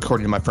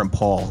 according to my friend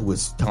Paul, who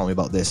was telling me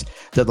about this,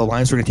 that the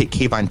Lions were going to take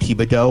Kayvon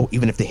Thibodeau,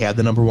 even if they had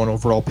the number 1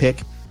 overall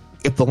pick.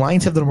 If the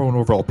Lions have the number 1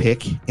 overall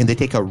pick and they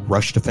take a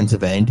rush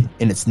defensive end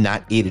and it's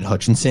not Aiden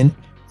Hutchinson,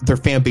 their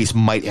fan base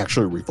might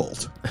actually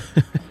revolt.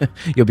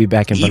 You'll be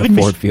back in front of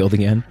Ford Field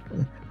again.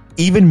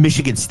 Even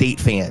Michigan State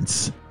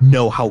fans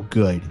know how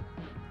good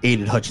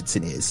Aiden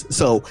Hutchinson is.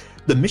 So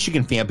the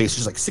Michigan fan base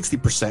is like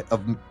 60%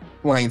 of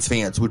Lions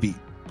fans would be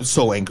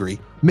so angry.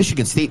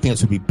 Michigan State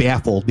fans would be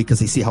baffled because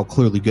they see how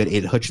clearly good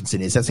Aiden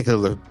Hutchinson is. That's like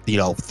another,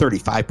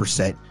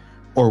 35%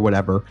 or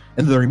whatever.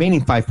 And the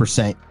remaining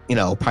 5%,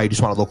 probably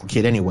just want a local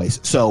kid anyways.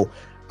 So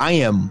I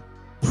am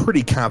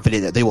pretty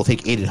confident that they will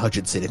take Aiden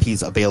Hutchinson if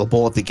he's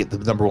available, if they get the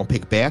number 1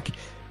 pick back.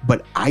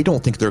 But I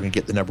don't think they're going to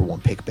get the number 1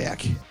 pick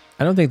back.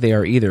 I don't think they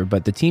are either.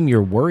 But the team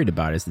you're worried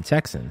about is the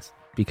Texans,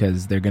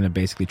 because they're going to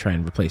basically try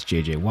and replace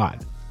J.J.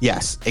 Watt.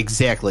 Yes,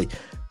 exactly.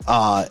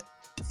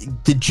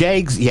 The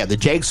Jags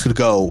could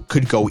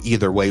go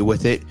either way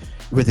with it,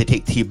 whether they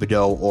take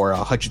Thibodeau or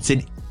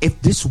Hutchinson.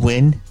 If this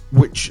win,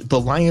 which the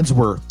Lions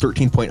were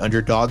 13-point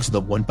underdogs, the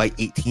won by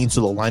 18,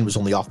 so the line was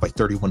only off by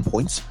 31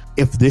 points.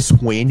 If this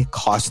win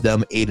cost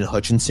them Aiden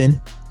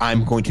Hutchinson,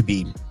 I'm going to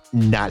be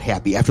not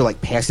happy. After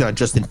passing on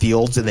Justin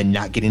Fields and then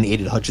not getting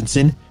Aiden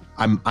Hutchinson,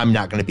 I'm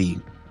not going to be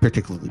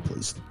particularly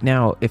pleased.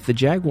 Now, if the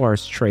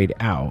Jaguars trade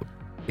out,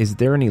 is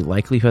there any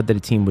likelihood that a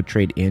team would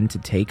trade in to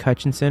take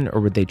Hutchinson, or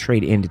would they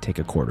trade in to take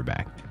a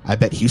quarterback? I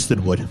bet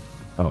Houston would.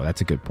 Oh,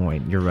 that's a good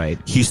point. You're right.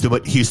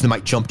 Houston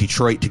might jump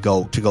Detroit to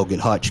go get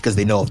Hutch, because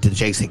they know if the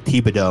Jags take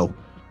Thibodeau,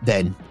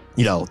 then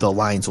the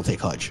Lions will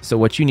take Hutch. So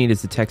what you need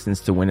is the Texans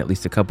to win at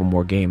least a couple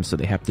more games, so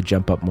they have to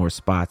jump up more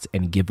spots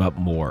and give up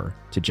more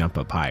to jump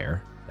up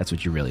higher. That's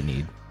what you really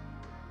need.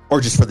 Or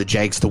just for the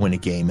Jags to win a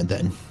game, and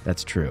then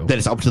that's true. Then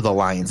it's up to the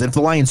Lions. And if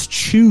the Lions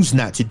choose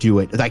not to do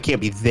it, I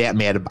can't be that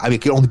mad. I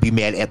can only be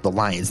mad at the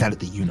Lions, not at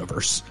the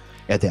universe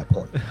at that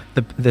point.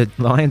 The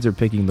Lions are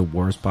picking the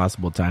worst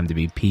possible time to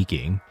be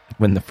peaking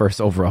when the first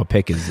overall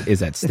pick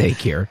is at stake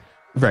here.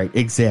 Right,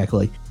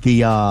 exactly.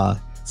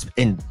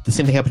 And the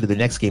same thing happened to the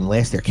next game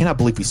last year. I cannot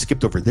believe we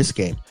skipped over this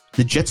game.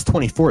 The Jets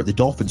 24, the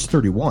Dolphins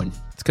 31.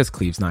 It's because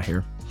Cleve's not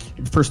here.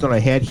 The first note I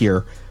had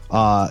here.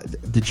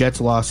 The Jets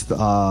lost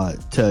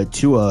to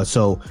Tua,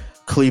 so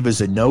Cleve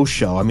is a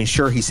no-show. I mean,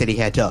 sure, he said he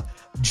had to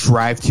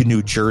drive to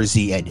New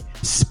Jersey and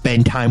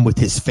spend time with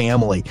his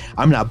family.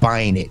 I'm not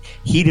buying it.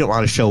 He didn't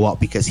want to show up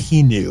because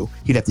he knew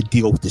he'd have to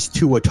deal with this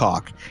Tua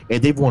talk.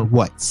 And they've won,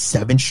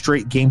 7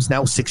 straight games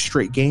now? 6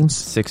 straight games?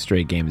 6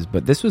 straight games,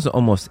 but this was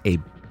almost a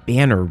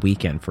banner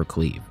weekend for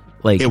Cleve.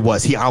 It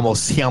was. He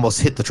almost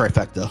hit the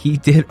trifecta. He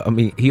did. I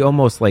mean, he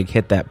almost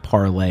hit that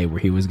parlay where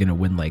he was going to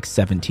win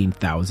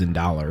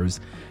 $17,000.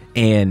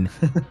 And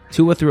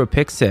Tua threw a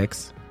pick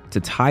 6 to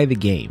tie the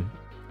game.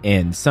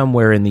 And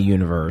somewhere in the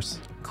universe,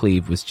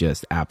 Cleve was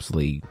just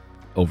absolutely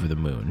over the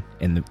moon.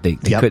 And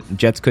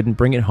Jets couldn't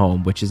bring it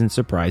home, which isn't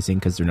surprising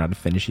because they're not a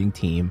finishing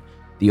team.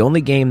 The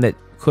only game that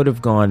could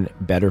have gone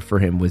better for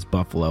him was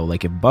Buffalo.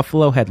 If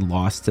Buffalo had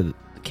lost to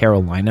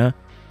Carolina,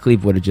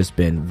 Cleve would have just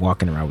been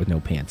walking around with no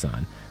pants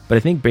on. But I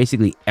think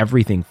basically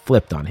everything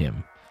flipped on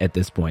him at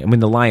this point. I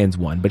mean, the Lions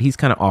won, but he's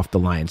kind of off the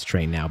Lions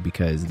train now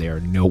because they are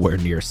nowhere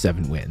near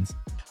 7 wins.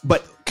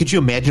 But Could you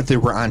imagine if they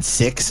were on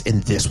 6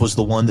 and this was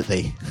the one that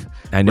they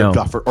I know. ripped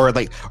off, or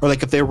like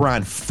if they were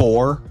on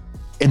 4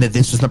 and then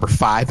this was number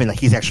 5 and like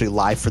he's actually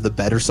live for the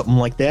bet or something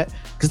like that,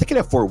 because they could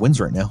have 4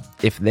 wins right now.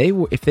 If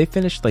they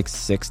finished like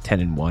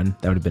 6-10-1,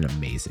 that would have been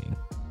amazing.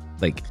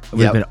 Like, it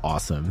would have been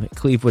awesome.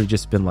 Cleve would have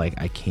just been like,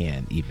 I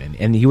can't even.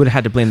 And he would have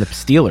had to blame the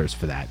Steelers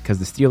for that, because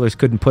the Steelers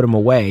couldn't put him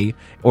away,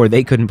 or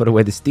they couldn't put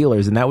away the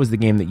Steelers. And that was the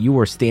game that you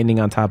were standing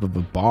on top of a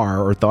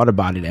bar or thought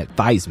about it at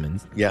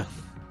Theismann's. Yeah.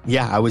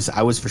 Yeah, I was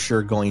for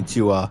sure going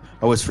to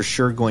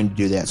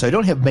do that. So I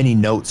don't have many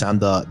notes on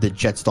the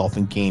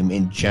Jets-Dolphin game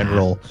in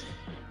general.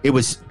 It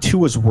was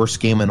Tua's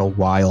worst game in a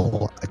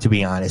while, to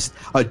be honest.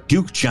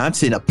 Duke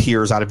Johnson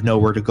appears out of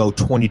nowhere to go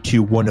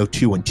 22,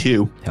 102, and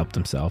 2. Helped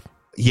himself.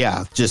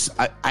 Yeah,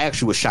 I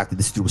actually was shocked that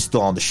this dude was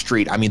still on the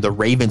street. I mean, the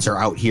Ravens are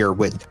out here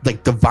with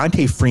like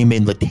Devontae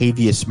Freeman,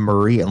 Latavius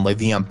Murray, and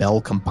Le'Veon Bell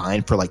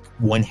combined for like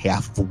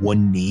 1/2 of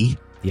one knee.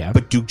 Yeah.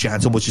 But Duke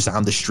Johnson was just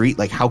on the street.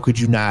 Like, how could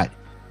you not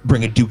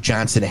bring a Duke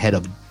Johnson ahead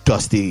of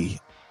dusty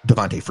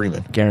Devontae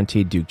Freeman?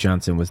 Guaranteed Duke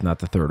Johnson was not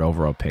the 3rd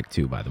overall pick,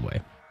 too, by the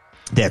way.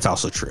 That's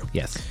also true.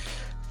 Yes.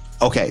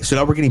 Okay, so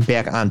now we're getting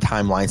back on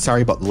timeline.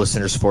 Sorry about the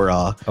listeners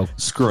for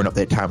screwing up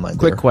that timeline.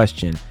 Quick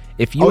question.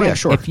 If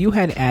you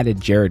had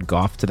added Jared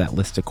Goff to that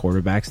list of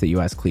quarterbacks that you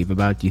asked Cleve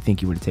about, do you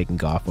think you would have taken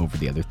Goff over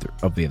the other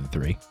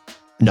three?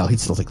 No, he'd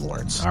still take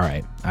Lawrence. All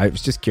right. I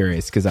was just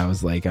curious because I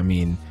was like, I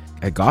mean,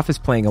 Goff is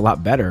playing a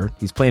lot better.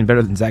 He's playing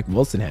better than Zach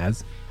Wilson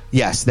has.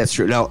 Yes, that's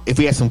true. Now, if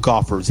we had some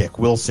Goff or Zach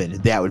Wilson,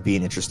 that would be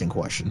an interesting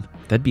question.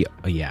 That'd be,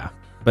 yeah.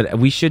 But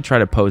we should try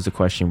to pose a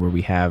question where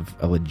we have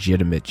a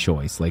legitimate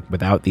choice, like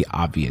without the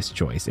obvious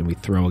choice, and we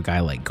throw a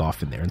guy like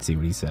Goff in there and see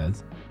what he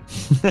says.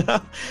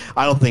 I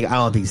don't think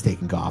he's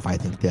taking Goff. I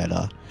think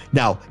that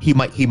now he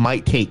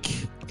might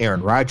take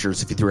Aaron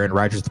Rodgers if you threw Aaron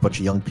Rodgers with a bunch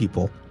of young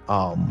people.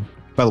 By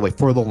the way,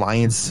 for the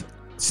Lions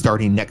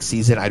starting next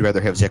season, I'd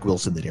rather have Zach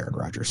Wilson than Aaron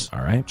Rodgers. All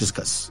right, just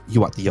because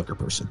you want the younger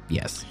person.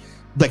 Yes,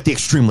 like the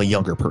extremely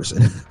younger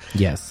person.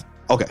 Yes.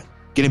 Okay,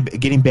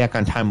 getting back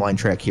on timeline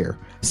track here.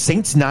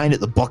 Saints 9 at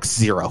the Bucs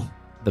 0.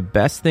 The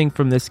best thing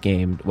from this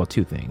game, well,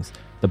 2 things.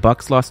 The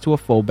Bucs lost to a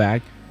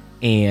fullback,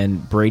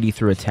 and Brady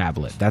threw a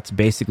tablet. That's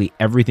basically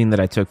everything that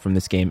I took from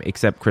this game,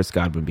 except Chris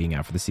Godwin being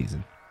out for the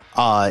season.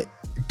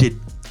 Did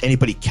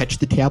anybody catch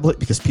the tablet?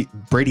 Because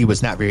Brady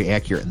was not very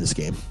accurate in this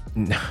game.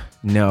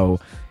 No,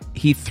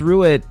 he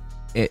threw it.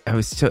 It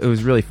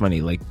was really funny.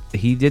 Like,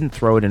 he didn't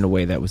throw it in a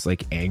way that was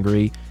like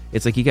angry.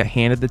 It's like he got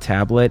handed the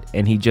tablet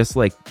and he just,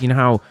 like, you know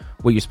how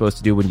what you're supposed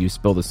to do when you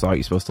spill the salt,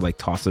 you're supposed to like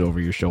toss it over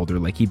your shoulder.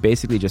 Like, he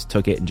basically just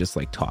took it and just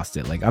like tossed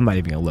it. Like, I'm not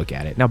even gonna look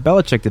at it. Now,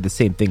 Belichick did the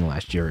same thing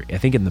last year, I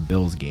think in the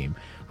Bills game,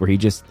 where he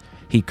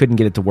couldn't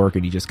get it to work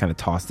and he just kind of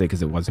tossed it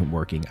because it wasn't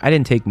working. I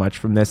didn't take much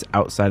from this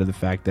outside of the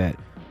fact that,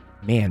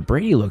 man,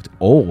 Brady looked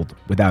old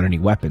without any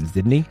weapons,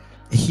 didn't he?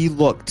 He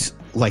looked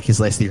like his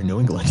last year in New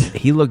England.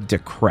 He looked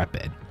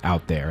decrepit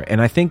out there,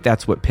 and I think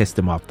that's what pissed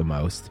him off the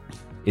most,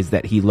 is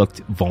that he looked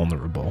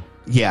vulnerable.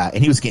 Yeah,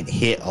 and he was getting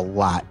hit a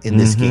lot in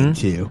this game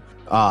too.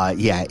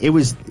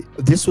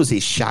 This was a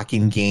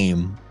shocking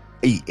game,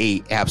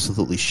 a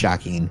absolutely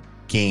shocking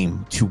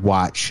game to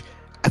watch.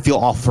 I feel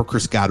awful for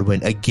Chris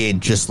Godwin again,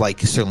 just like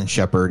Sterling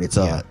Shepard. It's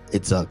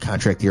a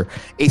contract year.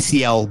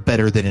 ACL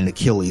better than an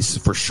Achilles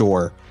for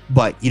sure,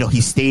 but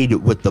he stayed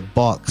with the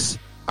Bucs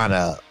on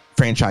a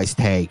franchise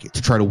tag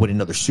to try to win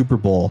another Super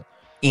Bowl,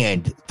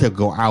 and to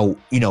go out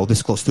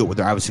this close to it, where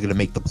they're obviously going to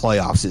make the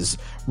playoffs, is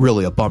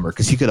really a bummer,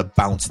 because he could have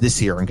bounced this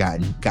year and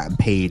gotten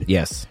paid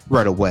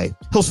right away.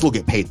 He'll still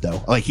get paid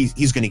though. Like,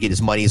 he's going to get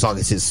his money as long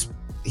as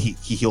he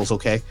heals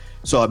okay.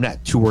 So I'm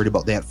not too worried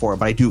about that for him,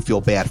 but I do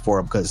feel bad for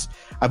him because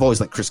I've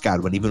always liked Chris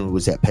Godwin, even when he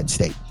was at Penn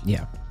State.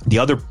 Yeah. The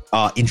other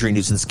injury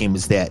news in this game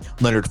is that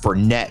Leonard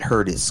Fournette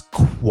hurt his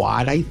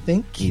quad, I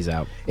think. He's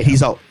out. And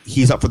he's out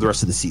for the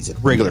rest of the season,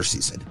 regular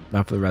season.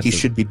 Not for the rest. He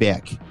should be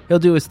back. He'll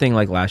do his thing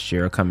like last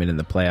year. He'll come in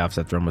the playoffs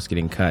after almost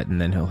getting cut, and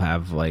then he'll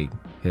have like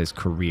his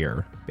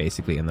career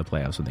basically in the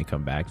playoffs when they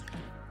come back.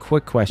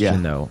 Quick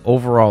question though,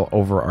 overall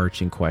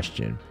overarching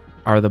question.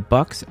 Are the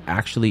Bucs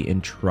actually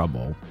in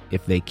trouble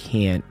if they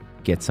can't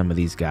get some of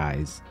these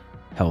guys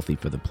healthy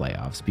for the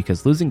playoffs?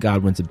 Because losing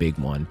Godwin's a big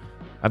one.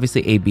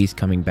 Obviously, AB's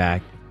coming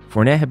back.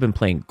 Fournette had been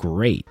playing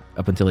great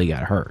up until he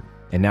got hurt.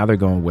 And now they're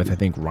going with, I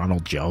think,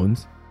 Ronald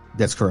Jones.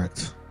 That's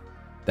correct.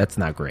 That's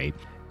not great.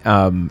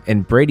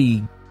 And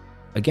Brady,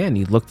 again,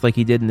 he looked like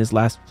he did in his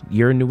last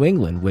year in New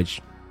England,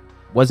 which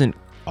wasn't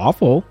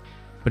awful,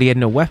 but he had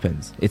no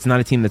weapons. It's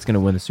not a team that's going to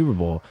win the Super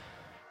Bowl.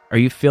 Are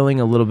you feeling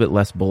a little bit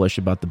less bullish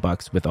about the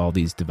Bucs with all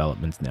these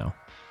developments now?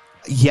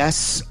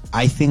 Yes,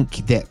 I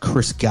think that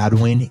Chris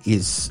Godwin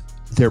is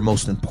their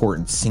most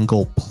important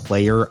single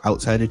player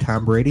outside of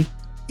Tom Brady.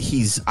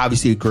 He's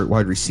obviously a great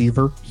wide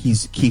receiver. He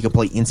can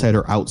play inside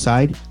or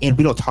outside. And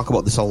we don't talk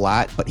about this a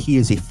lot, but he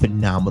is a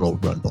phenomenal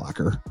run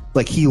blocker.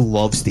 Like, he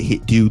loves to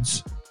hit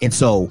dudes. And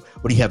so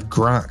when you have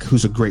Gronk,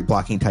 who's a great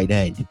blocking tight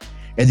end,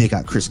 And they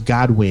got Chris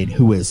Godwin,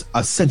 who is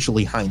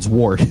essentially Hines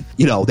Ward.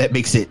 That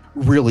makes it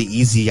really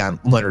easy on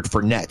Leonard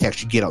Fournette to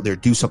actually get out there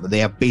and do something. They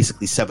have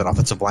basically 7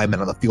 offensive linemen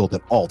on the field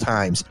at all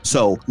times.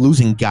 So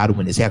losing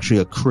Godwin is actually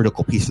a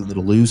critical piece for them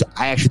to lose.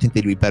 I actually think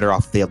they'd be better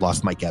off if they had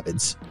lost Mike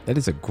Evans. That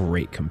is a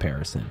great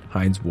comparison.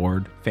 Hines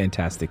Ward,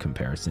 fantastic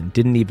comparison.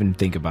 Didn't even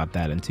think about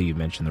that until you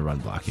mentioned the run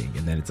blocking.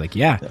 And then it's like,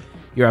 yeah.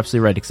 You're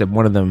absolutely right, except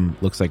one of them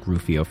looks like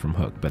Rufio from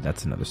Hook, but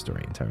that's another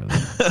story entirely.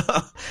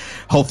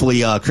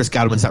 Hopefully, Chris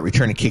Godwin's not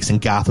returning kicks in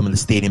Gotham and the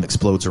stadium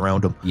explodes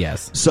around him.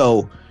 Yes.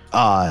 So,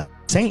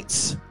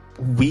 Saints,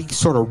 we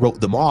sort of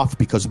wrote them off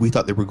because we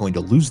thought they were going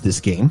to lose this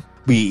game.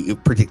 We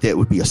predicted it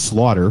would be a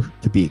slaughter,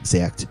 to be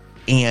exact.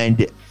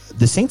 And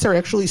the Saints are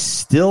actually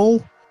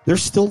they're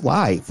still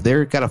live.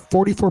 They've got a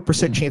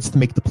 44% chance to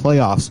make the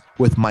playoffs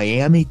with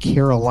Miami,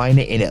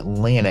 Carolina, and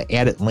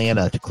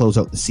Atlanta to close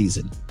out the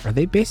season. Are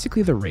they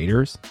basically the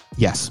Raiders?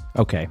 Yes.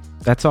 Okay.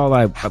 That's all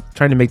I'm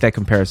trying to make that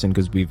comparison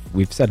because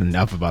we've said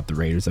enough about the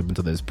Raiders up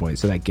until this point,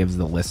 so that gives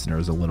the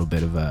listeners a little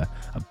bit of a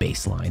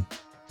baseline.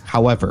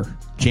 However,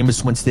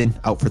 Jameis Winston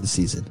out for the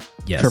season.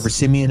 Yes. Trevor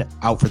Siemian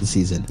out for the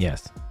season.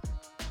 Yes.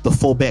 The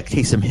fullback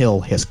Taysom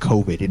Hill has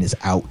COVID and is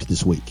out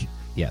this week.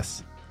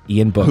 Yes.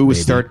 Ian Book,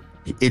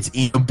 It's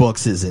Ian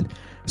Book's season.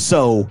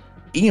 So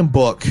Ian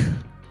Book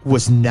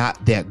was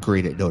not that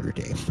great at Notre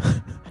Dame.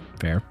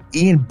 Fair.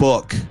 Ian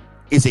Book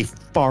is a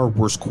far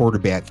worse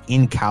quarterback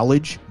in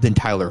college than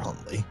Tyler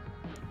Huntley.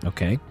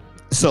 Okay.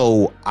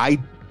 So I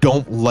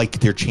don't like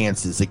their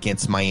chances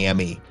against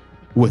Miami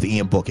with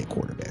Ian Book at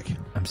quarterback.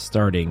 I'm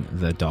starting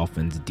the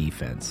Dolphins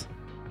defense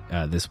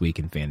this week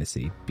in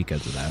fantasy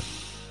because of that.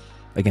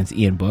 Against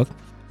Ian Book.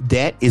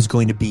 That is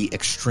going to be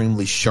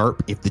extremely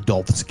sharp if the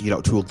Dolphins get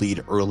out to a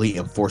lead early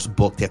and force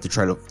Book to have to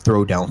try to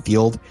throw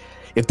downfield.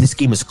 If this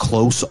game is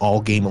close all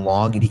game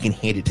long and he can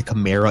hand it to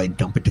Kamara and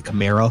dump it to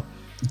Kamara,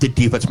 the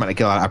defense might not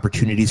get a lot of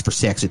opportunities for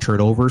sacks and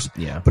turnovers.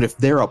 Yeah. But if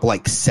they're up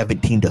like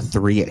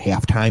 17-3 at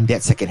halftime,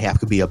 that second half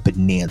could be a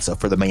bonanza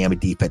for the Miami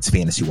defense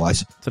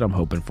fantasy-wise. That's what I'm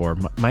hoping for.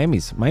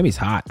 Miami's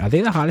hot. Are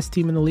they the hottest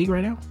team in the league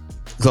right now?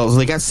 So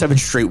they got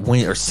 6 straight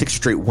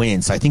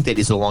wins. I think that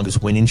is the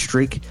longest winning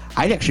streak.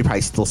 I'd actually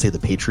probably still say the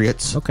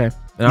Patriots. Okay.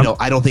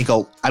 I don't think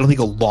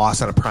a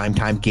loss on a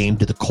primetime game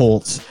to the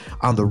Colts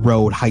on the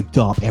road, hyped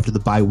up after the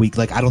bye week.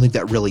 I don't think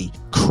that really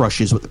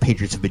crushes what the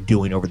Patriots have been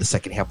doing over the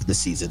second half of the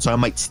season. So I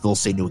might still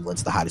say New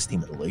England's the hottest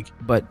team in the league.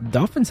 But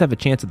Dolphins have a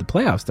chance at the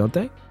playoffs, don't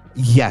they?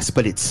 Yes,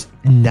 but it's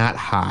not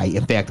high.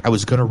 In fact, I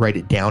was going to write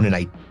it down, and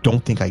I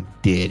don't think I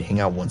did. Hang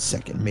on one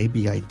second.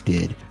 Maybe I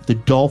did. The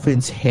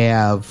Dolphins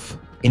have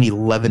an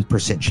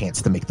 11%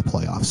 chance to make the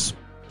playoffs.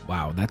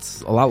 Wow,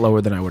 that's a lot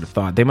lower than I would have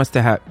thought. They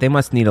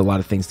must need a lot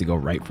of things to go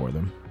right for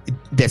them.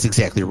 That's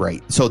exactly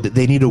right. So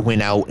they need to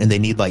win out, and they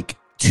need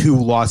 2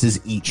 losses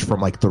each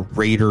from the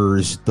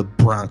Raiders, the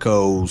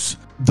Broncos,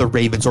 the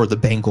Ravens, or the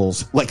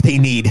Bengals.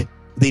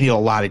 They need a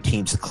lot of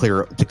teams to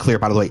clear.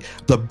 By the way,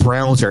 the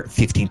Browns are at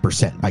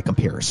 15% by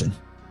comparison.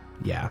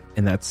 Yeah,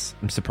 and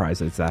I'm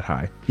surprised that it's that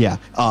high. Yeah,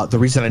 the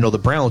reason I know the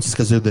Browns is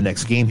because they're the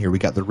next game here. We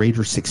got the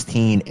Raiders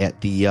 16 at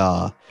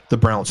the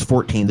Browns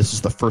 14. This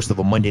is the first of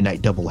a Monday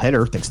night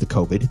doubleheader thanks to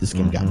COVID. This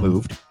game got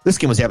moved. This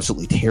game was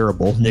absolutely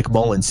terrible. Nick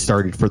Mullins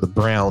started for the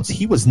Browns.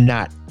 He was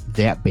not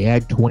that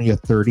bad, 20 of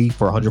 30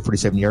 for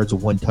 147 yards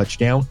and 1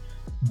 touchdown.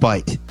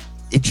 But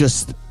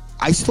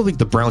I still think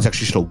the Browns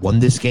actually should have won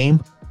this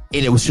game.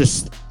 And it was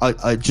just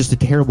a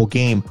terrible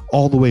game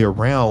all the way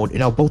around. And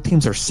now both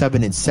teams are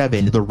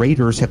 7-7. The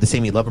Raiders have the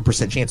same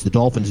 11% chance the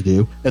Dolphins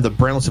do, and the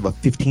Browns have a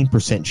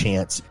 15%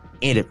 chance.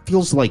 And it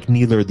feels like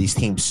neither of these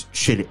teams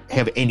should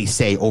have any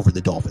say over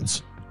the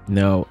Dolphins.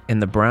 No, and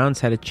the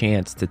Browns had a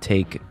chance to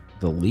take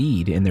the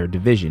lead in their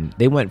division.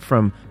 They went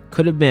from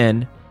could have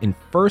been in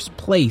first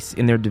place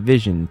in their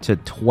division to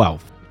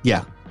 12th.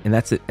 Yeah. And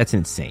that's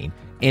insane.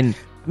 And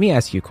let me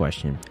ask you a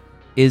question.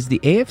 Is the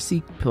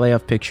AFC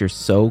playoff picture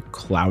so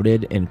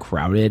clouded and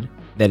crowded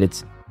that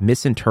it's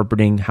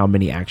misinterpreting how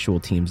many actual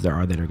teams there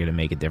are that are going to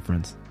make a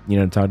difference? You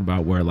know what I'm talking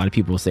about? Where a lot of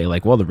people will say,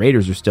 well, the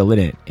Raiders are still in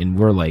it. And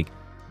we're like,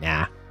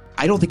 nah.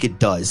 I don't think it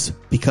does,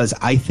 because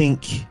I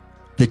think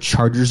the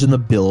Chargers and the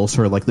Bills,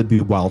 who are the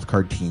big wild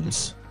card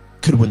teams,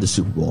 could win the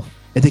Super Bowl.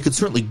 And they could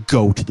certainly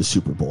go to the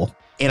Super Bowl.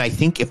 And I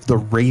think if the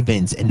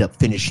Ravens end up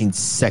finishing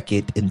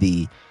second in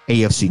the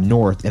AFC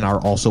North and are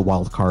also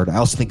wild card, I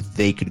also think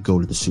they could go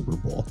to the Super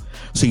Bowl.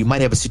 So you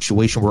might have a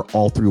situation where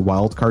all 3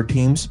 wild card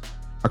teams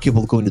are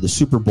capable of going to the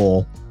Super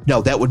Bowl.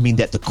 Now, that would mean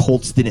that the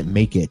Colts didn't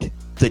make it.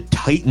 The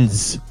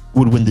Titans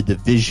would win the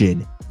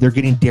division. They're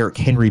getting Derrick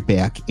Henry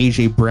back.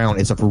 A.J. Brown,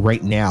 as of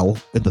right now,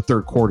 in the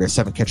third quarter,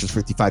 7 catches,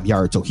 55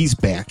 yards. So he's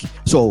back.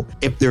 So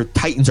if their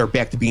Titans are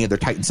back to being their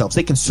Titan selves,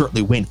 they can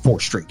certainly win 4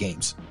 straight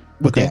games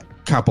with that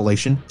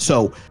compilation.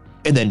 So,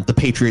 and then the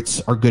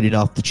Patriots are good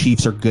enough. The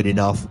Chiefs are good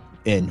enough.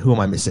 And who am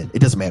I missing? It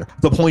doesn't matter.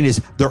 The point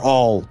is, they're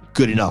all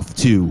good enough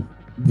to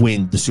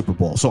win the Super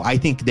Bowl. So I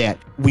think that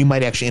we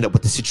might actually end up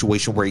with a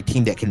situation where a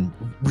team that can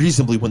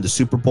reasonably win the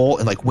Super Bowl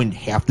and win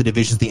half the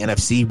divisions of the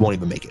NFC won't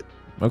even make it.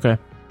 Okay.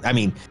 I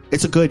mean,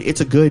 it's a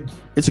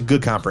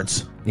good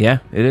conference. Yeah,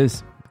 it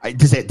is.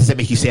 Does that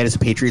make you sad as a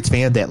Patriots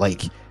fan that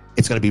like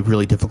it's going to be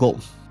really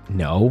difficult?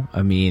 No,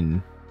 I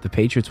mean the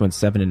Patriots went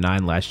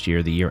 7-9 last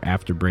year, the year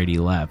after Brady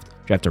left.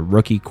 Draft a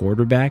rookie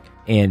quarterback,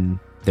 and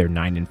they're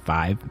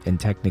 9-5, and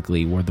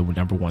technically we're the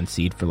number 1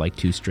 seed for like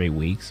 2 straight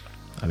weeks.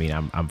 I mean,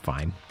 I'm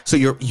fine. So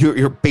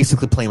you're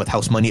basically playing with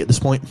house money at this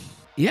point.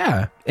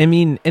 Yeah, I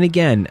mean, and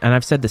again, and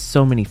I've said this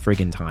so many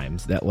friggin'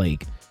 times that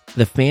like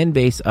the fan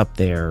base up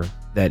there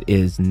that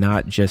is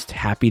not just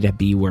happy to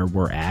be where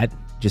we're at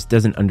just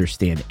doesn't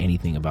understand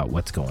anything about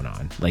what's going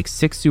on. Like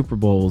 6 Super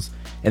Bowls,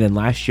 and then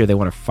last year they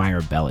want to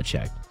fire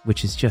Belichick,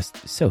 which is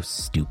just so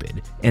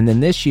stupid. And then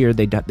this year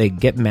they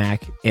get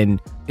Mac, and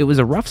it was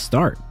a rough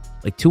start.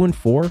 Like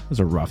 2-4 was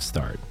a rough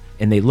start.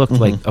 And they looked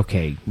like,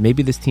 okay,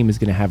 maybe this team is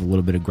going to have a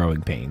little bit of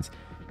growing pains.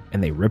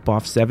 And they rip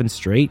off 7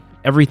 straight.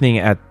 Everything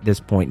at this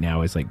point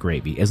now is like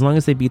gravy. As long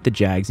as they beat the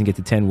Jags and get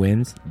to 10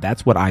 wins,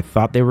 that's what I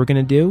thought they were going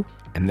to do.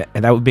 And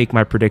that would make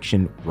my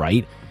prediction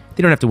right.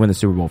 They don't have to win the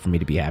Super Bowl for me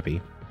to be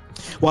happy.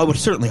 Well, I would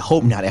certainly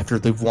hope not after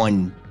they've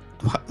won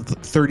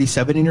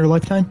 37 in your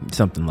lifetime.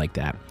 Something like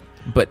that.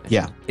 But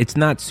yeah, it's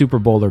not Super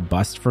Bowl or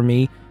bust for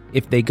me.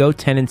 If they go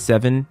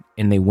 10-7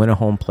 and they win a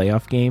home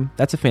playoff game,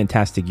 that's a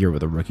fantastic year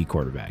with a rookie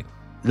quarterback.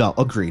 No,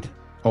 agreed.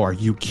 Oh, are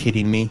you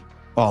kidding me?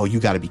 Oh, you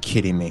got to be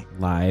kidding me.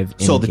 Live.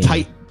 So the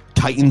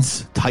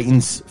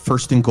Titans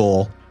first and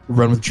goal,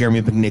 run with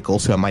Jeremy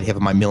McNichols, who I might have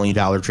in my $1 million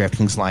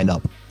DraftKings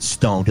lineup,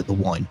 stoned at the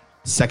 1.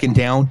 Second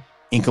down,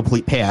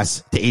 incomplete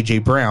pass to A.J.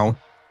 Brown.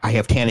 I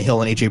have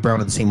Tannehill and A.J. Brown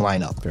in the same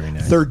lineup. Very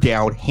nice. Third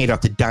down, hand off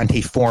to Dante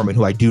Foreman,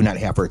 who I do not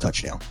have for a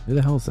touchdown. Who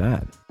the hell is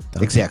that?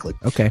 Exactly.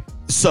 Okay.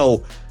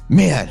 So,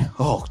 man,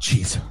 oh,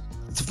 jeez.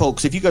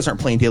 Folks, if you guys aren't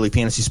playing daily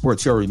fantasy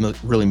sports, you're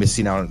really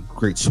missing out on a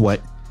great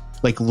sweat.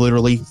 Like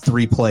literally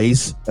 3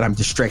 plays, and I'm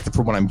distracted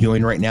from what I'm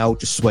doing right now,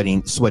 just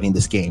sweating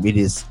this game. It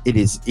is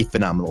a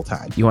phenomenal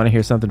time. You want to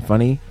hear something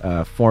funny?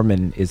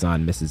 Foreman is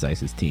on Mrs.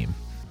 Ice's team.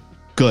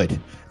 Good.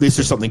 At least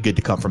there's something good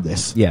to come from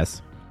this.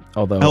 Yes.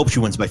 Although I hope she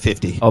wins by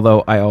 50.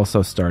 Although I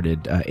also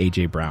started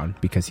A.J. Brown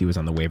because he was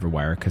on the waiver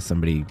wire because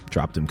somebody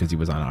dropped him because he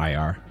was on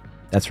IR.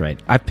 That's right.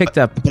 I picked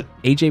up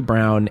A.J.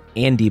 Brown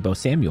and Deebo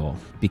Samuel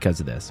because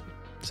of this.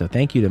 So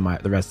thank you to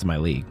the rest of my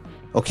league.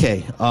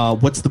 Okay,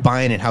 what's the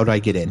buy-in and how do I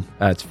get in?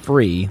 It's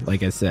free,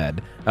 like I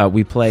said.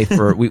 We play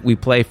for we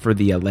play for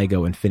the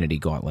Lego Infinity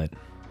Gauntlet.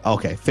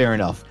 Okay, fair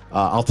enough.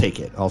 I'll take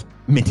it. I'll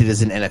mint it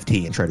as an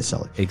NFT and try to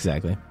sell it.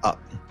 Exactly.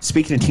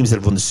 Speaking of teams that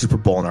have won the Super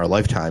Bowl in our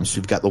lifetimes,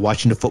 we've got the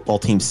Washington football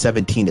team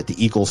 17 at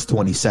the Eagles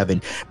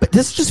 27. But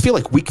does it just feel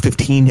like Week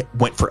 15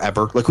 went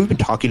forever? Like we've been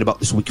talking about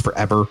this week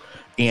forever,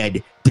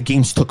 and the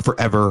games took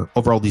forever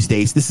over all these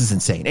days. This is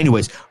insane.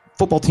 Anyways,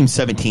 football team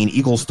 17,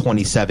 Eagles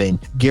 27.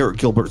 Garrett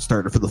Gilbert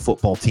started for the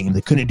football team.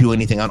 They couldn't do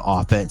anything on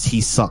offense.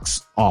 He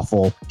sucks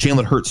awful.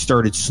 Jalen Hurts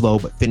started slow,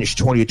 but finished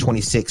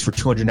 20-26 for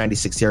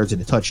 296 yards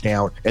and a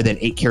touchdown, and then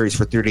 8 carries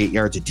for 38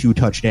 yards and 2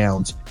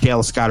 touchdowns.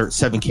 Dallas Goedert,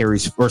 7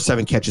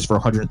 catches for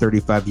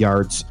 135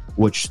 yards,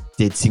 which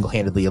did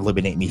single-handedly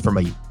eliminate me from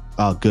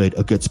a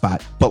good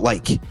spot. But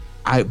like,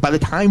 by the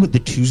time with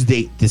this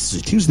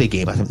is a Tuesday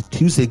game, I think the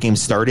Tuesday game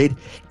started,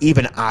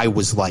 even I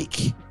was like,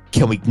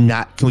 can we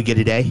get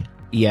a day?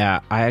 Yeah,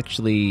 I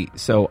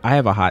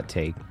have a hot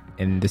take,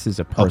 and this is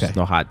a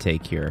personal hot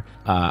take here.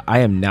 I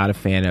am not a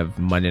fan of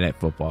Monday Night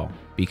Football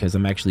because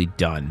I'm actually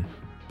done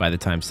by the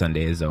time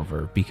Sunday is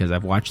over, because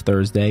I've watched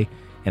Thursday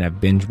and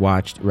I've binge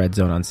watched Red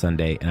Zone on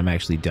Sunday, and I'm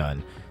actually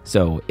done.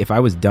 So if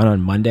I was done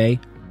on Monday,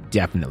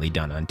 definitely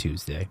done on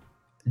Tuesday.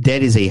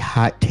 That is a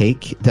hot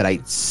take that I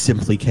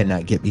simply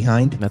cannot get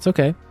behind. That's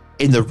okay.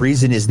 And the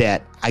reason is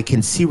that I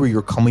can see where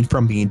you're coming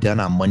from being done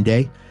on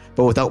Monday,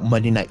 but without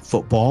Monday Night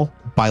Football,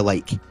 by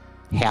like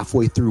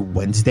halfway through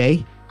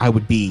Wednesday, I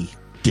would be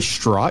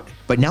distraught.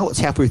 But now it's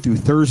halfway through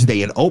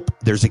Thursday, and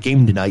there's a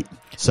game tonight.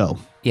 So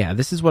yeah,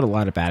 this is what a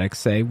lot of addicts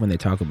say when they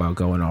talk about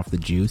going off the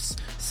juice.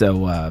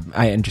 So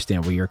I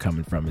understand where you're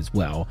coming from as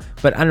well.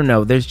 But I don't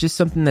know. There's just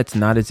something that's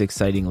not as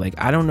exciting. Like,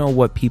 I don't know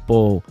what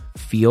people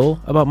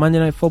feel about Monday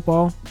Night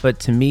Football, but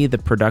to me, the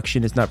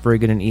production is not very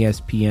good on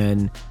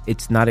ESPN.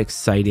 It's not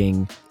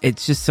exciting.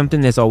 It's just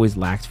something that's always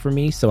lacked for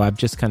me. So I've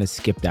just kind of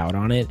skipped out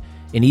on it.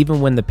 And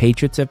even when the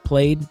Patriots have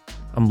played,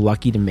 I'm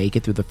lucky to make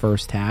it through the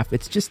first half.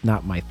 It's just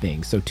not my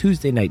thing. So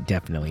Tuesday night,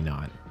 definitely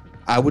not.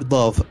 I would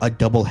love a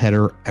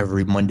doubleheader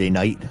every Monday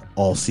night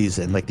all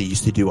season, like they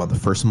used to do on the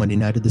first Monday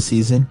night of the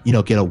season. You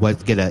know, get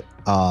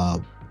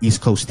a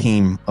East Coast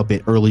team a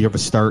bit earlier of a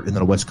start, and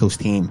then a West Coast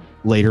team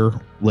later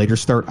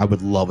start. I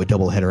would love a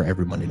doubleheader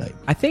every Monday night.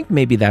 I think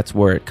maybe that's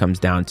where it comes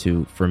down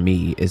to for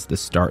me is the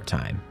start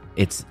time.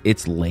 It's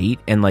late,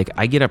 and like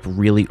I get up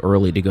really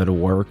early to go to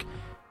work,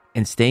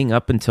 and staying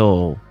up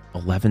until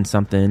 11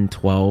 something,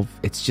 12,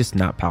 it's just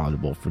not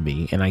palatable for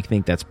me, and I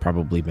think that's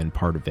probably been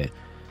part of it.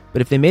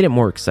 But if they made it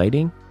more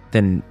exciting,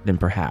 then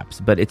perhaps.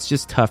 But it's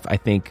just tough, I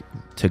think,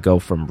 to go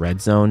from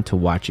red zone to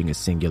watching a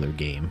singular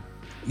game.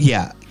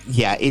 Yeah.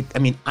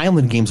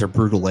 Island games are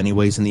brutal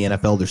anyways in the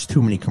NFL. There's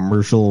too many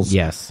commercials.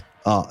 Yes.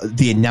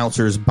 The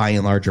announcers, by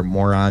and large, are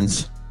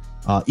morons.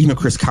 Even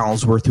Chris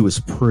Collinsworth, who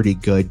is pretty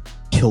good,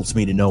 tilts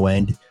me to no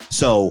end.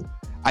 So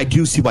I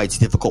do see why it's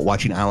difficult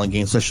watching island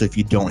games, especially if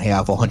you don't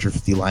have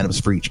 150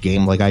 lineups for each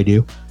game like I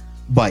do.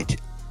 But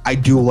I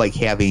do like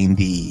having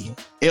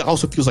it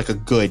also feels like a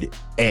good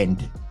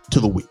end to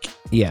the week.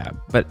 Yeah,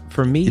 but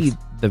for me,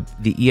 the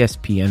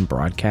ESPN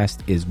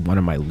broadcast is one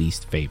of my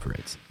least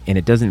favorites, and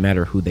it doesn't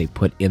matter who they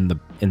put in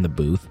the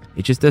booth.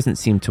 It just doesn't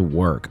seem to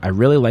work. I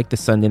really like the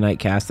Sunday night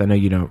cast. I know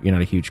you're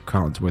not a huge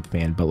Collinsworth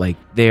fan, but like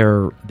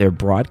their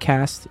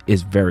broadcast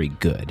is very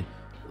good.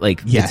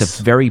 Like, yes. It's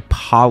a very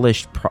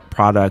polished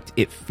product.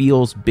 It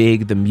feels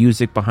big. The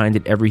music behind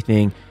it,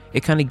 everything.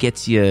 It kind of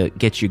gets you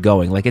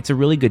going. Like, it's a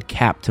really good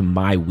cap to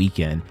my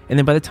weekend. And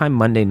then by the time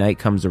Monday night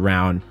comes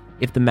around,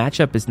 if the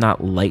matchup is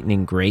not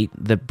lightning great,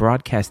 the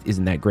broadcast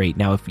isn't that great.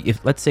 Now,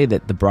 if let's say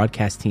that the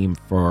broadcast team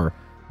for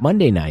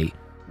Monday night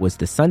was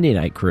the Sunday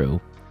night crew,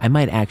 I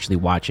might actually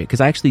watch it because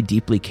I actually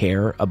deeply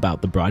care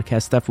about the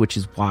broadcast stuff, which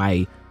is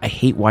why I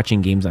hate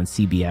watching games on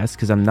CBS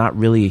because I'm not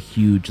really a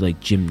huge like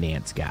Jim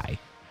Nantz guy.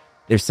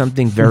 There's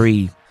something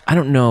very, I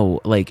don't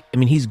know, like, I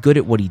mean, he's good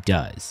at what he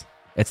does.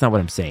 That's not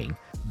what I'm saying.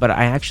 But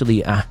I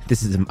actually,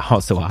 this is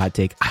also a hot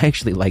take, I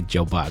actually like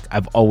Joe Buck.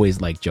 I've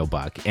always liked Joe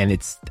Buck. And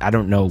I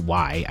don't know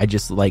why. I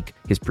just like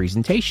his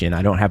presentation.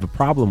 I don't have a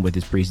problem with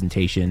his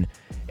presentation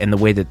and the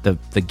way that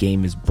the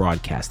game is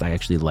broadcast. I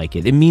actually like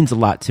it. It means a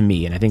lot to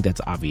me. And I think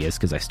that's obvious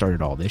because I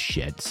started all this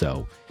shit.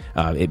 So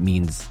it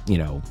means,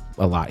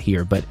 a lot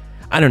here. But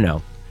I don't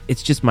know.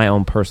 It's just my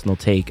own personal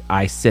take.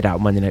 I sit out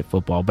Monday Night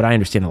Football, but I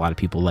understand a lot of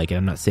people like it.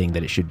 I'm not saying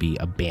that it should be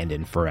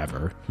abandoned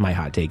forever. My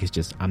hot take is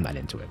just I'm not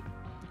into it.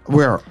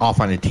 We're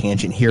off on a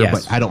tangent here,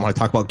 Yes. but I don't want to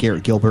talk about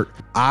Garrett Gilbert.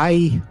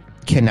 I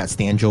cannot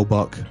stand Joe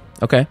Buck.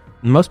 Okay.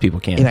 Most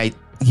people can.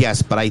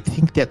 But I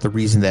think that the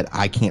reason that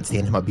I can't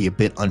stand him might be a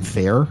bit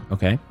unfair.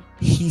 Okay.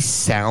 He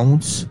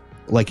sounds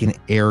like an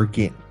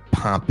arrogant,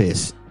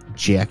 pompous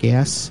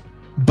jackass,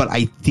 but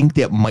I think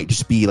that might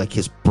just be like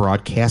his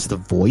broadcast of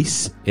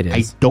voice. It is.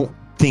 I don't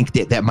think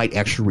that might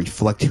actually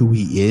reflect who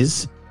he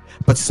is,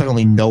 but since I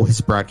only know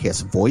his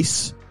broadcast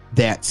voice,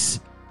 that's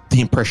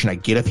the impression I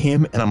get of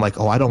him, and I'm like,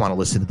 oh, I don't want to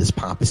listen to this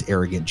pompous,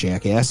 arrogant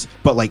jackass.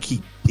 But like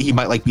he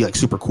might like be like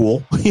super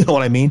cool, you know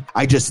what I mean?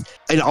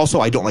 And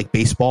also I don't like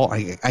baseball.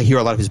 I hear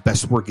a lot of his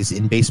best work is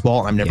in baseball,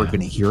 and I'm never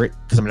going to hear it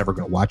because I'm never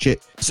going to watch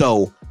it.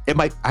 So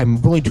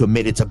I'm willing to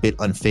admit it's a bit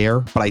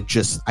unfair, but I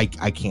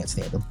can't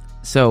stand him.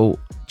 So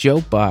Joe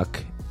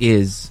Buck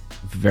is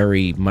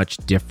very much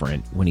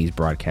different when he's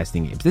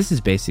broadcasting games. This is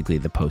basically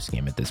the post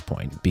game at this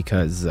point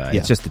because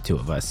it's just the two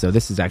of us. So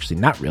this is actually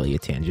not really a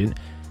tangent.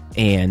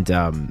 And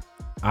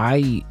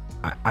I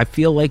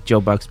feel like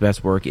Joe Buck's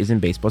best work is in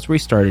baseball. It's where he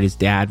started. His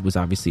dad was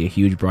obviously a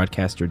huge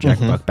broadcaster, Jack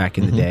Buck, back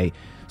in the day.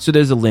 So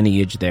there's a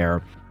lineage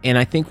there. And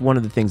I think one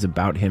of the things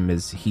about him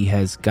is he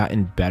has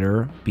gotten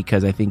better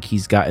because I think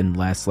he's gotten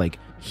less like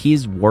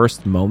his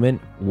worst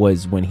moment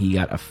was when he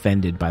got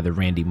offended by the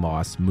Randy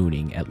Moss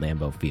mooning at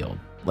Lambeau Field.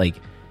 Like,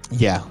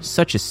 yeah,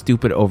 such a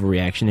stupid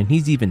overreaction. And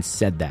he's even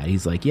said that.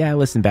 He's like, yeah, I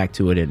listened back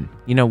to it. And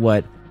you know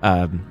what?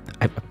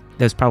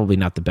 That's probably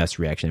not the best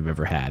reaction I've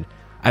ever had.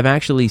 I've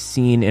actually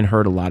seen and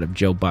heard a lot of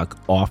Joe Buck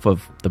off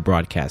of the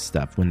broadcast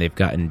stuff when they've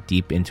gotten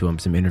deep into him,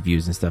 some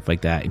interviews and stuff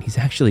like that. And he's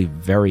actually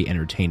very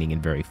entertaining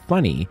and very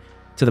funny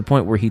to the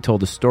point where he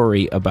told a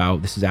story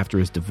about, this is after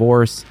his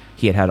divorce.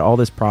 He had all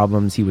this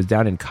problems. He was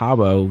down in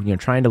Cabo,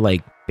 trying to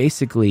like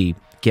basically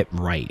get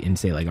right and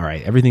say like, all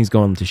right, everything's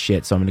going to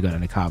shit, so I'm going to go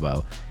down to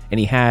Cabo. And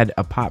he had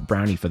a pot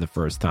brownie for the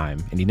first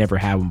time, and he never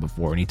had one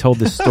before. And he told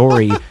this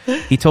story.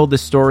 He told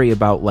this story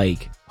about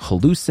like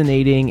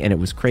hallucinating, and it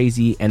was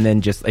crazy. And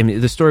then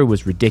the story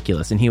was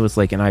ridiculous. And he was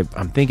like, and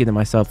I'm thinking to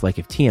myself, like,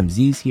 if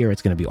TMZ's here,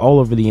 it's going to be all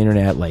over the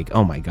internet. Like,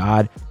 oh my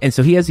God. And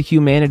so he has a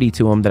humanity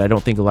to him that I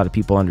don't think a lot of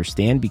people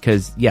understand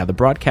because, yeah, the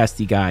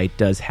broadcasty guy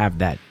does have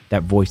that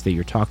voice that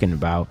you're talking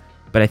about.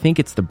 But I think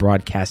it's the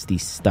broadcasty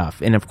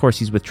stuff. And of course,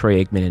 he's with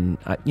Troy Aikman,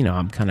 and,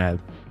 I'm kind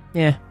of,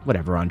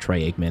 whatever on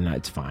Troy Aikman.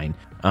 It's fine.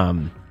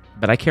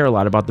 But I care a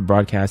lot about the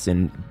broadcast,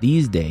 and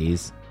these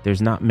days,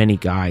 there's not many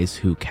guys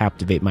who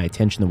captivate my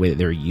attention the way that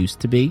there used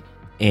to be.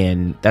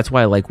 And that's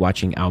why I like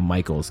watching Al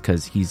Michaels,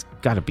 because he's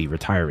got to be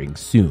retiring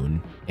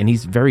soon, and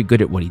he's very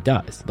good at what he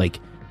does. Like,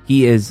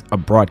 he is a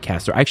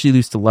broadcaster. I actually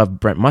used to love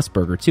Brent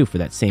Musburger, too, for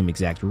that same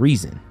exact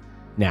reason.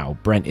 Now,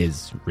 Brent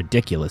is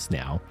ridiculous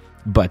now,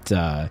 but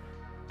I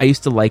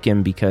used to like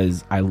him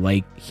because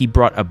he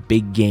brought a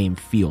big game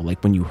feel,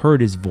 like when you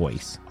heard his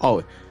voice.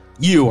 Oh,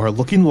 you are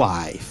looking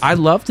live. I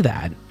loved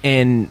that,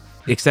 and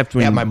except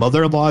when at my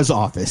mother-in-law's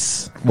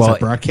office, I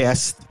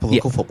broadcast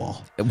political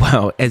football.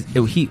 Well,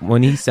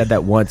 when he said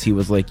that once, he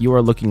was like, "You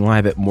are looking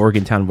live at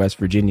Morgantown, West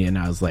Virginia," and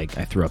I was like,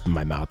 I threw up in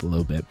my mouth a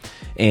little bit,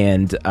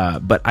 and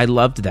but I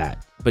loved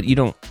that. But you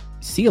don't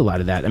see a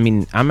lot of that. I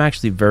mean, I'm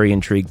actually very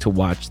intrigued to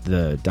watch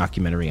the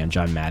documentary on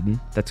John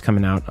Madden that's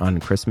coming out on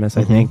Christmas,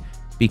 I think,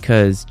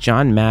 because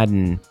John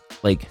Madden,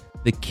 like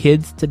the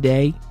kids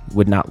today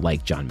would not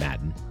like John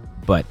Madden,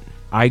 but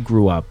I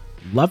grew up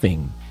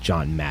loving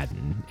John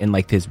Madden and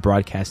like his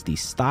broadcasty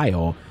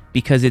style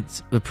because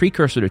it's the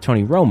precursor to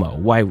Tony Romo.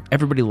 Why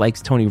everybody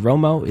likes Tony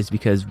Romo is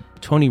because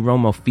Tony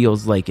Romo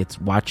feels like it's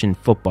watching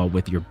football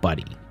with your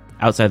buddy.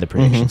 outside of the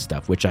prediction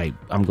stuff, which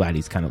I'm glad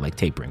he's kind of like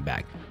tapering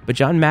back. But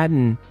John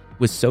Madden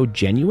was so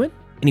genuine,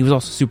 and he was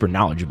also super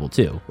knowledgeable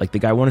too. Like, the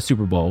guy won a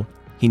Super Bowl.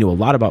 He knew a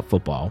lot about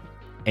football,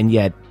 and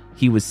yet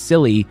he was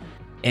silly,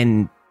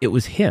 and it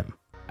was him.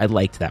 I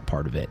liked that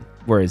part of it.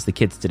 Whereas the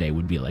kids today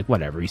would be like,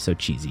 whatever, he's so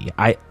cheesy.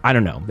 I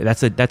don't know.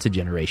 That's a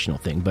generational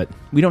thing, but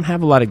we don't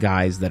have a lot of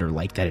guys that are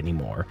like that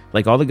anymore.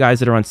 Like, all the guys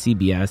that are on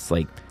CBS,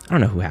 like, I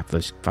don't know who half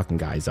those fucking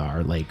guys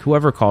are. Like,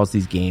 whoever calls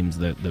these games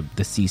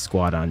the C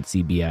Squad on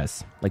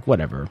CBS, like,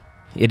 whatever.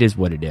 It is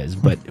what it is,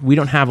 but we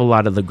don't have a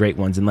lot of the great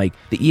ones. And like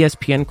the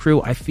ESPN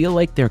crew, I feel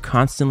like they're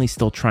constantly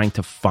still trying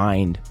to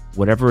find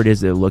whatever it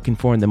is they're looking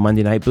for in the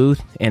Monday night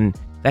booth. And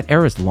that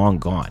era's long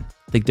gone.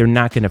 Like, they're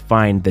not going to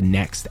find the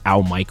next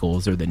Al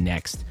Michaels or the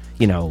next,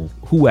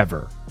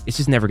 whoever. It's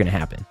just never going to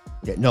happen.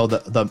 Yeah, no,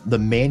 the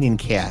Manning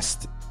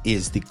cast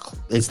is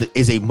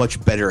a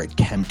much better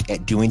attempt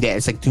at doing that.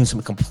 It's like doing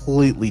something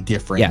completely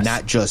different, yes.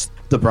 Not just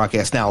the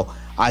broadcast. Now,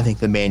 I think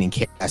the Manning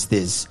cast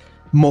is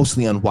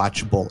mostly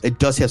unwatchable. It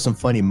does have some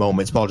funny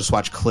moments, but I'll just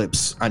watch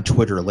clips on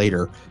Twitter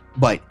later.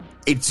 But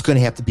it's going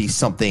to have to be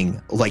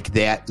something like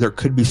that. There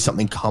could be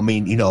something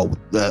coming,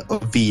 the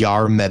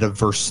VR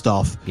metaverse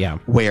stuff,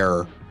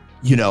 where,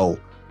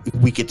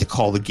 we get to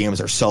call the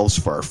games ourselves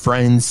for our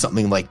friends,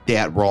 something like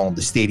that. We're all in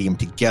the stadium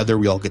together.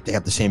 We all get to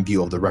have the same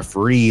view of the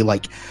referee.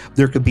 Like,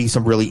 there could be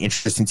some really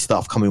interesting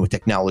stuff coming with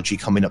technology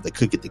coming up that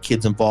could get the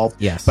kids involved.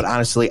 Yes. But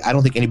honestly, I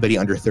don't think anybody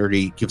under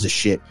 30 gives a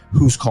shit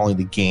who's calling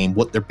the game,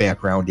 what their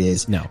background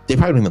is. No. They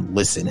probably don't even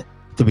listen,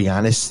 to be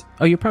honest.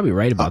 Oh, you're probably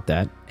right about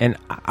that. And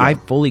I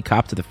fully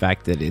cop to the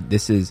fact that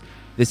this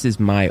is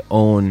my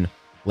own,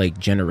 like,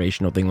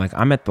 generational thing. Like,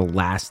 I'm at the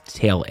last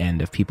tail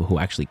end of people who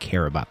actually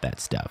care about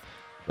that stuff.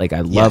 Like,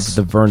 I love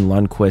the Vern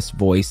Lundquist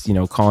voice,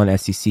 calling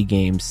SEC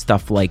games,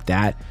 stuff like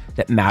that.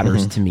 That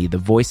matters to me. The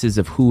voices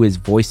of who is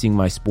voicing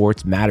my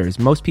sports matters.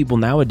 Most people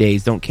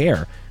nowadays don't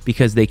care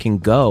because they can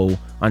go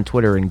on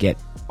Twitter and get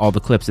all the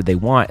clips that they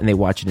want and they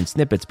watch it in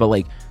snippets. But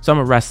like, so I'm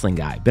a wrestling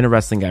guy, been a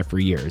wrestling guy for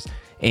years.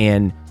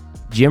 And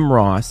Jim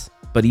Ross,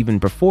 but even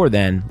before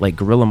then, like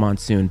Gorilla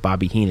Monsoon,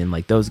 Bobby Heenan,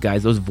 like those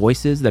guys, those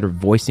voices that are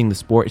voicing the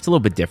sport, it's a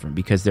little bit different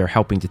because they're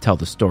helping to tell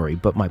the story.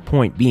 But my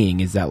point being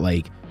is that,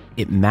 like,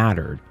 it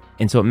mattered.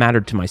 And so it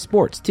mattered to my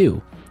sports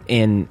too.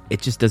 And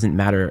it just doesn't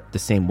matter the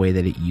same way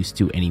that it used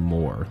to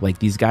anymore. Like,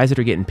 these guys that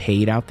are getting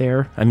paid out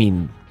there, I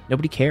mean,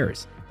 nobody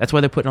cares. That's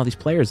why they're putting all these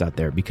players out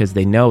there, because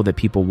they know that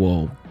people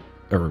will,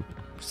 or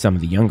some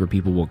of the younger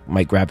people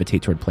might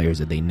gravitate toward players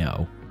that they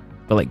know.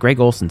 But like, Greg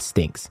Olsen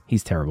stinks.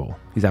 He's terrible.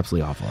 He's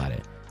absolutely awful at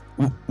it.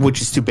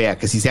 Which is too bad,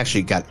 because he's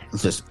actually got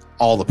just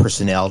all the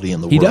personality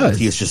in the world. He does.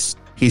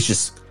 He's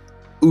just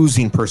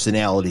oozing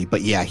personality.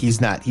 But yeah,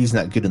 he's not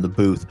good in the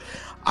booth.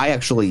 I'm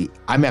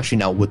actually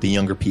now with the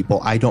younger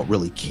people. I don't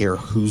really care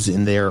who's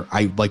in there.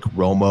 I like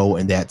Romo,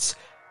 and that's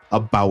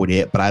about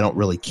it. But I don't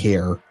really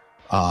care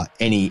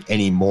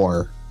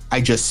anymore.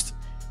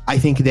 I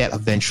think that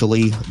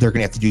eventually they're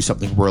gonna have to do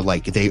something where,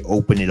 like, they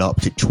open it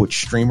up to Twitch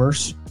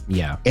streamers.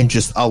 Yeah. And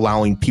just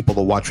allowing people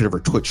to watch whatever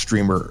Twitch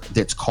streamer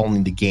that's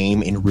calling the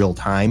game in real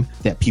time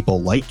that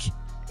people like,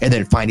 and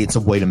then finding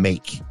some way to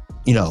make,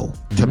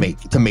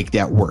 to make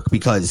that work.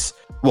 Because,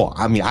 well,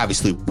 I mean,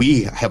 obviously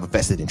we have a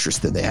vested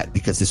interest in that,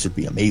 because this would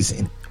be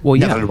amazing. Well,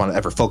 yeah. Not that I want to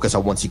ever focus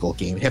on one single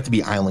game. It'd have to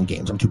be island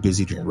games. I'm too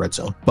busy during Red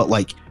Zone. But,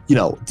 like,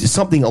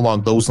 something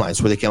along those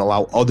lines where they can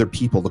allow other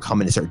people to come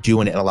in and start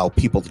doing it, and allow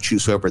people to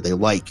choose whoever they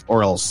like,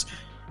 or else,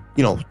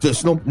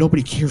 there's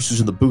nobody cares who's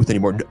in the booth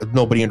anymore.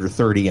 Nobody under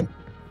 30, and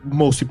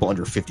most people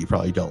under 50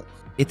 probably don't.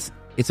 It's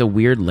a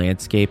weird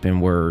landscape,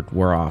 and we're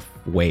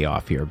way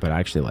off here, but I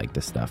actually like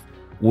this stuff.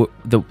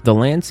 The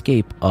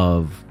landscape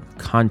of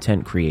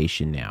content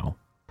creation now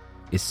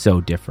is so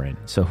different.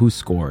 So who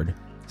scored?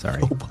 Sorry.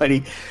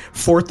 Nobody.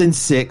 4th and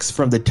 6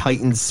 from the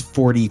Titans'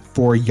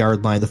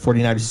 44-yard line. The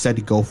 49ers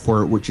decided to go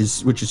for it, which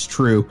is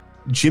true.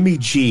 Jimmy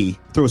G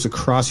throws a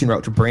crossing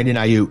route to Brandon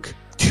Ayuk,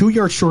 2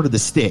 yards short of the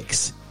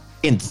sticks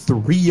and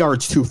 3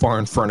 yards too far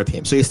in front of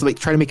him. So he has to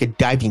try to make a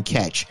diving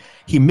catch.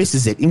 He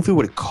misses it. Even if he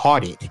would have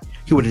caught it,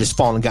 he would have just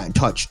fallen and gotten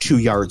touched 2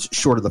 yards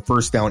short of the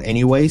first down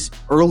anyways.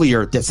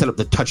 Earlier, that set up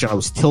the touchdown. I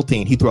was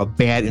tilting. He threw a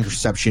bad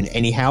interception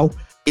anyhow.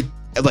 It,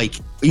 like,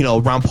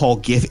 Ron Paul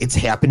gif, it's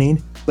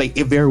happening. Like,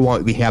 it very well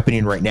might be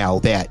happening right now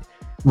that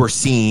we're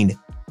seeing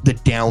the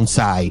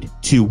downside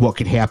to what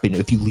could happen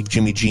if you leave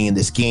Jimmy G in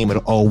this game.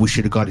 And, we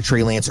should have got to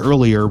Trey Lance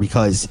earlier,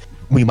 because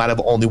we might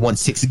have only won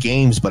 6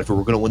 games, but if we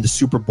were going to win the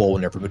Super Bowl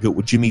and if we're going to do it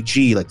with Jimmy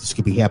G, like, this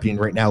could be happening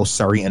right now.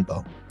 Sorry,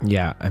 Enbo.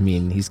 Yeah, I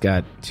mean, he's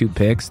got 2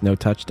 picks, no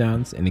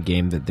touchdowns, in a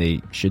game that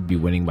they should be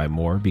winning by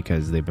more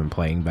because they've been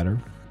playing better.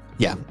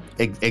 Yeah,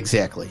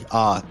 exactly.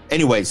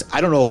 Anyways, I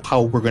don't know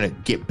how we're going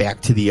to get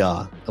back to the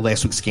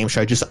last week's game.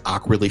 Should I just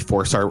awkwardly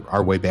force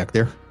our way back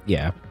there?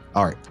 Yeah.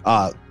 All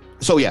right.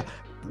 So, yeah,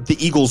 the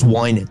Eagles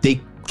won.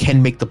 They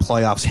can make the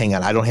playoffs. Hang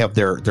on, I don't have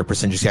their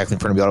percentage exactly in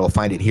front of me. I'll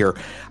find it here.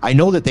 I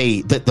know that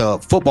the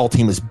football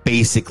team is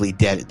basically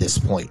dead at this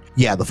point.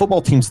 Yeah, the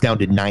football team's down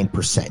to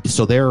 9%,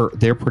 so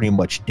they're pretty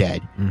much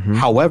dead. Mm-hmm.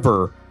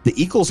 However,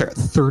 the Eagles are at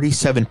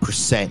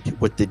 37%,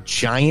 with the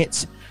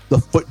Giants the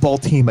football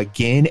team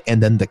again,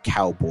 and then the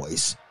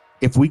Cowboys.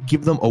 If we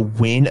give them a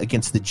win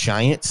against the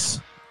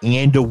Giants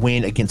and a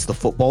win against the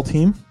football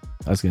team,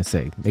 I was going to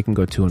say they can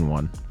go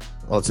 2-1.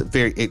 Well,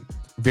 it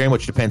very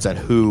much depends on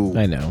who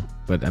I know,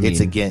 but I mean,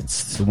 it's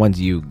against. The ones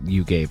you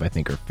gave, I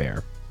think, are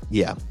fair.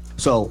 Yeah.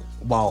 So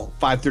while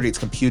 538's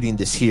computing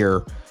this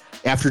here,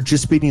 after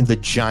just beating the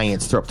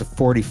Giants, they're up to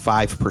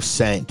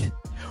 45%.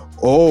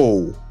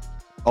 Oh,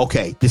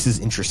 okay. This is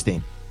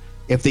interesting.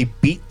 If they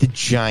beat the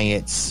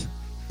Giants,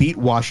 beat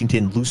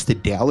Washington, lose to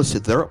Dallas,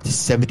 they're up to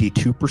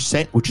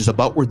 72%, which is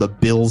about where the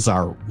Bills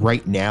are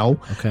right now.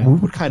 Okay.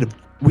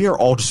 We are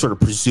all just sort of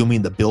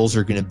presuming the Bills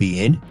are going to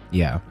be in.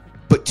 Yeah.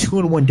 But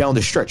 2-1 down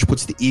the stretch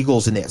puts the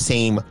Eagles in that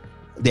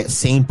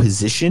same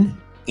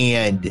position,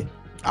 and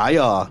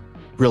I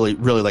really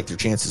like their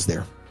chances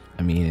there.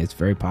 I mean, it's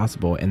very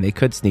possible, and they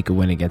could sneak a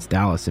win against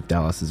Dallas if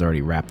Dallas has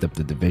already wrapped up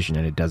the division,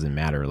 and it doesn't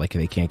matter. Like,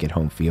 they can't get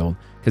home field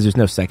because there's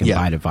no second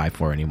bye to vie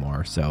for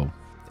anymore. So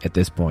at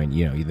this point,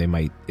 they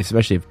might,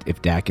 especially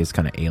if Dak is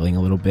kind of ailing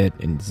a little bit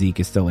and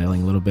Zeke is still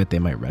ailing a little bit, they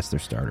might rest their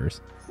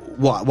starters.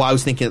 Well, I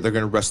was thinking that they're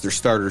going to rest their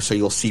starters, so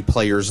you'll see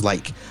players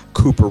like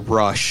Cooper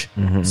Rush,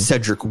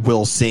 Cedric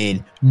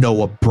Wilson,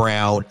 Noah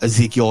Brown,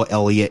 Ezekiel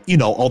Elliott,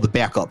 all the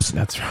backups.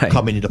 That's right.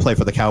 Coming into play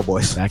for the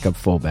Cowboys. Backup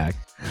fullback.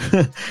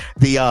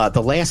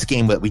 The last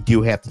game that we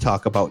do have to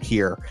talk about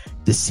here,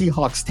 the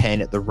Seahawks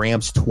 10 at the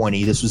Rams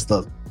 20.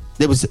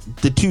 There was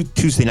the two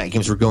Tuesday night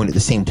games were going at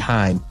the same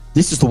time.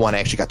 This is the one I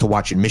actually got to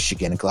watch in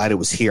Michigan. I'm glad it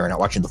was here and not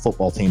watching the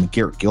football team and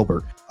Garrett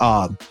Gilbert.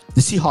 The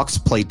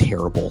Seahawks played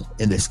terrible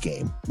in this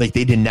game. Like,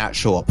 they did not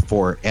show up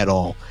for it at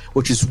all,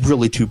 which is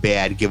really too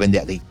bad given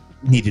that they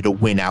needed a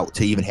win out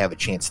to even have a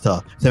chance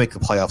to make the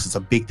playoffs. It's a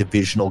big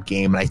divisional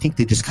game, and I think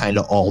they just kind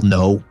of all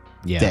know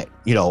that,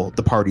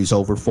 the party's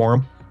over for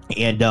them.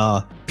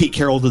 And Pete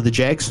Carroll to the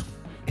Jags?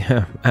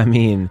 Yeah, I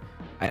mean,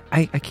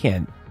 I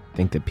can't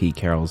think that Pete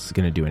Carroll's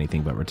going to do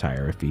anything but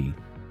retire if he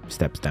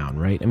steps down,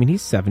 right? I mean,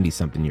 he's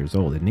 70-something years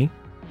old, isn't he?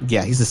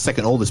 Yeah, he's the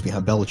second oldest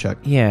behind Belichick.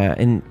 Yeah,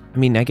 and I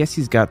mean, I guess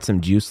he's got some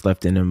juice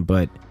left in him,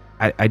 but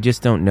I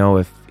just don't know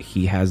if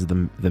he has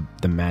the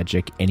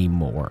magic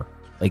anymore.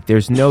 Like,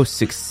 there's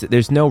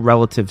no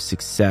relative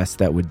success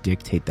that would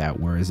dictate that,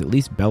 whereas at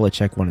least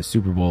Belichick won a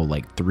Super Bowl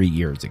like 3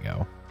 years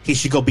ago. He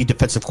should go be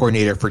defensive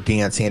coordinator for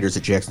Deion Sanders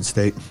at Jackson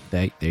State.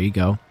 There you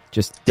go.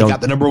 They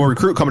got the number one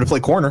recruit coming to play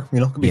corner.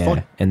 Could be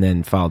fun. And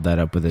then followed that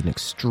up with an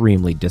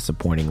extremely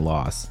disappointing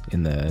loss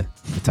in the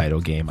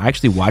title game. I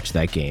actually watched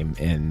that game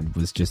and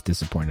was just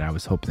disappointed. I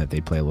was hoping that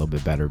they'd play a little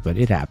bit better, but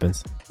it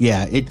happens.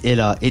 Yeah,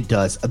 it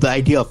does. The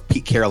idea of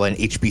Pete Carroll and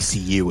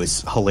HBCU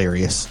is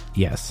hilarious.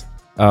 Yes,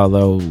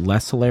 although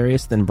less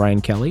hilarious than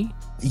Brian Kelly.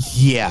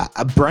 Yeah,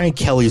 Brian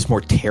Kelly is more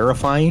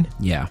terrifying.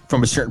 Yeah,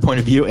 from a certain point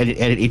of view. And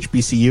at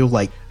HBCU,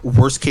 like,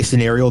 worst case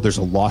scenario, there's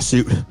a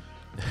lawsuit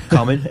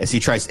coming as he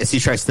tries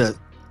to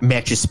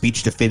match his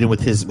speech to fit in with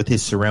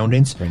his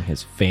surroundings. Bring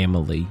his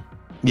family.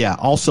 Yeah.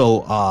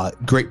 Also,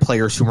 great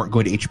players who weren't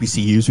going to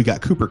HBCUs. We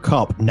got Cooper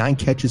Kupp, 9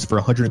 catches for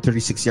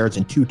 136 yards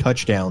and 2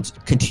 touchdowns,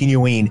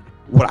 continuing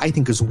what I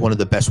think is one of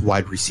the best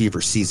wide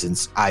receiver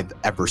seasons I've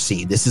ever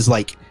seen. This is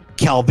like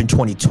Calvin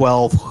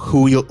 2012.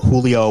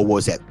 Julio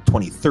was at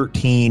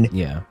 2013.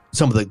 Yeah.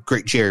 Some of the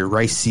great Jerry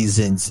Rice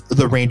seasons,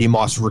 the Randy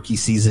Moss rookie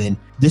season.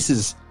 This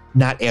is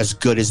not as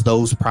good as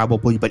those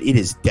probably, but it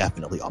is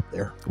definitely up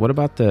there. What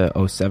about the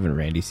 07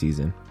 Randy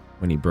season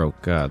when he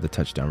broke the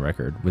touchdown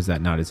record? Was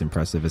that not as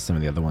impressive as some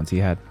of the other ones he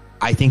had?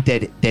 I think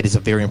that is a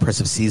very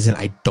impressive season.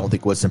 I don't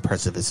think it was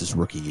impressive as his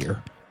rookie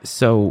year.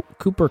 So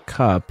Cooper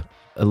Kupp,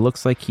 it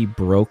looks like he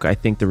broke, I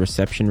think, the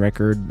reception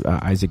record,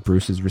 Isaac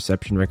Bruce's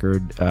reception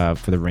record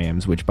for the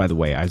Rams, which, by the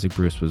way, Isaac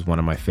Bruce was one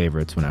of my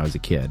favorites when I was a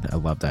kid. I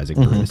loved Isaac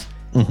Bruce.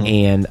 Mm-hmm.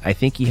 And I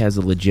think he has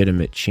a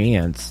legitimate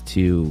chance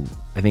to,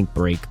 I think,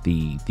 break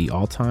the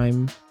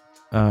all-time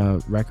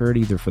record,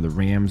 either for the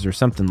Rams or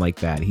something like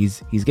that.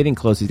 He's getting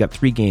close. He's got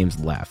 3 games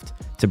left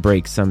to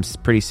break some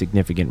pretty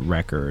significant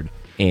record.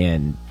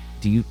 And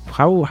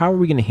how are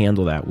we going to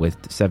handle that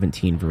with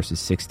 17 versus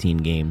 16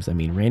 games? I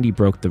mean, Randy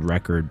broke the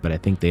record, but I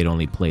think they'd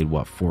only played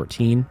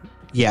 14.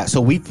 Yeah,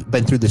 so we've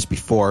been through this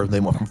before.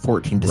 They went from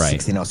 14 to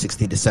 16, now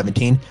 16 to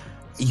 17.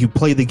 You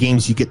play the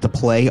games you get to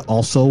play.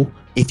 Also,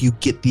 if you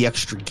get the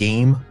extra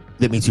game,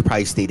 that means you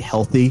probably stayed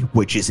healthy,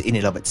 which is in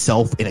and of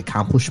itself an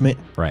accomplishment.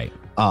 Right.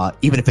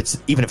 Even if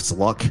it's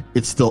luck,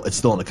 it's still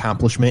an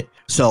accomplishment.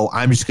 So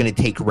I'm just going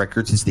to take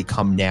records as they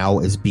come now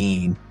as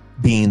being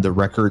the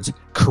records.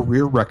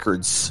 Career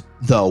records,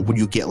 though, when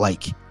you get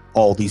like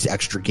all these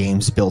extra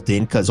games built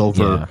in, because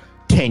over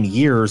 10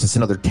 years, it's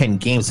another 10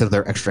 games,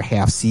 another extra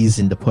half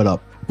season to put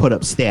up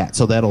stats.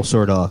 So that'll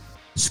sort of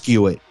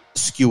skew it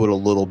a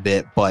little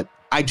bit. But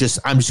I'm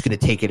just going to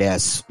take it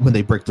as when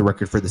they break the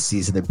record for the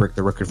season, they break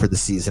the record for the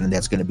season, and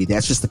that's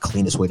just the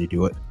cleanest way to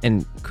do it.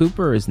 And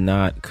Cooper is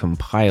not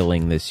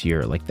compiling this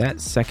year. Like, that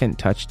second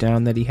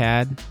touchdown that he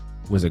had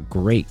was a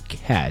great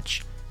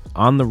catch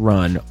on the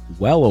run,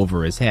 well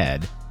over his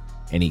head,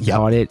 and he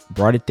caught it,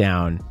 brought it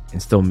down,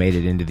 and still made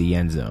it into the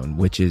end zone,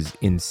 which is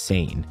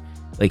insane.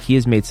 Like, he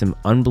has made some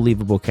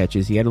unbelievable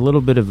catches. He had a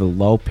little bit of a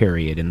lull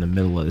period in the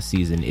middle of the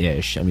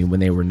season-ish. I mean, when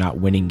they were not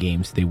winning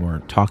games, they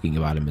weren't talking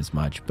about him as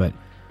much, but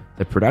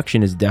the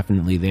production is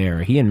definitely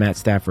there. He and Matt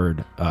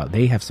Stafford,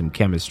 they have some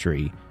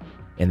chemistry,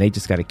 and they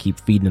just got to keep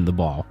feeding him the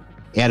ball.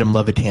 Adam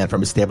Levitan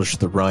from Establish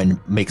the Run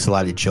makes a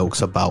lot of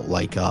jokes about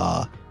like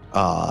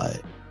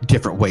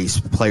different ways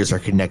players are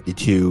connected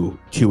to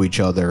each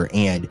other,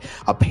 and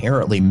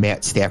apparently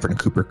Matt Stafford and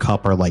Cooper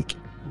Kupp are like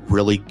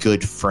really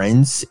good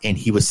friends, and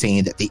he was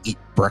saying that they eat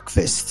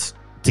breakfast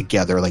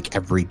together like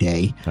every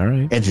day. All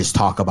right. And just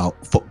talk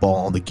about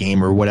football and the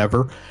game or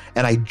whatever.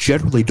 And I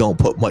generally don't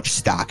put much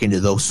stock into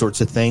those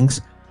sorts of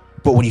things,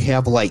 but when you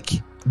have like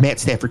Matt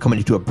Stafford coming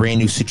into a brand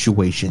new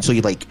situation, so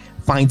you like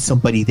find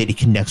somebody that he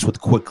connects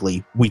with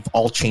quickly. We've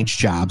all changed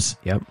jobs.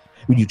 Yep.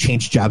 When you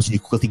change jobs and you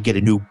quickly get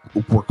a new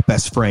work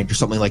best friend or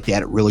something like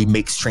that, it really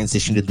makes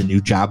transition to the new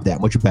job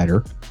that much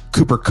better.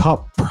 Cooper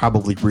Kupp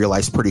probably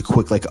realized pretty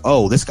quick, like,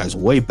 oh, this guy's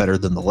way better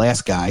than the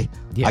last guy.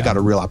 Yeah. I got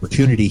a real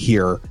opportunity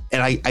here.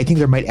 And I think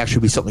there might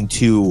actually be something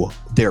to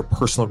their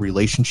personal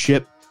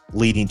relationship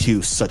leading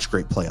to such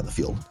great play on the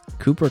field.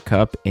 Cooper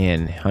Kupp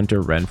and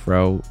Hunter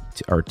Renfrow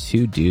are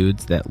two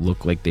dudes that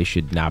look like they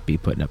should not be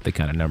putting up the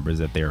kind of numbers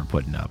that they were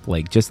putting up.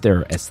 Like, just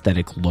their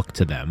aesthetic look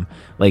to them.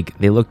 Like,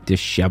 they look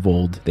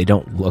disheveled. They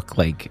don't look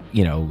like,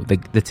 you know,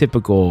 the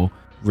typical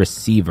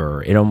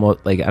receiver. It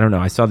almost, like, I don't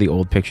know. I saw the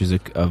old pictures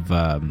of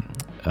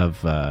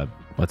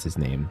what's his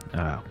name?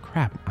 Oh,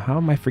 crap. How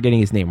am I forgetting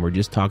his name? We're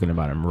just talking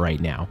about him right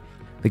now.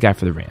 The guy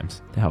for the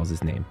Rams. The hell's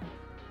his name?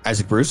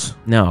 Isaac Bruce?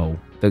 No.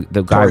 The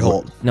guy.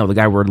 The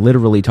guy we're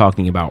literally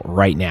talking about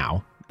right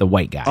now. The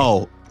white guy.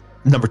 Oh,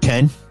 number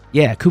 10?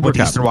 Yeah, Cooper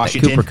Kupp. Eastern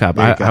Washington. Cooper Kupp.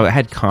 I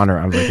had Connor.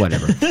 I was like,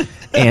 whatever.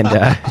 And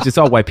just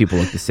all white people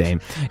look the same.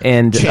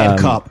 And Chad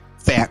Kupp.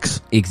 Facts.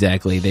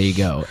 Exactly. There you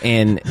go.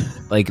 And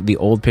like the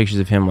old pictures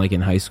of him like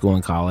in high school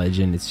and college,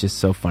 and it's just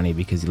so funny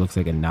because he looks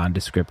like a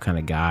nondescript kind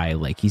of guy.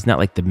 Like, he's not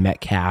like the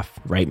Metcalf,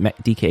 right?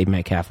 DK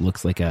Metcalf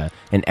looks like an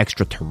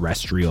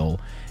extraterrestrial,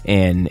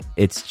 and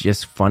it's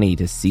just funny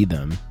to see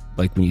them.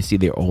 Like, when you see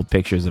their old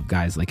pictures of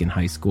guys like in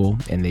high school,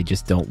 and they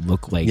just don't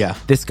look like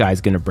this guy's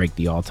going to break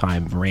the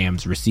all-time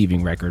Rams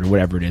receiving record or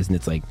whatever it is. And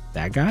it's like,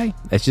 that guy?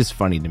 That's just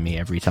funny to me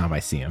every time I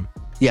see him.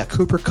 Yeah,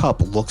 Cooper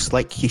Kupp looks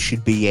like he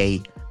should be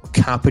a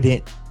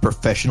competent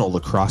professional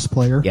lacrosse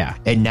player,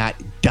 and not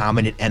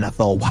dominant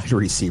NFL wide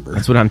receiver.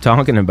 That's what I'm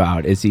talking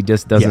about. Is he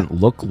just doesn't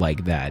look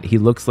like that. He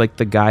looks like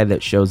the guy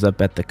that shows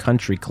up at the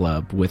country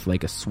club with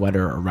like a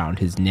sweater around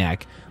his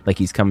neck, like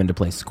he's coming to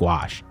play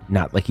squash,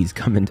 not like he's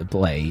coming to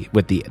play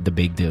with the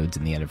big dudes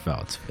in the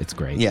NFL. It's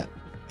great. Yeah,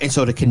 and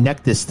so to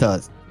connect this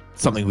to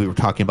something we were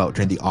talking about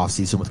during the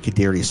offseason with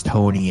Kadarius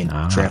Toney and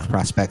draft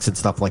prospects and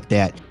stuff like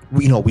that.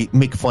 We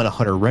make fun of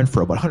Hunter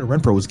Renfrow, but Hunter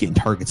Renfrow was getting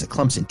targets at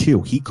Clemson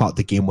too. He caught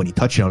the game-winning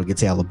touchdown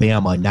against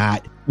Alabama,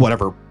 not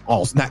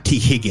T.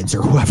 Higgins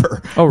or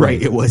whoever. Oh,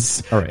 right. It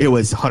was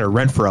Hunter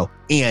Renfrow.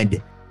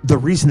 And the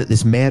reason that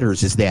this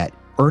matters is that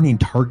earning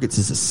targets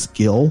is a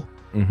skill,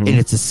 and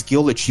it's a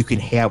skill that you can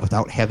have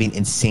without having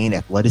insane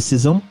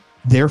athleticism.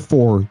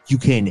 Therefore, you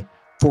can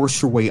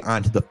force your way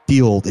onto the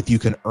field if you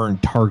can earn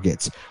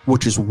targets,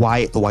 which is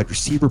why at the wide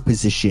receiver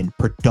position,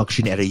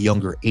 production at a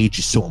younger age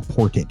is so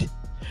important.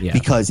 Yeah.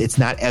 Because it's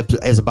not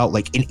as about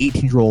like an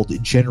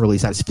 18-year-old generally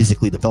is not as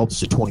physically developed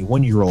as a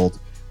 21-year-old.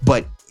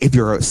 But if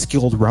you're a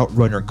skilled route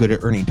runner, good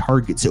at earning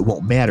targets, it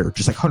won't matter.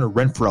 Just like Hunter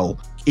Renfrow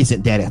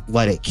isn't that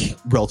athletic,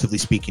 relatively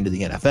speaking, to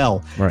the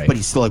NFL, but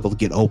he's still able to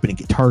get open and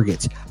get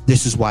targets.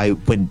 This is why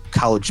when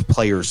college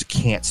players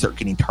can't start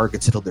getting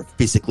targets until they're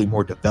physically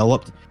more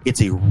developed,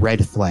 it's a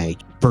red flag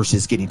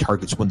versus getting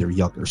targets when they're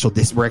younger. So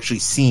we're actually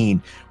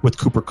seeing with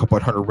Cooper Kupp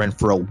and Hunter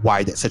Renfrow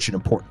why that's such an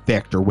important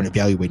factor when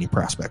evaluating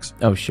prospects.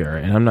 Oh, sure.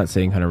 And I'm not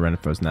saying Hunter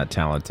Renfrow's not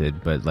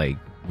talented, but like,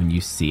 when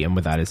you see him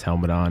without his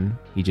helmet on,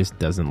 he just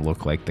doesn't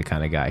look like the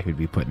kind of guy who'd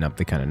be putting up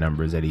the kind of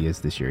numbers that he is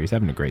this year. He's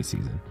having a great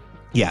season.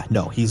 Yeah,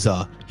 no, he's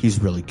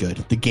really good.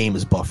 The game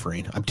is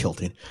buffering. I'm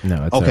tilting.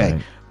 No, it's okay. All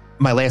right.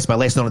 My last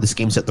note of this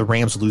game is that the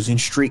Rams losing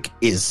streak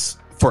is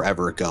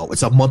forever ago.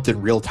 It's a month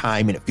in real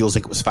time, and it feels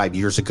like it was 5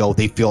 years ago.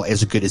 They feel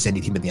as good as any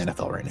team in the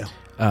NFL right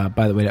now.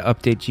 By the way, to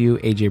update you,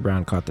 A.J.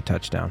 Brown caught the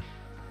touchdown.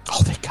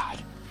 Oh, thank God.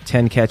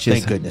 10 catches,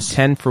 thank goodness.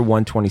 10 for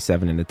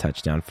 127 and a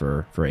touchdown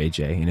for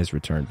AJ in his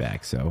return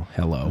back. So,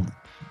 hello.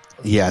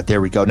 Yeah, there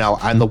we go. Now,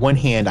 on the one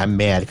hand, I'm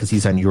mad because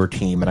he's on your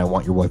team and I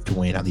want your wife to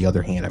win. On the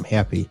other hand, I'm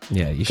happy.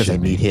 Yeah, you should. Because I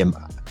need him.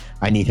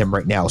 I need him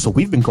right now. So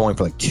we've been going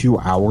for like 2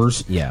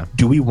 hours. Yeah.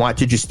 Do we want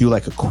to just do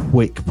like a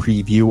quick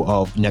preview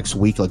of next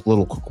week, like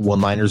little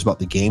one-liners about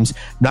the games?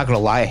 I'm not going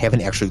to lie, I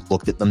haven't actually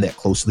looked at them that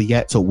closely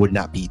yet, so it would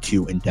not be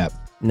too in-depth.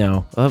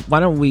 No. Why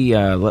don't we,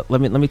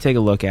 let me take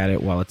a look at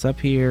it while it's up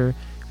here,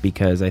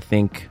 because I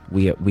think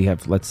we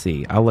have, let's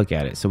see, I'll look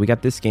at it. So we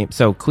got this game.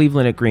 So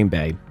Cleveland at Green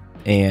Bay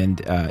and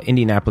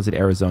Indianapolis at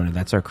Arizona.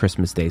 That's our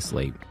Christmas Day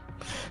slate.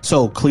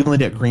 So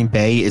Cleveland at Green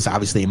Bay is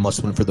obviously a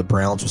must-win for the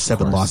Browns with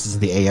 7 losses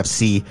in the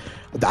AFC.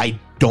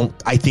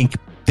 I think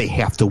they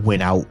have to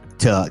win out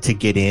to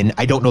get in.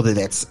 I don't know that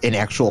that's an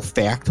actual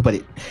fact,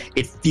 but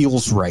it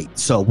feels right.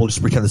 So we'll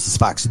just pretend this is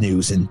Fox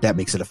News, and that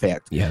makes it a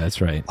fact. Yeah,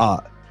 that's right.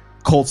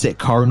 Colts at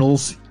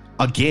Cardinals.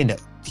 Again,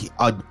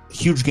 a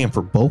huge game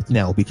for both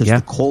now because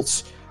the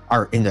Colts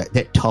are in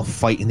that tough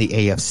fight in the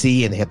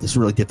AFC, and they have this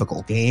really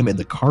difficult game, and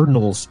the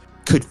Cardinals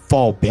could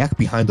fall back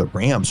behind the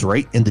Rams,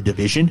 right, in the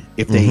division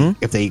if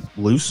they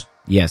lose.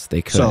 Yes,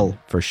 they could,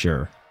 for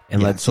sure.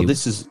 And let's see. So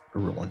this is a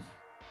real one.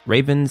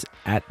 Ravens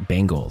at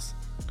Bengals.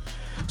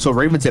 So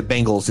Ravens at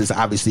Bengals is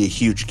obviously a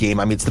huge game.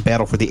 I mean, it's the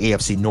battle for the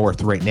AFC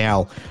North right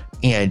now,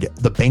 and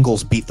the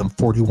Bengals beat them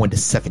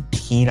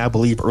 41-17, I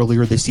believe,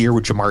 earlier this year,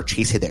 where Jamar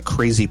Chase had that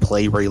crazy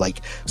play where he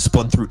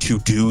spun through two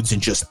dudes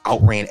and just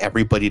outran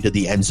everybody to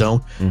the end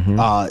zone.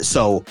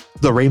 So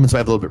the Ravens might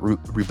have a little bit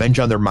revenge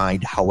on their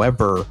mind.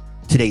 However,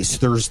 today's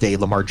Thursday.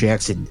 Lamar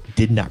Jackson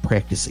did not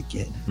practice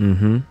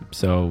again.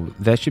 So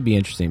that should be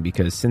interesting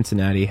because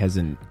Cincinnati has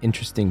an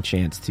interesting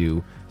chance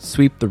to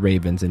sweep the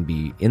Ravens and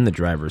be in the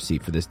driver's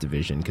seat for this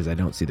division because I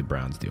don't see the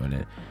Browns doing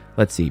it.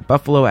 Let's see.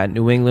 Buffalo at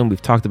New England.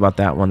 We've talked about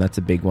that one. That's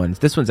a big one.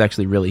 This one's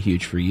actually really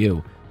huge for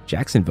you.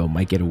 Jacksonville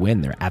might get a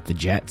win. They're at the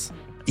Jets.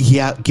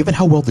 Yeah, given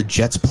how well the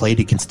Jets played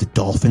against the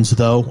Dolphins,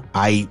 though,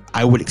 I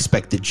would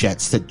expect the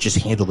Jets to just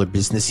handle their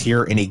business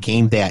here in a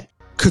game that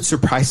could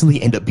surprisingly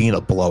end up being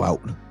a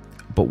blowout.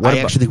 But I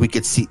actually think we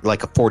could see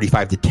like a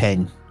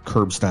 45-10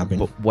 curb stomping.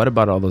 But what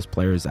about all those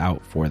players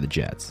out for the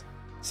Jets?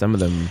 Some of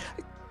them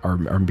are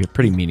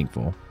pretty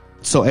meaningful.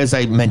 So as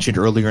I mentioned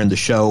earlier in the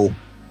show,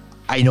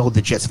 I know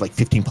the Jets have like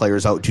 15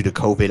 players out due to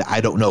COVID.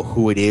 I don't know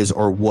who it is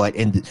or what.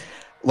 And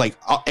like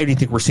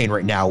anything we're saying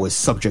right now is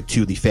subject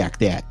to the fact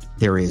that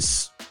there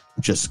is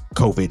just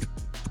COVID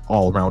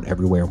all around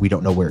everywhere. We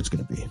don't know where it's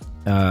going to be.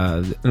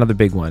 Another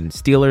big one.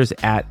 Steelers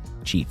at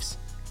Chiefs.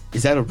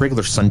 Is that a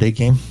regular Sunday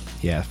game?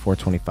 Yeah,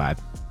 4:25.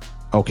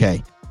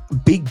 Okay.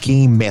 Big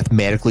game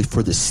mathematically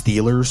for the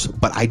Steelers,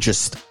 but I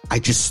just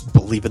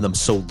believe in them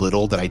so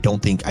little that I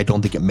don't think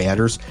it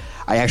matters.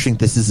 I actually think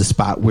this is a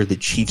spot where the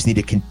Chiefs need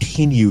to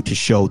continue to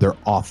show their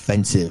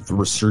offensive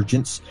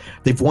resurgence.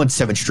 They've won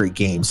 7 straight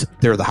games.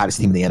 They're the hottest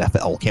team in the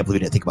NFL. Can't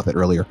believe I didn't think about that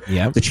earlier.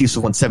 Yeah. The Chiefs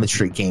have won 7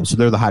 straight games, so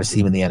they're the hottest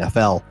team in the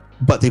NFL,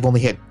 but they've only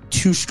had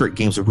 2 straight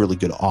games of really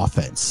good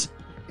offense.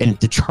 And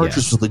the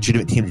Chargers was a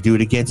legitimate team to do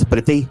it against, but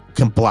if they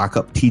can block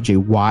up TJ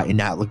Watt and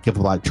not give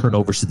a lot of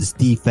turnovers to this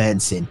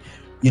defense and,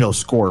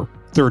 score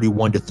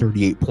 31 to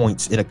 38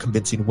 points in a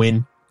convincing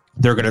win,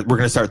 we're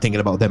gonna start thinking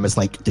about them as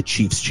like the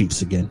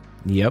Chiefs again.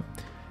 Yep.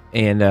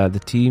 And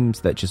the teams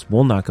that just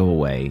will not go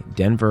away,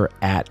 Denver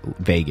at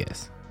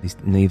Vegas.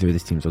 Neither of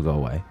these teams will go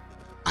away.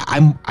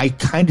 I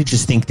kind of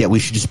just think that we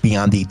should just be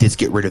on the let's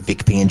get rid of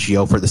Vic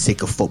Fangio for the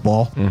sake of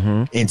football,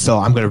 and so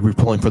I'm going to be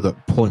pulling for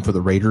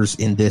the Raiders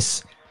in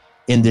this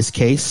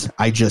case.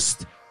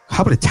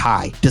 How about a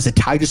tie? Does a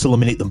tie just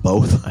eliminate them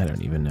both? I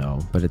don't even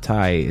know, but a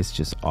tie is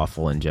just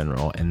awful in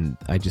general, and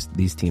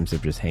these teams are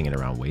just hanging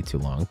around way too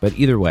long. But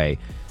either way,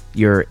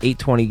 your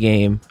 8:20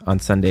 game on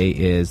Sunday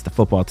is the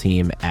football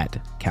team at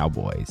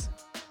Cowboys.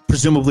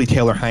 Presumably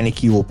Taylor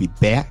Heineke will be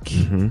back,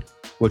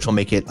 which will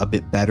make it a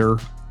bit better.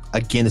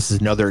 Again, this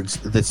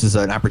is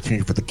an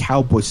opportunity for the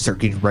Cowboys to start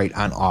getting right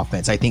on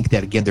offense. I think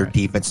that, again, their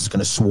defense is going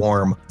to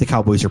swarm. The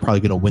Cowboys are probably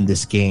going to win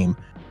this game,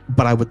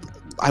 but I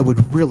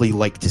would really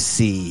like to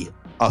see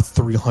a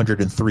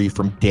 303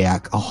 from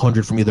Dak,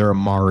 100 from either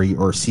Amari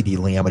or CeeDee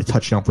Lamb, a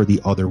touchdown for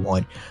the other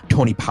one.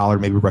 Tony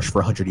Pollard maybe rush for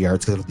 100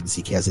 yards because I don't think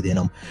Zeke has it in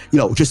him.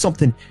 Just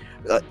something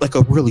like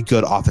a really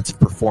good offensive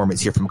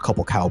performance here from a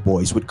couple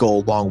Cowboys would go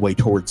a long way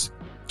towards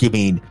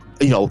giving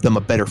them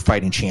a better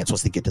fighting chance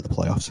once they get to the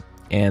playoffs.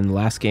 And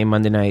last game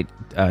Monday night,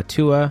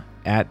 Tua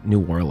at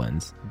New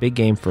Orleans. Big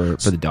game for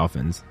the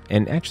Dolphins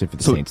and actually for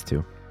the Saints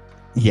too.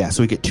 Yeah,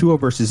 so we get Tua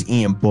versus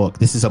Ian Book.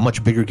 This is a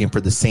much bigger game for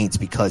the Saints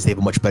because they have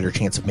a much better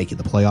chance of making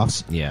the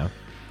playoffs. Yeah.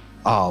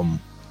 And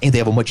they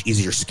have a much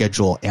easier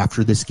schedule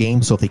after this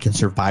game. So if they can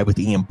survive with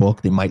Ian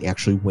Book, they might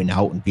actually win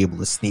out and be able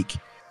to sneak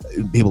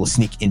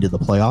into the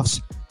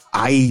playoffs.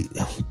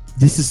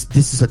 This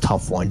is a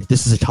tough one.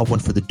 This is a tough one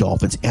for the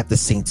Dolphins. At the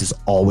Saints is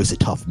always a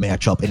tough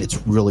matchup, and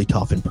it's really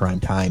tough in prime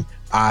time.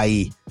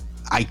 I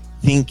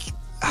think,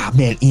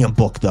 Ian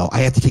Book though. I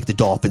have to take the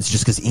Dolphins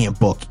just because Ian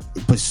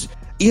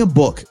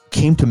Book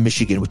came to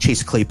Michigan with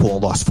Chase Claypool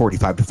and lost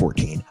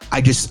 45-14.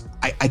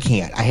 I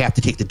can't. I have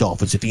to take the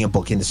Dolphins if Ian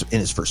Book in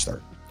his first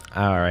start.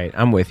 All right,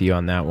 I'm with you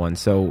on that one.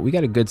 So we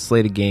got a good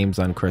slate of games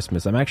on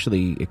Christmas. I'm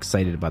actually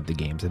excited about the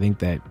games. I think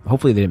that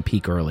hopefully they didn't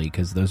peak early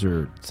because those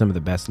are some of the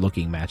best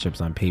looking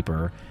matchups on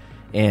paper.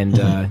 And,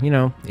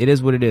 it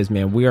is what it is,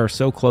 man. We are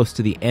so close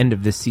to the end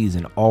of this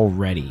season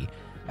already.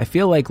 I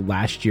feel like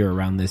last year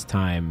around this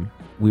time,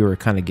 we were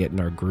kind of getting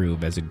our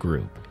groove as a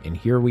group. And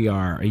here we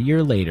are a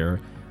year later,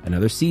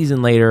 another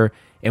season later,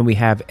 and we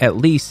have at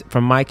least,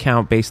 from my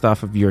count, based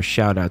off of your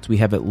shout-outs, we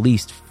have at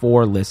least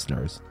 4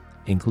 listeners.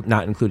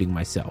 Not including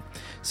myself.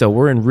 So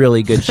we're in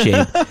really good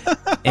shape,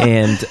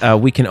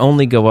 and we can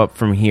only go up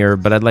from here.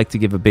 But I'd like to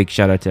give a big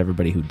shout out to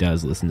everybody who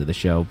does listen to the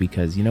show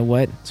because you know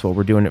what? It's what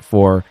we're doing it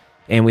for.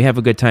 and we have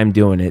a good time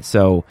doing it.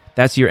 So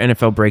that's your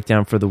NFL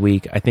breakdown for the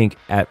week. I think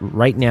at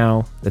right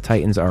now, the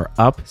Titans are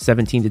up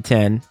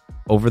 17-10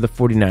 over the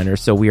 49ers.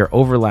 So we are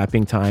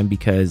overlapping time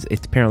because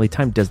apparently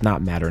time does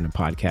not matter in a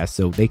podcast.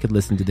 So they could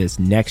listen to this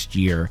next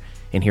year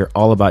and hear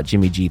all about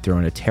Jimmy G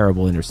throwing a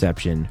terrible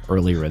interception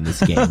earlier in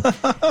this game.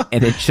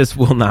 And it just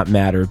will not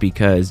matter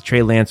because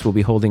Trey Lance will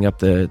be holding up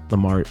the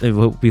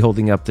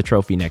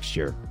trophy next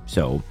year.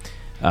 So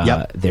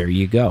there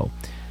you go.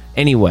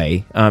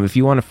 Anyway, if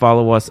you want to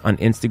follow us on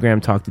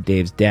Instagram, Talk to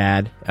Dave's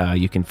dad,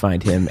 you can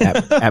find him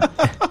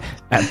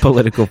at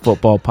Political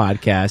Football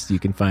Podcast. You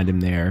can find him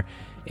there.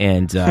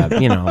 And,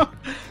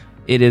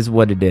 it is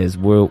what it is.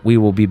 We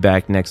will be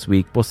back next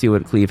week. We'll see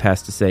what Cleve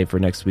has to say for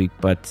next week.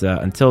 But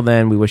until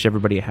then, we wish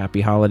everybody a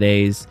happy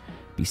holidays.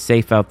 Be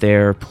safe out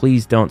there.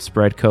 Please don't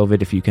spread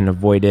COVID if you can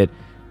avoid it.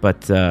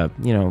 But,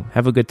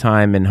 have a good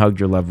time and hug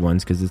your loved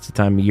ones because it's a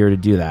time of year to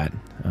do that.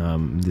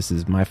 This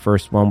is my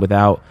first one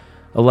without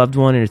a loved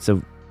one, and it's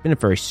been a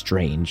very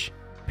strange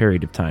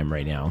period of time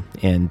right now.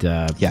 And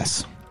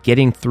yes,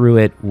 getting through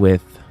it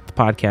with the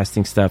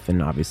podcasting stuff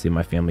and obviously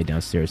my family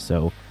downstairs.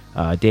 So,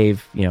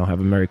 Dave, have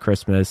a Merry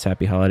Christmas,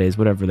 Happy Holidays,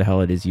 whatever the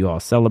hell it is you all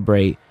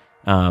celebrate.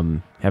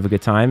 Have a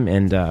good time,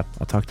 and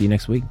I'll talk to you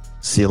next week.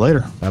 See you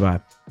later. Bye-bye.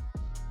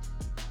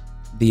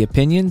 The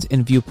opinions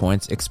and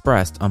viewpoints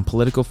expressed on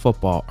Political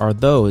Football are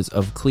those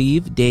of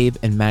Cleve, Dave,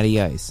 and Matty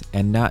Ice,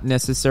 and not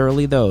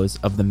necessarily those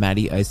of the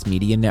Matty Ice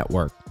Media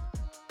Network.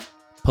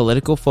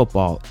 Political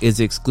Football is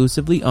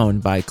exclusively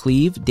owned by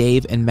Cleve,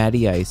 Dave, and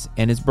Matty Ice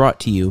and is brought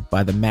to you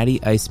by the Matty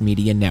Ice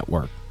Media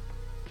Network.